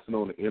glancing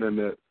on the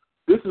internet,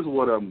 this is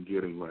what I'm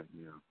getting right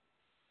now.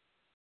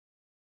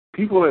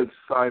 People are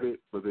excited,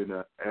 but they're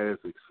not as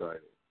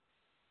excited.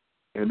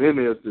 And then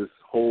there's this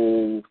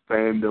whole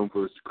fandom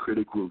versus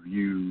critic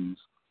reviews,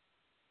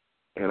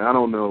 and I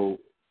don't know.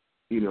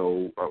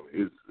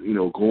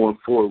 Going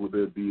forward, will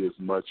there be as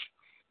much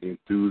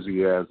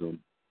enthusiasm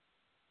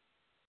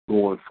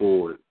going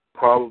forward?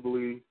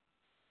 Probably.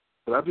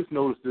 But I just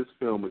noticed this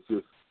film it's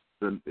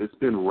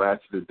been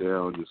ratcheted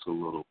down just a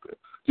little bit.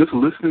 Just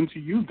listening to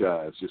you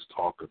guys just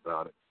talk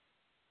about it.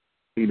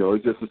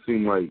 It doesn't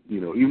seem like,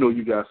 even though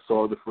you guys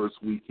saw the first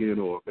weekend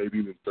or maybe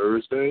even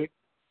Thursday,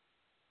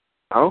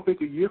 I don't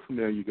think a year from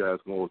now 2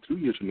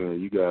 years from now,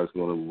 you guys are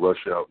going to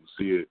rush out and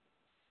see it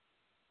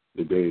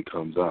the day it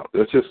comes out.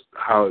 That's just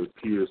how it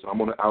appears. I'm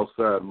on the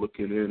outside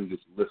looking in and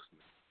just listening.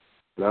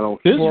 But I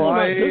don't.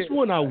 This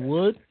one I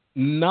would,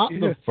 not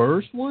the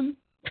first one.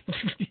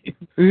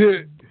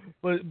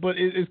 But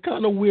it's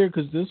kind of weird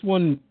because this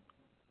one,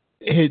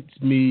 hits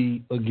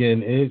me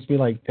again. It hits me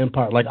like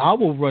Empire. Like I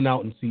will run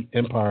out and see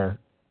Empire,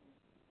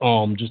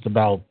 just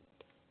about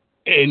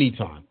any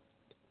time,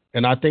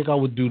 and I think I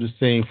would do the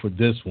same for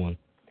this one.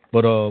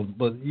 But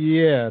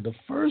yeah, the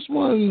first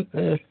one,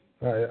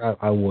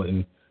 I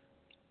wouldn't.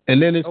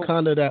 And then it's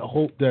kind of that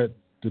hope that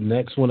the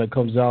next one that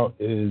comes out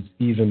is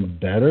even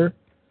better.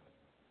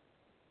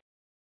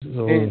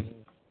 So,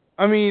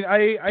 I mean,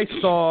 I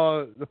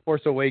saw The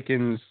Force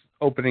Awakens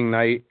opening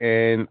night,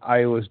 and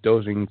I was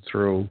dozing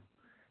through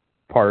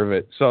part of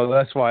it. So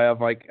that's why I'm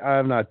like,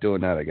 I'm not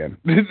doing that again.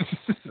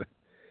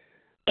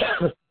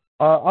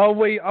 I'll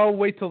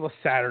wait till the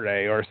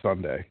Saturday or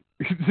Sunday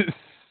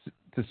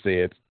to see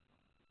it.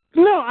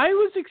 No, I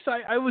was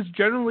excited. I was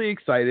generally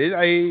excited.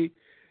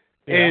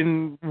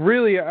 And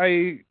really,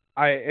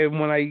 and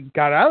when I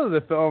got out of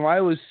the film,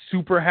 I was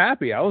super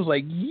happy. I was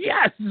like,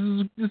 yes,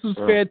 this is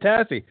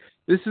fantastic.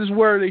 This is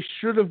where they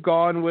should have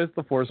gone with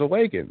The Force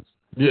Awakens.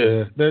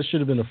 Yeah, that should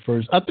have been the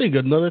first. I think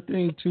another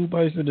thing too,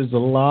 Bison, is a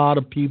lot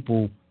of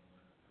people.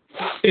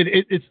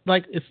 It's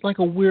like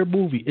a weird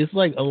movie. It's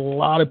like a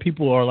lot of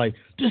people are like,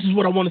 this is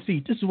what I want to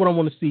see. This is what I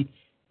want to see.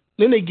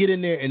 Then they get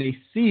in there and they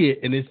see it,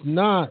 and it's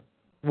not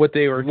what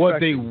they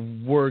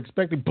were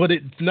expecting, but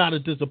it's not a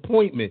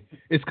disappointment.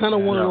 It's kind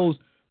of one of those,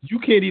 you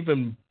can't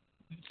even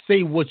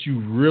say what you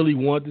really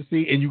want to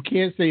see, and you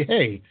can't say,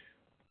 hey,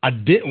 I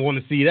didn't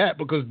want to see that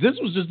because this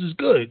was just as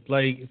good.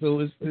 Like, so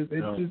it's just,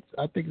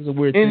 I think it's a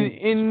weird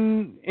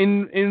thing.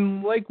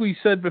 In like we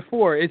said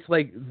before, it's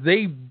like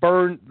they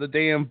burned the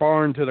damn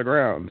barn to the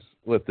ground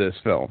with this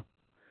film.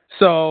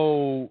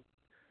 So,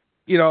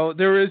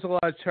 there is a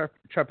lot of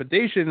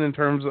trepidation in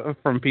terms of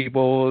from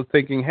people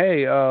thinking,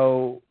 hey,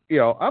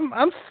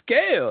 I'm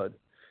scared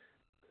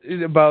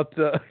about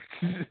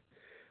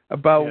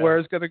where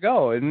it's going to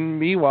go. And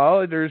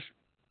meanwhile, there's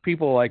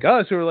people like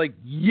us who are like,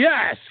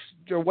 yes,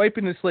 you're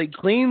wiping the slate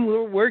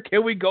clean. Where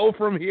can we go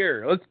from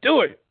here? Let's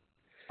do it.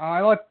 I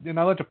like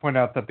to point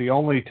out that the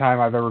only time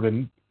I've ever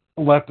been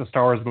left a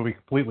Star Wars movie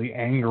completely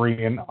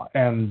angry and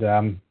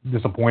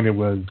disappointed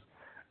was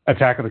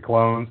Attack of the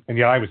Clones, and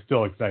yet I was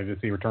still excited to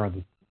see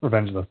Revenge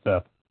of the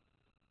Sith.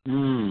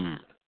 No.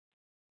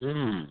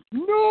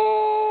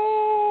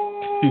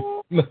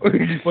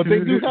 But they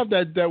do have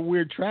that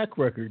weird track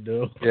record,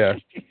 though. Yeah.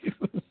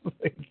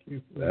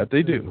 That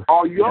they do.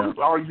 Are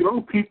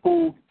young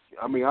people?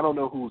 I mean, I don't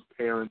know whose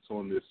parents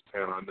on this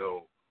panel. I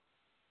know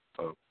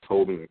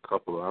told me a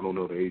couple. I don't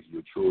know the age of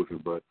your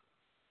children, but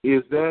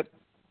is that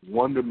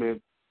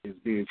wonderment is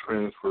being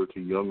transferred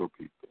to younger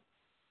people?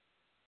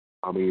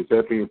 I mean, is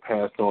that being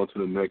passed on to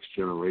the next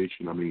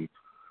generation? I mean,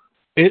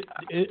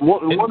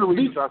 one of the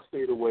reasons I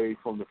stayed away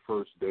from the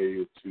first day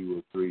or 2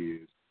 or 3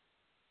 is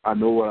I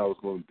know what I was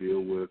going to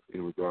deal with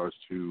in regards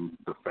to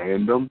the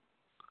fandom.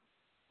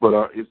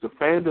 But is the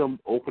fandom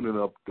opening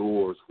up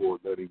doors for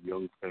letting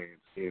young fans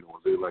in, or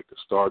is it like the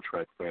Star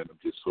Trek fandom,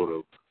 just sort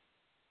of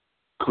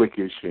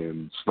cliquish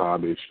and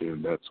snobbish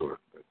and that sort of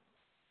thing?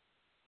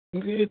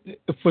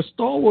 For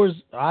Star Wars,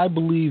 I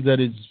believe that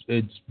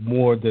it's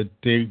more that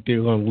they're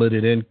going to let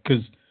it in,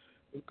 because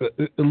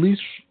at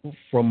least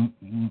from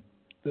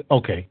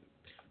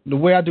the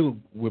way I do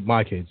with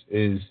my kids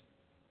is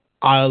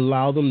I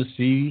allow them to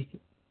see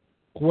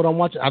what I'm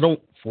watching. I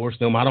don't force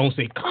them. I don't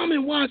say, come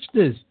and watch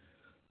this.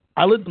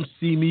 I let them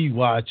see me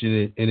watching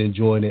it and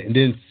enjoying it, and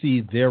then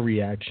see their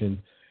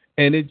reaction.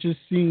 And it just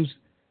seems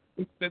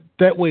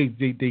that way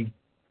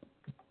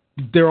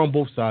they're on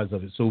both sides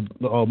of it. So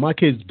my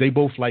kids, they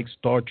both like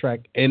Star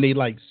Trek and they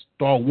like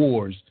Star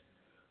Wars.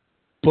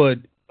 But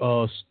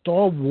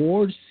Star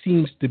Wars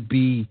seems to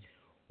be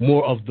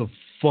more of the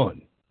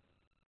fun.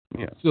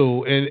 Yeah.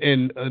 So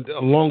and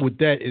along with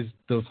that is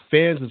the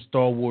fans of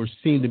Star Wars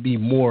seem to be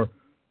more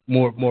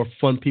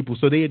fun people.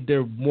 So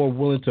they're more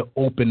willing to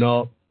open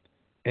up.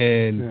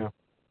 And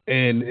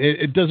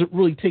it doesn't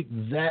really take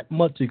that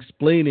much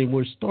explaining.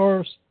 Where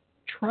Star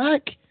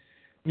Trek,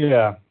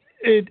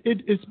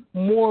 it's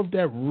more of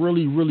that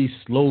really, really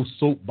slow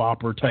soap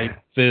opera type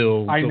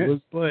feel. Go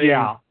ahead.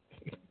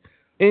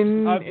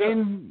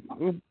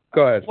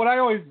 When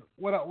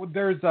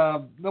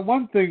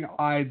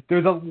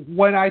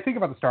I think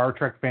about the Star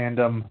Trek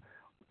fandom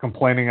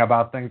complaining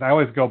about things, I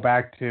always go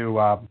back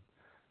to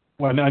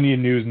when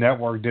Onion News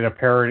Network did a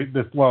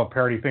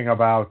parody thing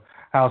about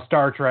how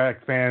Star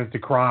Trek fans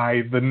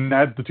decry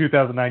the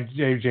 2009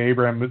 J.J.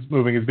 Abrams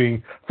movie as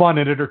being fun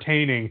and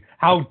entertaining.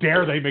 How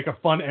dare they make a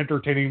fun,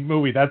 entertaining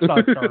movie? That's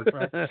not Star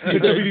Trek.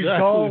 It's these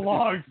dull,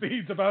 long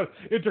scenes about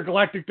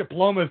intergalactic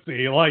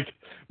diplomacy. Like,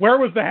 where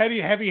was the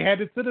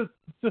heavy-headed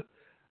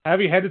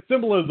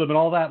symbolism and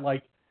all that?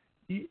 Like,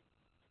 you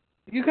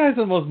guys are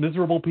the most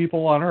miserable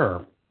people on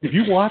Earth. If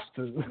you watched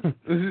this.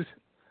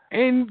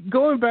 And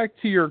going back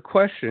to your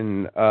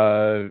question,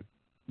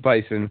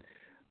 Bison,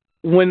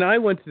 when I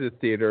went to the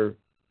theater,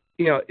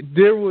 the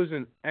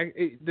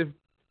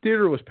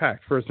theater was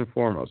packed first and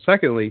foremost.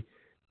 Secondly,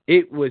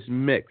 it was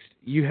mixed.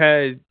 You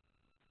had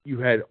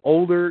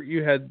older,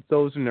 you had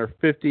those in their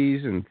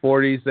 50s and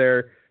 40s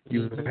there.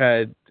 You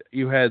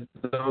had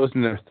those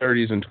in their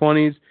 30s and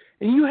 20s,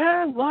 And you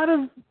had a lot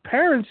of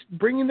parents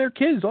bringing their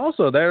kids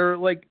also. They're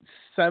like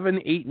 7,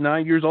 8,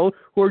 9 years old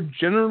who are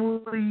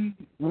generally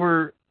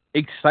were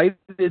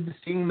excited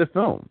seeing the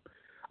film.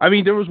 I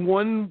mean, there was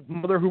one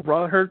mother who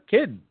brought her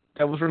kid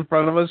that was in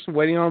front of us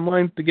waiting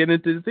online to get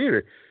into the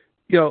theater.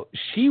 You know,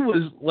 she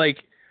was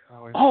like,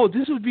 "Oh,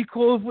 this would be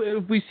cool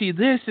if we see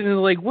this."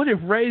 And like, what if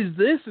Rey's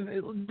this?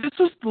 And this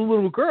was the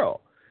little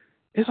girl.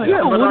 It's like,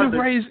 oh, what if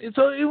Rey's?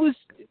 So it was,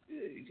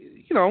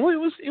 you know, it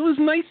was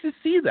nice to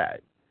see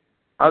that.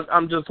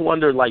 I'm just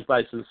wondering, like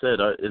Bison said,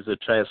 is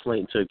it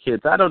translating to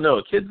kids? I don't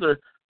know.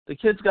 The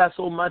kids got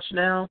so much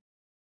now.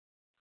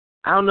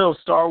 I don't know if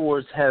Star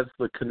Wars has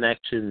the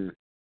connection,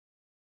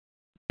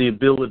 the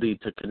ability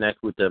to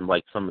connect with them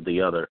like some of the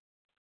other.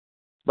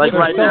 Like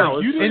right now,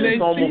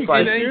 it's almost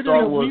like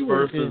Star Wars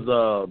versus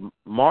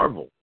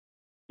Marvel.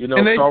 You know,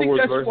 Star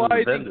Wars versus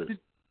Avengers.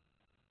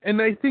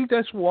 And I think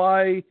that's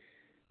why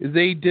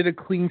they did a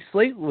clean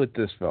slate with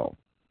this film,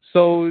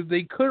 so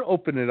they could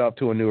open it up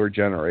to a newer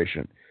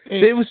generation.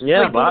 It was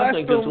but I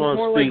think it's going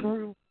to speak.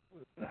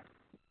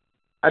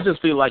 I just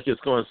feel like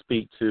it's going to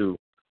speak to.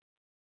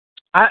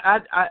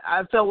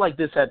 I felt like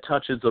this had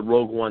touches of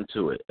Rogue One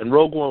to it, and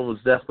Rogue One was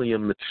definitely a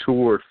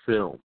mature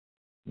film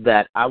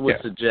that I would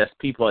suggest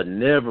people that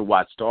never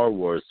watched Star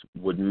Wars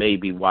would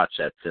maybe watch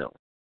that film.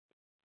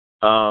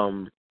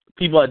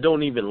 People that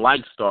don't even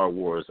like Star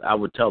Wars, I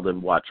would tell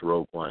them watch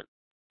Rogue One.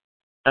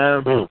 I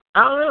don't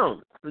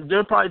know.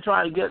 They're probably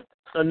trying to get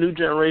a new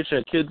generation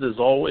of kids as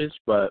always,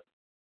 but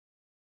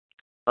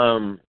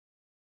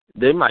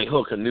they might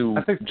hook a new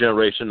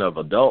generation of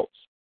adults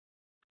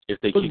if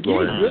they keep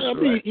going. I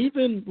mean,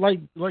 even like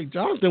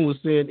Jonathan was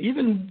saying,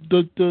 even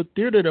the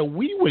theater that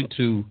we went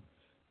to,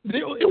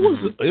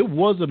 it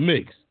was a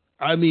mix.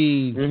 I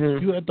mean,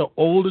 you had the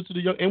older to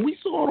the young, and we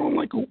saw it on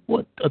like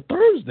a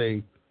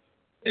Thursday,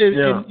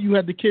 and you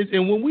had the kids.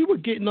 And when we were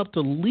getting up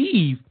to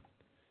leave,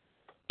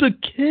 the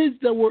kids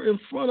that were in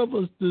front of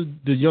us, the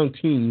young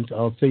teens,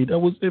 I'll say, that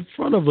was in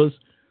front of us,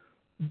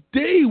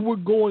 they were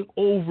going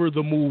over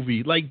the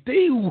movie. Like,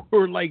 they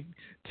were, like,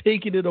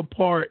 taking it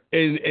apart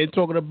and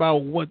talking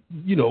about what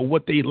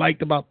they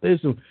liked about this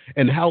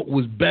and how it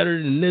was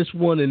better than this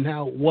one and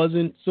how it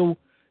wasn't. So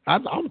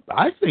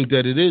I think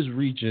that it is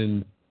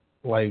reaching,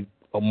 like,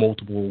 a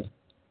multiple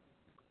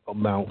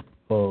amount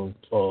of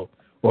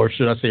or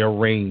should I say a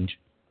range.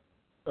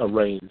 A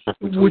range.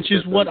 Which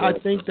is what I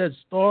think that's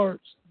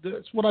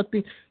what I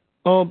think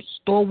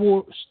Star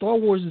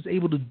Wars is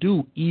able to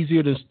do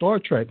easier than Star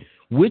Trek,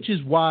 which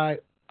is why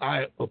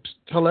I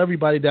tell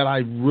everybody that I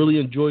really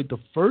enjoyed the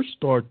first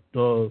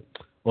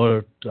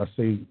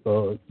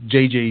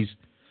JJ's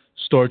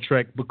Star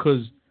Trek,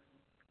 because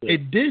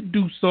it did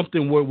do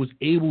something where it was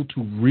able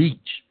to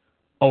reach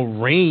a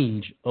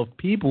range of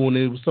people, and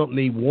it was something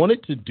they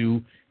wanted to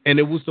do, and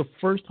it was the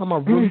first time I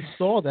really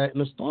saw that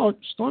in a Star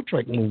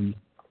Trek movie.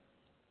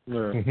 Yeah.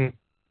 Mm-hmm.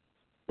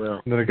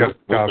 Well, and then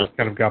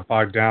it got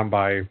bogged down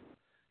by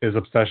his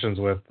obsessions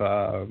with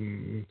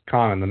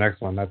Khan in the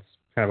next one. That's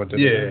kind of what did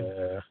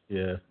it.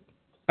 Yeah.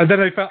 And then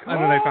they found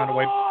a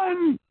way.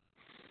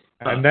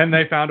 And then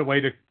they found a way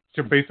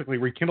to basically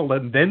rekindle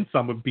it, and then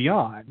some with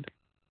Beyond.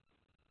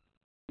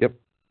 Yep.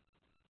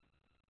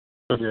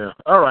 Yeah.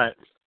 All right.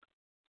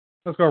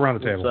 Let's go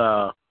around the table.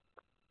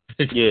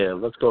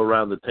 Let's go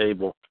around the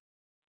table.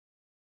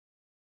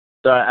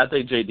 I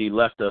think JD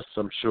left us,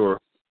 I'm sure.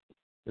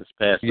 It's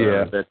past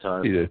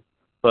bedtime. He did.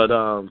 But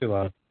too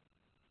loud.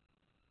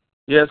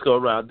 Yeah, let's go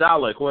around.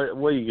 Dalek,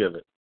 what do you give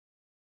it?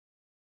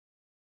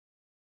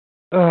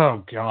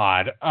 Oh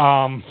God.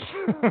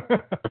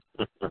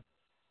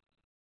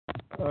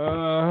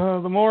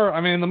 The more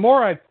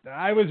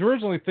I was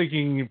originally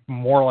thinking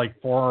more like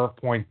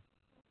 4.5,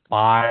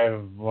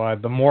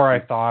 but the more I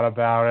thought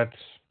about it,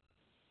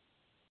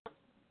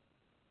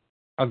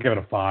 I'll give it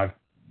a 5.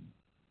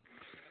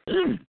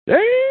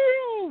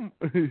 Damn.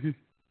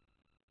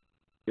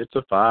 It's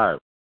a 5.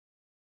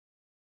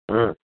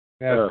 Yeah,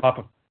 pop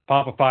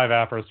a 5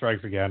 after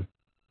strikes again.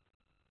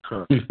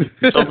 So,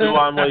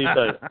 Duan, what do you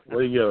think? What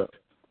do you give it?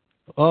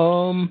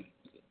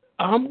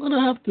 I'm gonna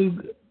have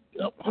to.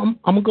 I'm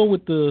gonna go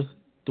with the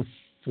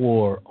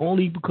 4,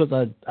 only because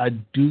I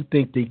do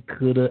think they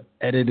could have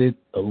edited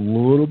a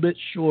little bit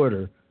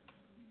shorter.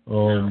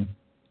 But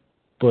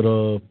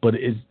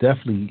it's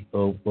definitely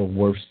a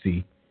worth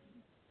see.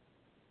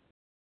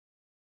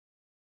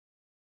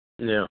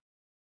 Yeah.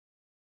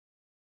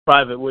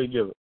 Private, what do you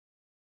give it?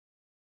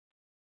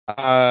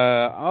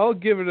 I'll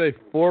give it a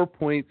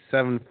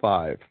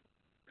 4.75.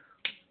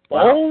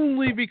 Wow.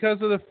 Only because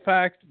of the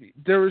fact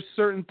there were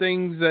certain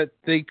things that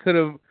they could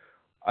have.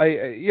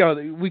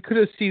 We could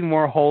have seen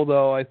more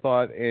Holdo, I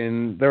thought,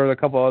 and there were a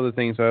couple other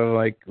things I was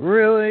like,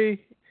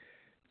 really?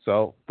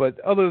 So, but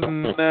other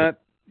than that,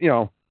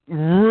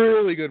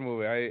 really good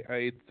movie.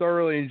 I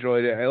thoroughly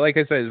enjoyed it. Like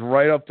I said, it's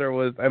right up there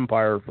with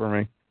Empire for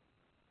me.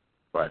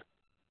 Right.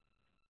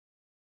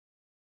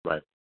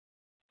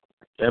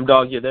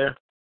 M-Dog, you there?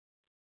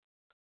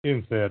 He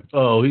didn't see it.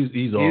 Oh, he's off.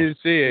 He didn't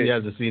see it. He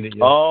hasn't seen it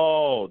yet.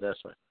 Oh, that's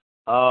right.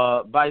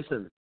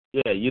 Bison,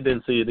 yeah, you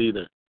didn't see it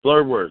either.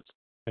 Blurred words.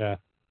 Yeah.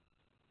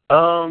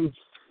 I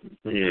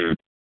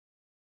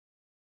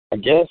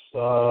guess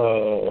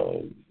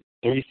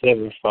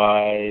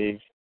 375,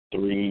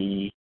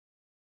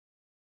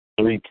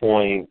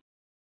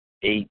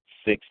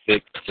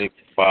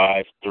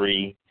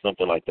 3.86665,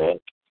 something like that.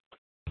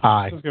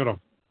 Pi. Let's give it a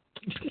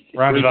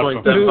round it up.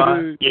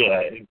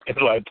 Yeah,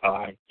 it's like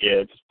pi.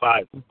 Yeah, it's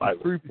 5.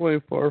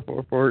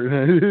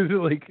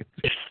 3.444. Like.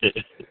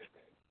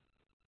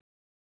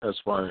 That's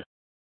funny.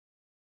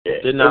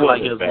 Yeah, did not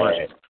like it as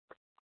much.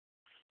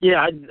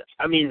 Yeah,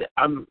 I mean,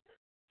 I'm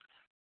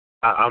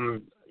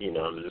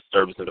the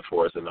disturbance in the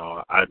forest and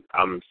all.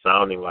 I'm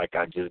sounding like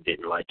I just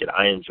didn't like it.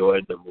 I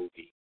enjoyed the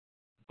movie,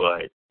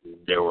 but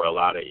there were a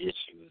lot of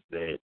issues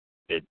that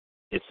it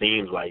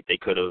seems like they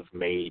could have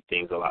made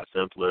things a lot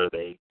simpler.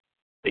 They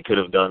could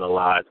have done a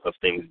lot of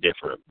things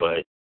different,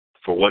 but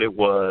for what it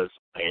was,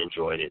 I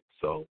enjoyed it.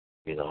 So,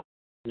 Yeah.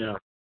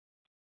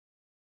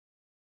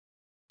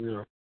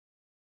 Yeah.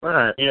 All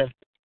right. Yeah.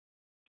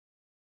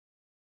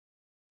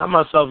 I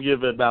myself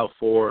give it about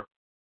 4.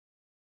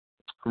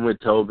 I'm with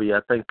Toby.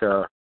 I think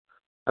it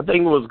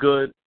was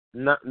good.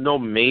 No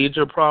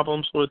major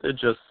problems with it,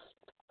 just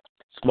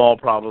small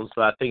problems.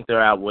 But I think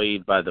they're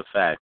outweighed by the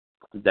fact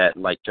that,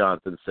 like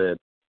Jonathan said,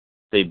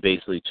 they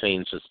basically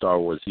changed the Star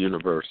Wars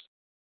universe.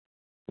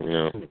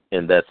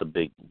 And that's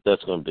going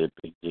to be a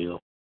big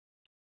deal.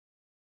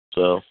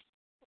 So,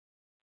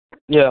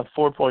 yeah,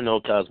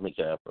 4.0 Cosmic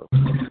Afro.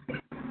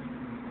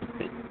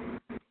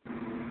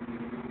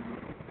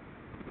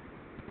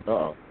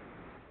 Uh-oh.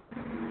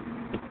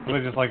 Did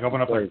they just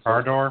open up their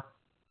car door?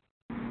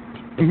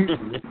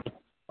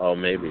 Oh,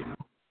 maybe.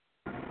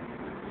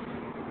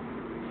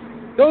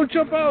 Don't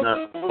jump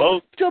out!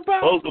 No. Jump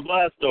out! Close the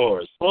blast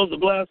doors. Close the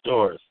blast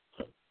doors.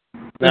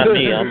 Not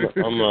me. I'm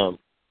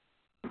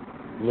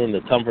in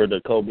the comfort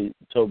of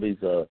Toby's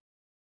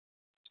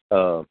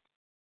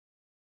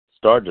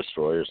Star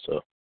Destroyer.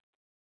 So,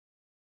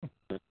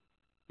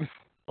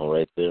 all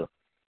right there.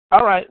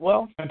 All right.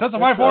 Well, it doesn't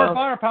my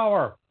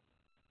firepower.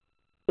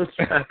 Let's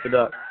wrap it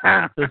up.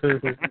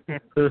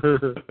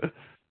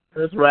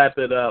 Let's wrap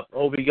it up.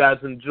 Hope you guys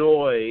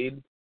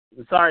enjoyed.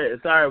 Sorry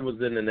I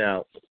was in and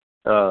out.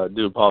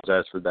 Do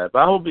apologize for that. But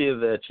I hope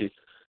that you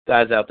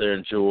guys out there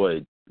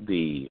enjoyed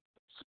the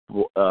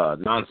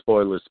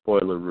non-spoiler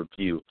spoiler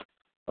review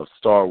of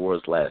Star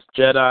Wars Last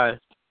Jedi.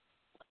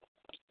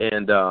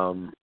 And,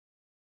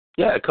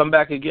 come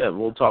back again.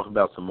 We'll talk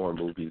about some more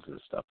movies and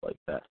stuff like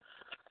that.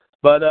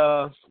 But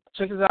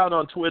check us out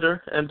on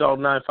Twitter,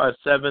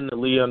 mdog957,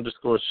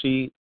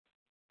 Lee_Sheet,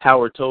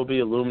 Howard Toby,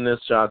 Illuminous,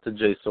 Jonathan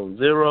J. Stone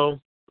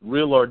 0,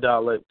 Real Lord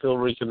Dalit, Phil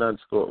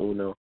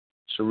Rican_Uno,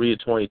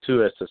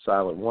 Sharia22, that's the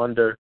Silent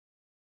Wonder,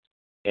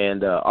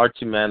 and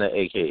Archie Mana,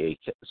 a.k.a.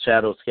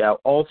 Shadow Scout.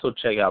 Also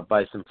check out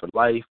Bison for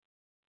Life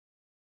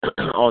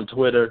on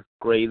Twitter.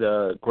 Great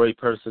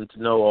person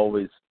to know,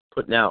 always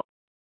putting out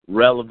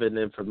relevant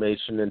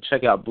information. And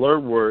check out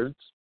Blurred Words.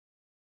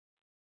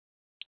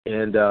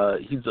 And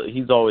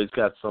he's always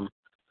got some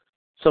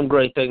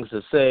great things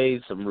to say,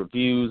 some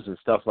reviews and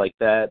stuff like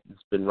that. He's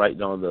been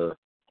writing on the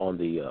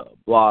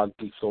blog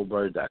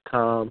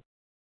geeksoulbird.com.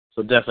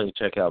 So definitely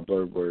check out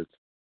Blurred Words.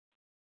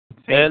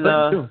 And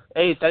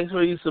hey, thanks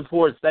for your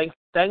support.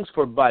 Thanks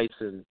for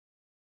Bison,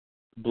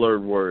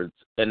 Blurred Words,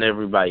 and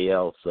everybody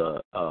else.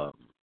 My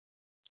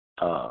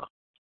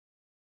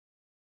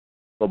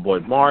boy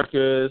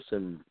Marcus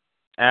and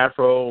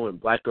Afro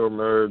and Black Girl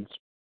Nerds.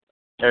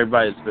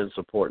 Everybody's been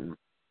supporting.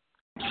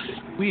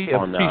 We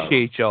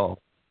appreciate y'all.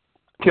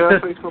 Can I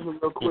say something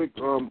real quick,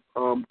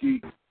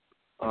 Geek?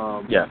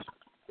 Yes.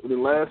 In the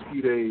last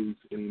few days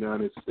in the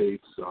United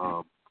States,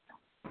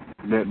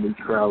 net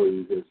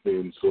neutrality has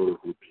been sort of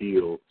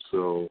repealed,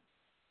 so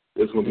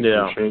there's going to be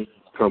some changes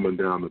coming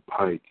down the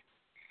pike.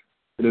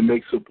 And it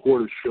makes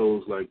supportive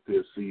shows like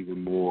this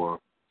even more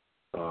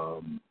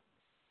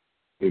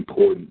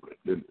important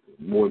than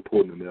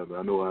ever.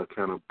 I know I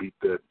kind of beat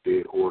that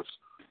dead horse,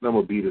 and I'm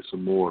going to beat it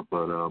some more,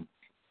 but no.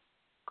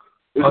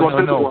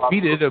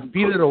 Beat it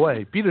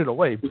away,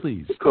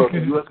 please. Because the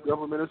U.S.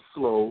 government is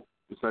slow.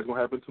 It's not going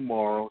to happen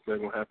tomorrow. It's not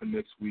going to happen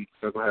next week.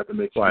 It's not going to happen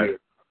next year.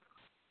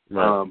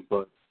 Right.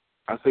 But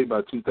I say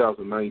by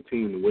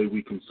 2019, the way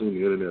we consume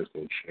the internet is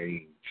going to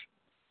change.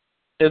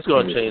 It's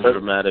going to change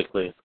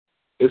dramatically.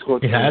 It's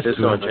going to change. It's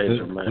going to change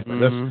dramatically.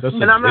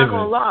 And I'm not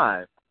going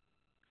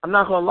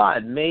to lie.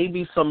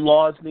 Maybe some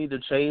laws need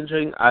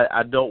changing.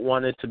 I don't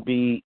want it to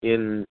be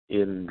in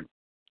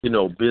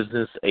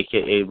business,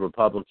 aka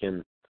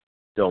Republican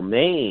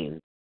domain,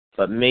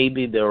 but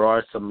maybe there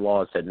are some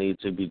laws that need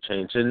to be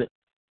changed, and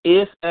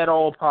if at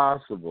all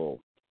possible.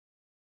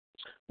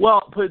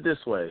 Well, put it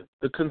this way: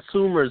 the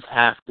consumers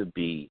have to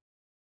be,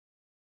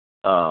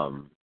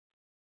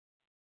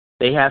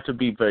 they have to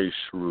be very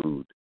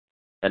shrewd.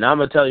 And I'm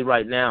gonna tell you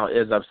right now,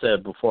 as I've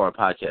said before on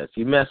podcast,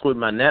 you mess with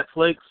my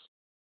Netflix,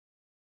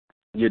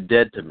 you're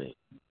dead to me.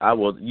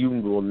 You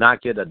will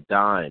not get a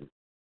dime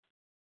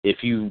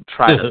if you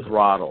try to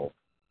throttle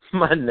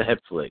my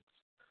Netflix.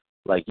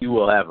 Like, you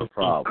will have a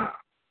problem.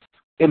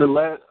 In the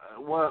last,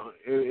 well,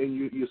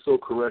 and you're so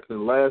correct. In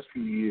the last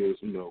few years,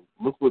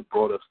 look what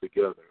brought us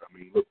together. I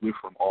mean, look, we're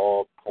from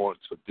all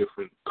points of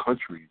different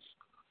countries.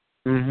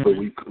 Mm-hmm. But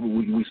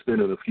we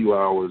spend a few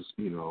hours,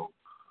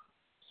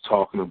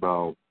 talking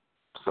about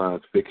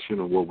science fiction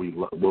or what we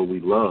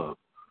love.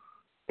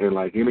 And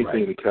like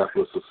anything in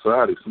capitalist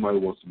society, somebody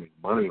wants to make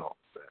money off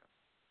of that.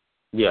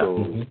 Yeah.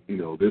 So,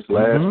 this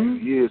last few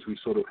years, we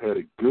sort of had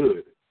it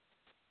good.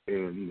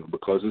 And,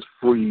 because it's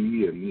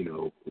free and,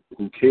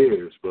 who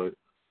cares? But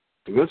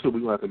eventually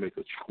we're going to have to make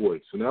a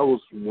choice. And that was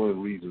one of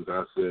the reasons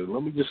I said,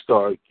 let me just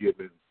start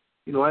giving,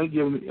 I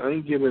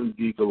ain't giving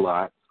Geek a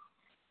lot.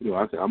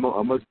 I'm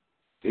going to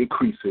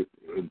increase it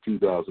in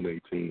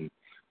 2018.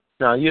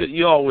 No,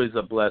 you're always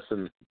a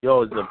blessing. You're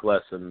always a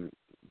blessing,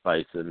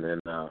 Bison. And,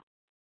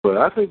 but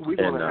I think we're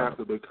going to have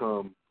to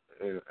become,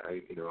 this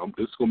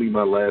is going to be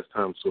my last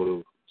time sort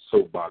of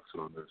soapboxing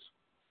on this.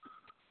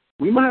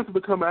 We might have to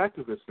become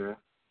activists now.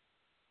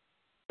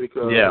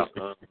 Because,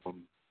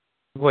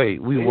 wait,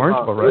 we weren't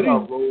already?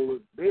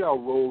 They are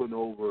rolling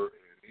over and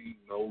ain't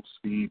no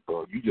speed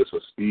bump. You just a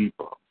speed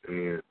bump.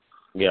 And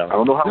I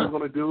don't know how we're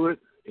going to do it.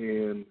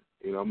 And,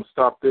 I'm going to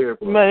stop there.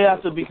 You may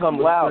have to become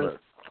louder.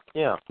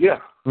 Yeah.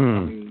 Yeah. I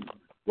mean,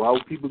 while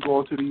people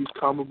going to these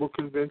comic book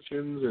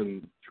conventions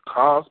and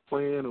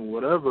cosplaying and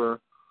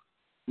whatever,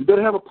 you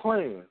better have a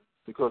plan.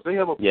 Because they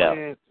have a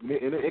plan, and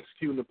they're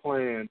executing the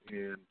plan,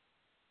 and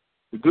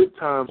the good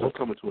times are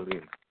coming to an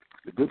end.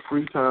 The good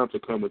free times are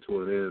coming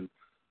to an end,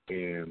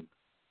 and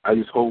I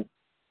just hope,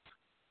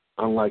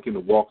 unlike in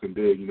The Walking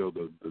Dead,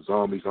 the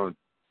zombies aren't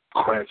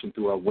crashing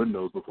through our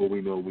windows before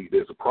we know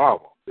there's a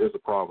problem. There's a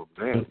problem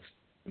now, and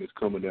it's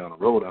coming down the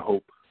road. I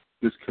hope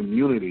this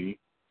community,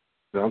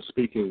 and I'm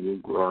speaking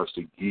in regards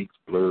to geeks,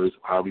 blurs,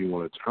 however you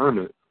want to term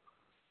it,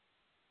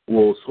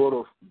 will sort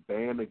of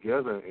band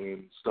together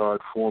and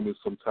start forming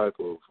some type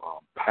of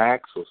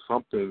pacts or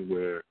something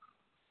where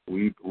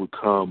we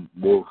become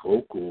more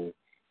vocal,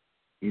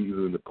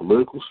 either in the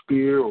political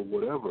sphere or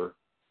whatever,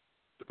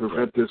 to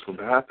prevent this from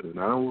happening.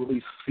 I don't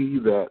really see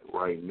that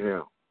right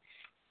now.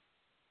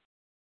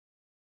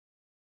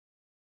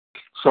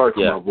 Sorry for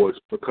my voice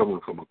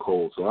recovering from a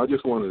cold. So I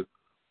just want to,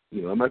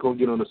 I'm not going to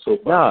get on the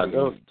soapbox.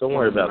 No, don't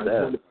worry about that.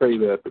 I want to say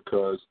that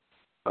because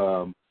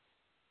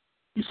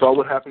you saw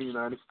what happened in the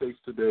United States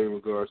today in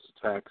regards to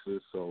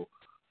taxes. So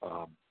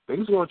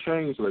things are going to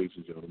change, ladies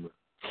and gentlemen,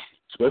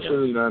 especially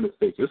in the United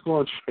States. It's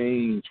going to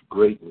change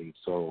greatly.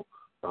 So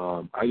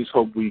I just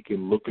hope we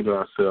can look at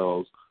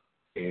ourselves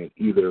and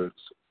either,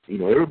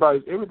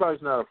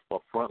 everybody's not a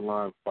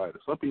frontline fighter.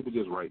 Some people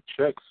just write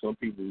checks. Some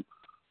people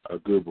are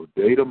good with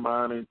data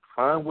mining.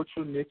 Find what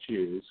your niche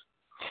is,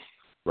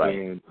 right?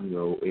 And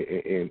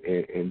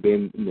and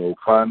then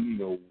find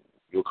your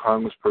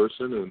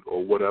congressperson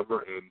or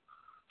whatever, and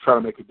try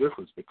to make a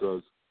difference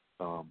because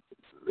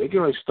they're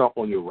going to stomp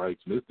on your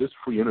rights. And this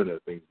free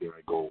internet thing's going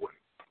to go away.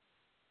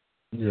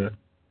 Yeah.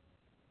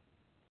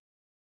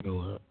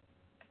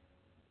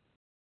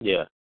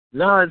 Yeah.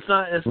 No, it's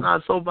not. It's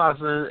not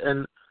soapboxing,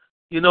 and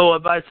you know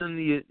what,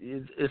 Bison?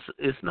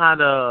 It's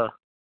not a.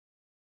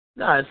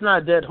 No, it's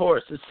not a dead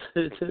horse.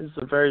 It's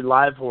a very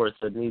live horse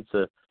that needs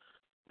to.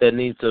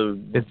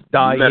 It's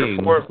dying.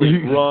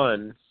 Metaphorically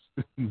run.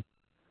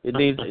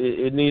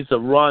 It needs to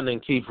run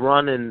and keep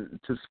running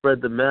to spread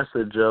the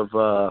message of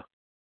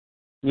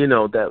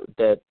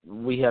that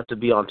we have to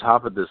be on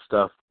top of this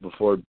stuff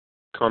before it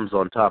comes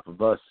on top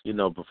of us.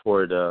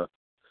 Before it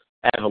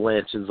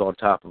avalanches on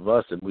top of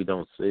us and we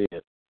don't see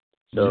it.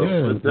 So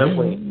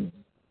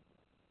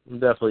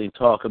definitely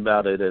talk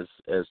about it as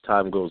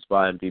time goes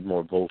by and be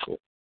more vocal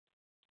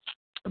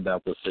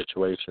about the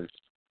situation.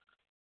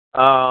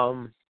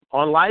 On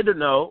lighter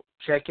note,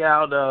 check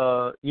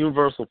out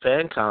Universal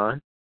Fan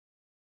Con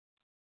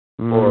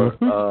for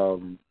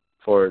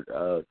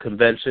a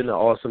convention, an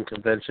awesome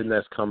convention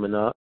that's coming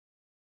up.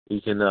 You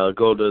can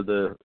go to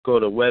the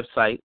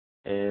website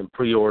and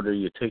pre-order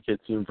your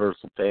tickets,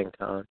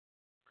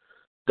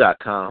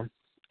 universalfancon.com.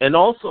 And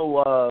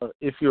also,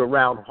 if you're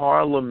around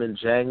Harlem in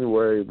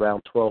January,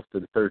 around 12th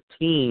and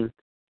 13th,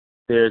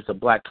 there's a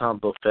Black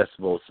Comic Book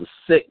Festival. It's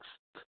the 6th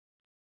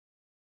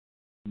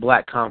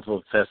Black Comic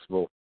Book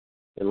Festival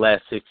in the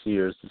last 6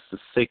 years. It's the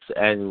 6th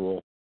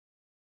annual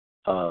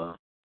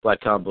Black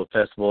Comic Book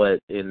Festival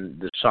in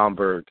the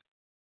Schomburg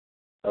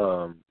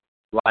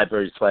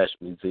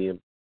Library/Museum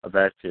of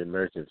African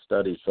American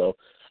Studies. So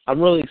I'm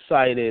really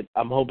excited.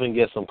 I'm hoping to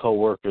get some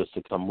co-workers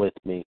to come with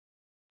me.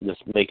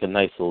 Just make a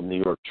nice little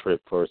New York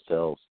trip for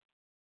ourselves.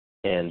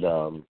 And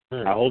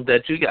I hope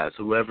that you guys,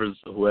 whoever's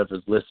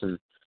listening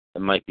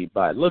and might be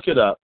by, look it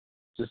up.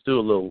 Just do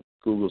a little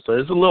Google. So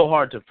it's a little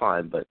hard to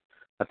find, but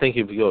I think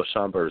if you go to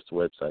Schomburg's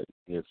website,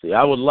 you can see.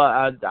 I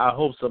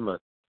hope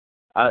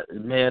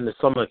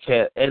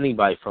if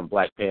anybody from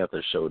Black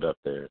Panther showed up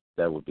there,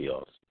 that would be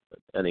awesome. But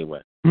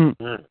anyway.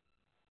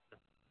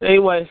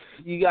 Anyway,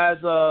 you guys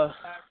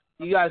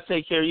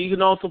take care. You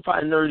can also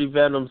find Nerdy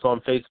Venoms on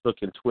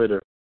Facebook and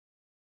Twitter.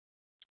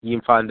 You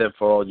can find them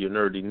for all your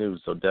nerdy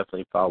news, so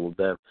definitely follow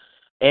them.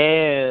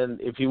 And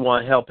if you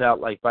want to help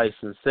out, like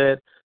Bison said,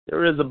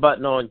 there is a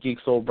button on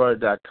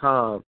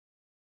geeksoulbrother.com.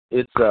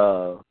 It's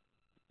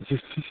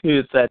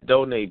it's that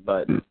donate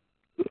button.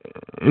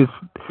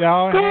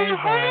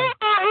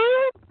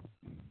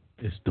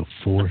 It's the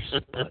force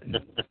button.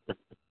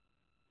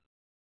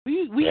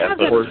 We have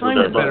that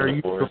time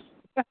better.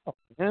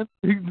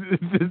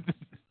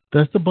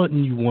 That's the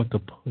button you want to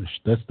push.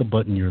 That's the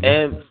button you're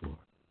looking for.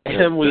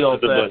 And we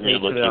also have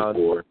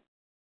Patreon.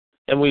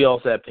 And we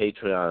also have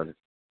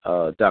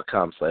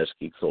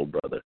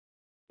Patreon.com/geeksoulbrother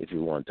if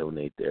you want to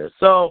donate there.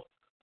 So,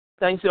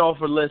 thanks y'all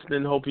for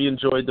listening. Hope you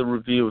enjoyed the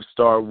review of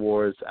Star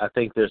Wars. I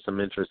think there's some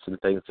interesting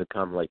things to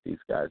come, like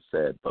these guys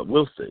said, but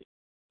we'll see.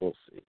 We'll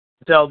see.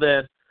 Until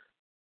then,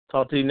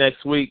 talk to you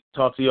next week.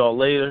 Talk to y'all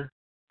later.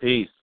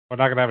 Peace. We're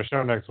not going to have a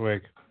show next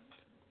week.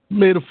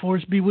 May the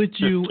force be with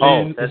you.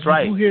 Oh, that's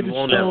right. You hear the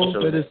show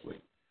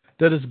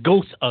that is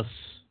Ghost Us.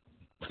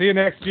 See you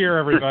next year,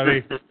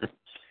 everybody.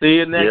 See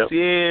you next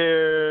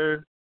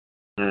year.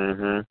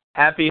 Mm-hmm.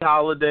 Happy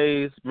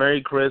holidays.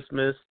 Merry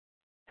Christmas.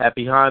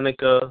 Happy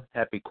Hanukkah.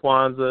 Happy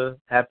Kwanzaa.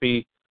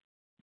 Happy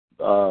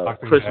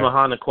Christmas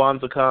Hanukkah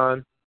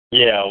Kwanzaa-Con.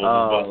 Yeah, I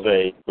was about to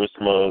say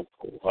Christmas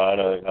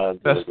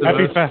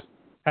Hanukkah.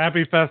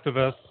 Happy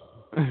Festivus.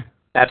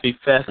 Happy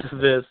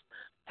Festivus.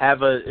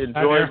 Have an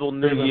enjoyable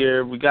New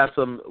Year. We got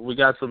some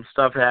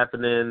stuff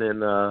happening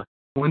and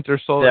Winter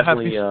Solstice.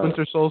 Happy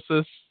Winter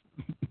Solstice.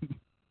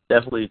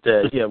 Definitely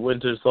that. Yeah,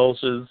 Winter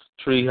Solstice,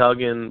 tree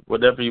hugging,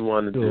 whatever you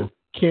want to do.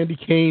 Candy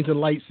canes and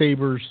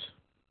lightsabers.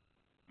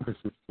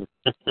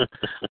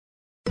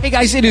 Hey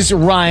guys, it is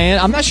Ryan.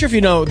 I'm not sure if you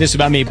know this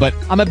about me, but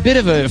I'm a bit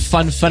of a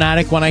fun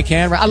fanatic when I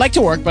can. I like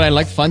to work, but I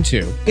like fun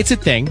too. It's a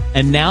thing.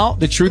 And now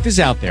the truth is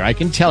out there. I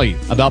can tell you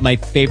about my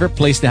favorite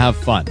place to have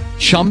fun.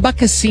 Chumba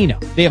Casino.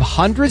 They have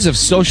hundreds of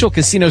social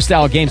casino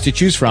style games to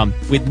choose from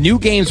with new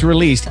games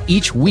released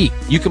each week.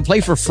 You can play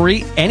for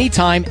free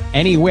anytime,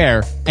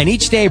 anywhere. And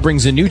each day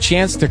brings a new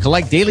chance to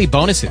collect daily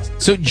bonuses.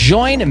 So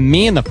join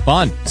me in the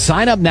fun.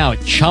 Sign up now at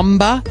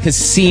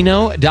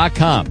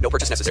ChumbaCasino.com. No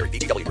purchase necessary.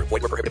 VGW Group.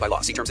 Void where prohibited by law.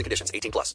 See terms and conditions. 18+.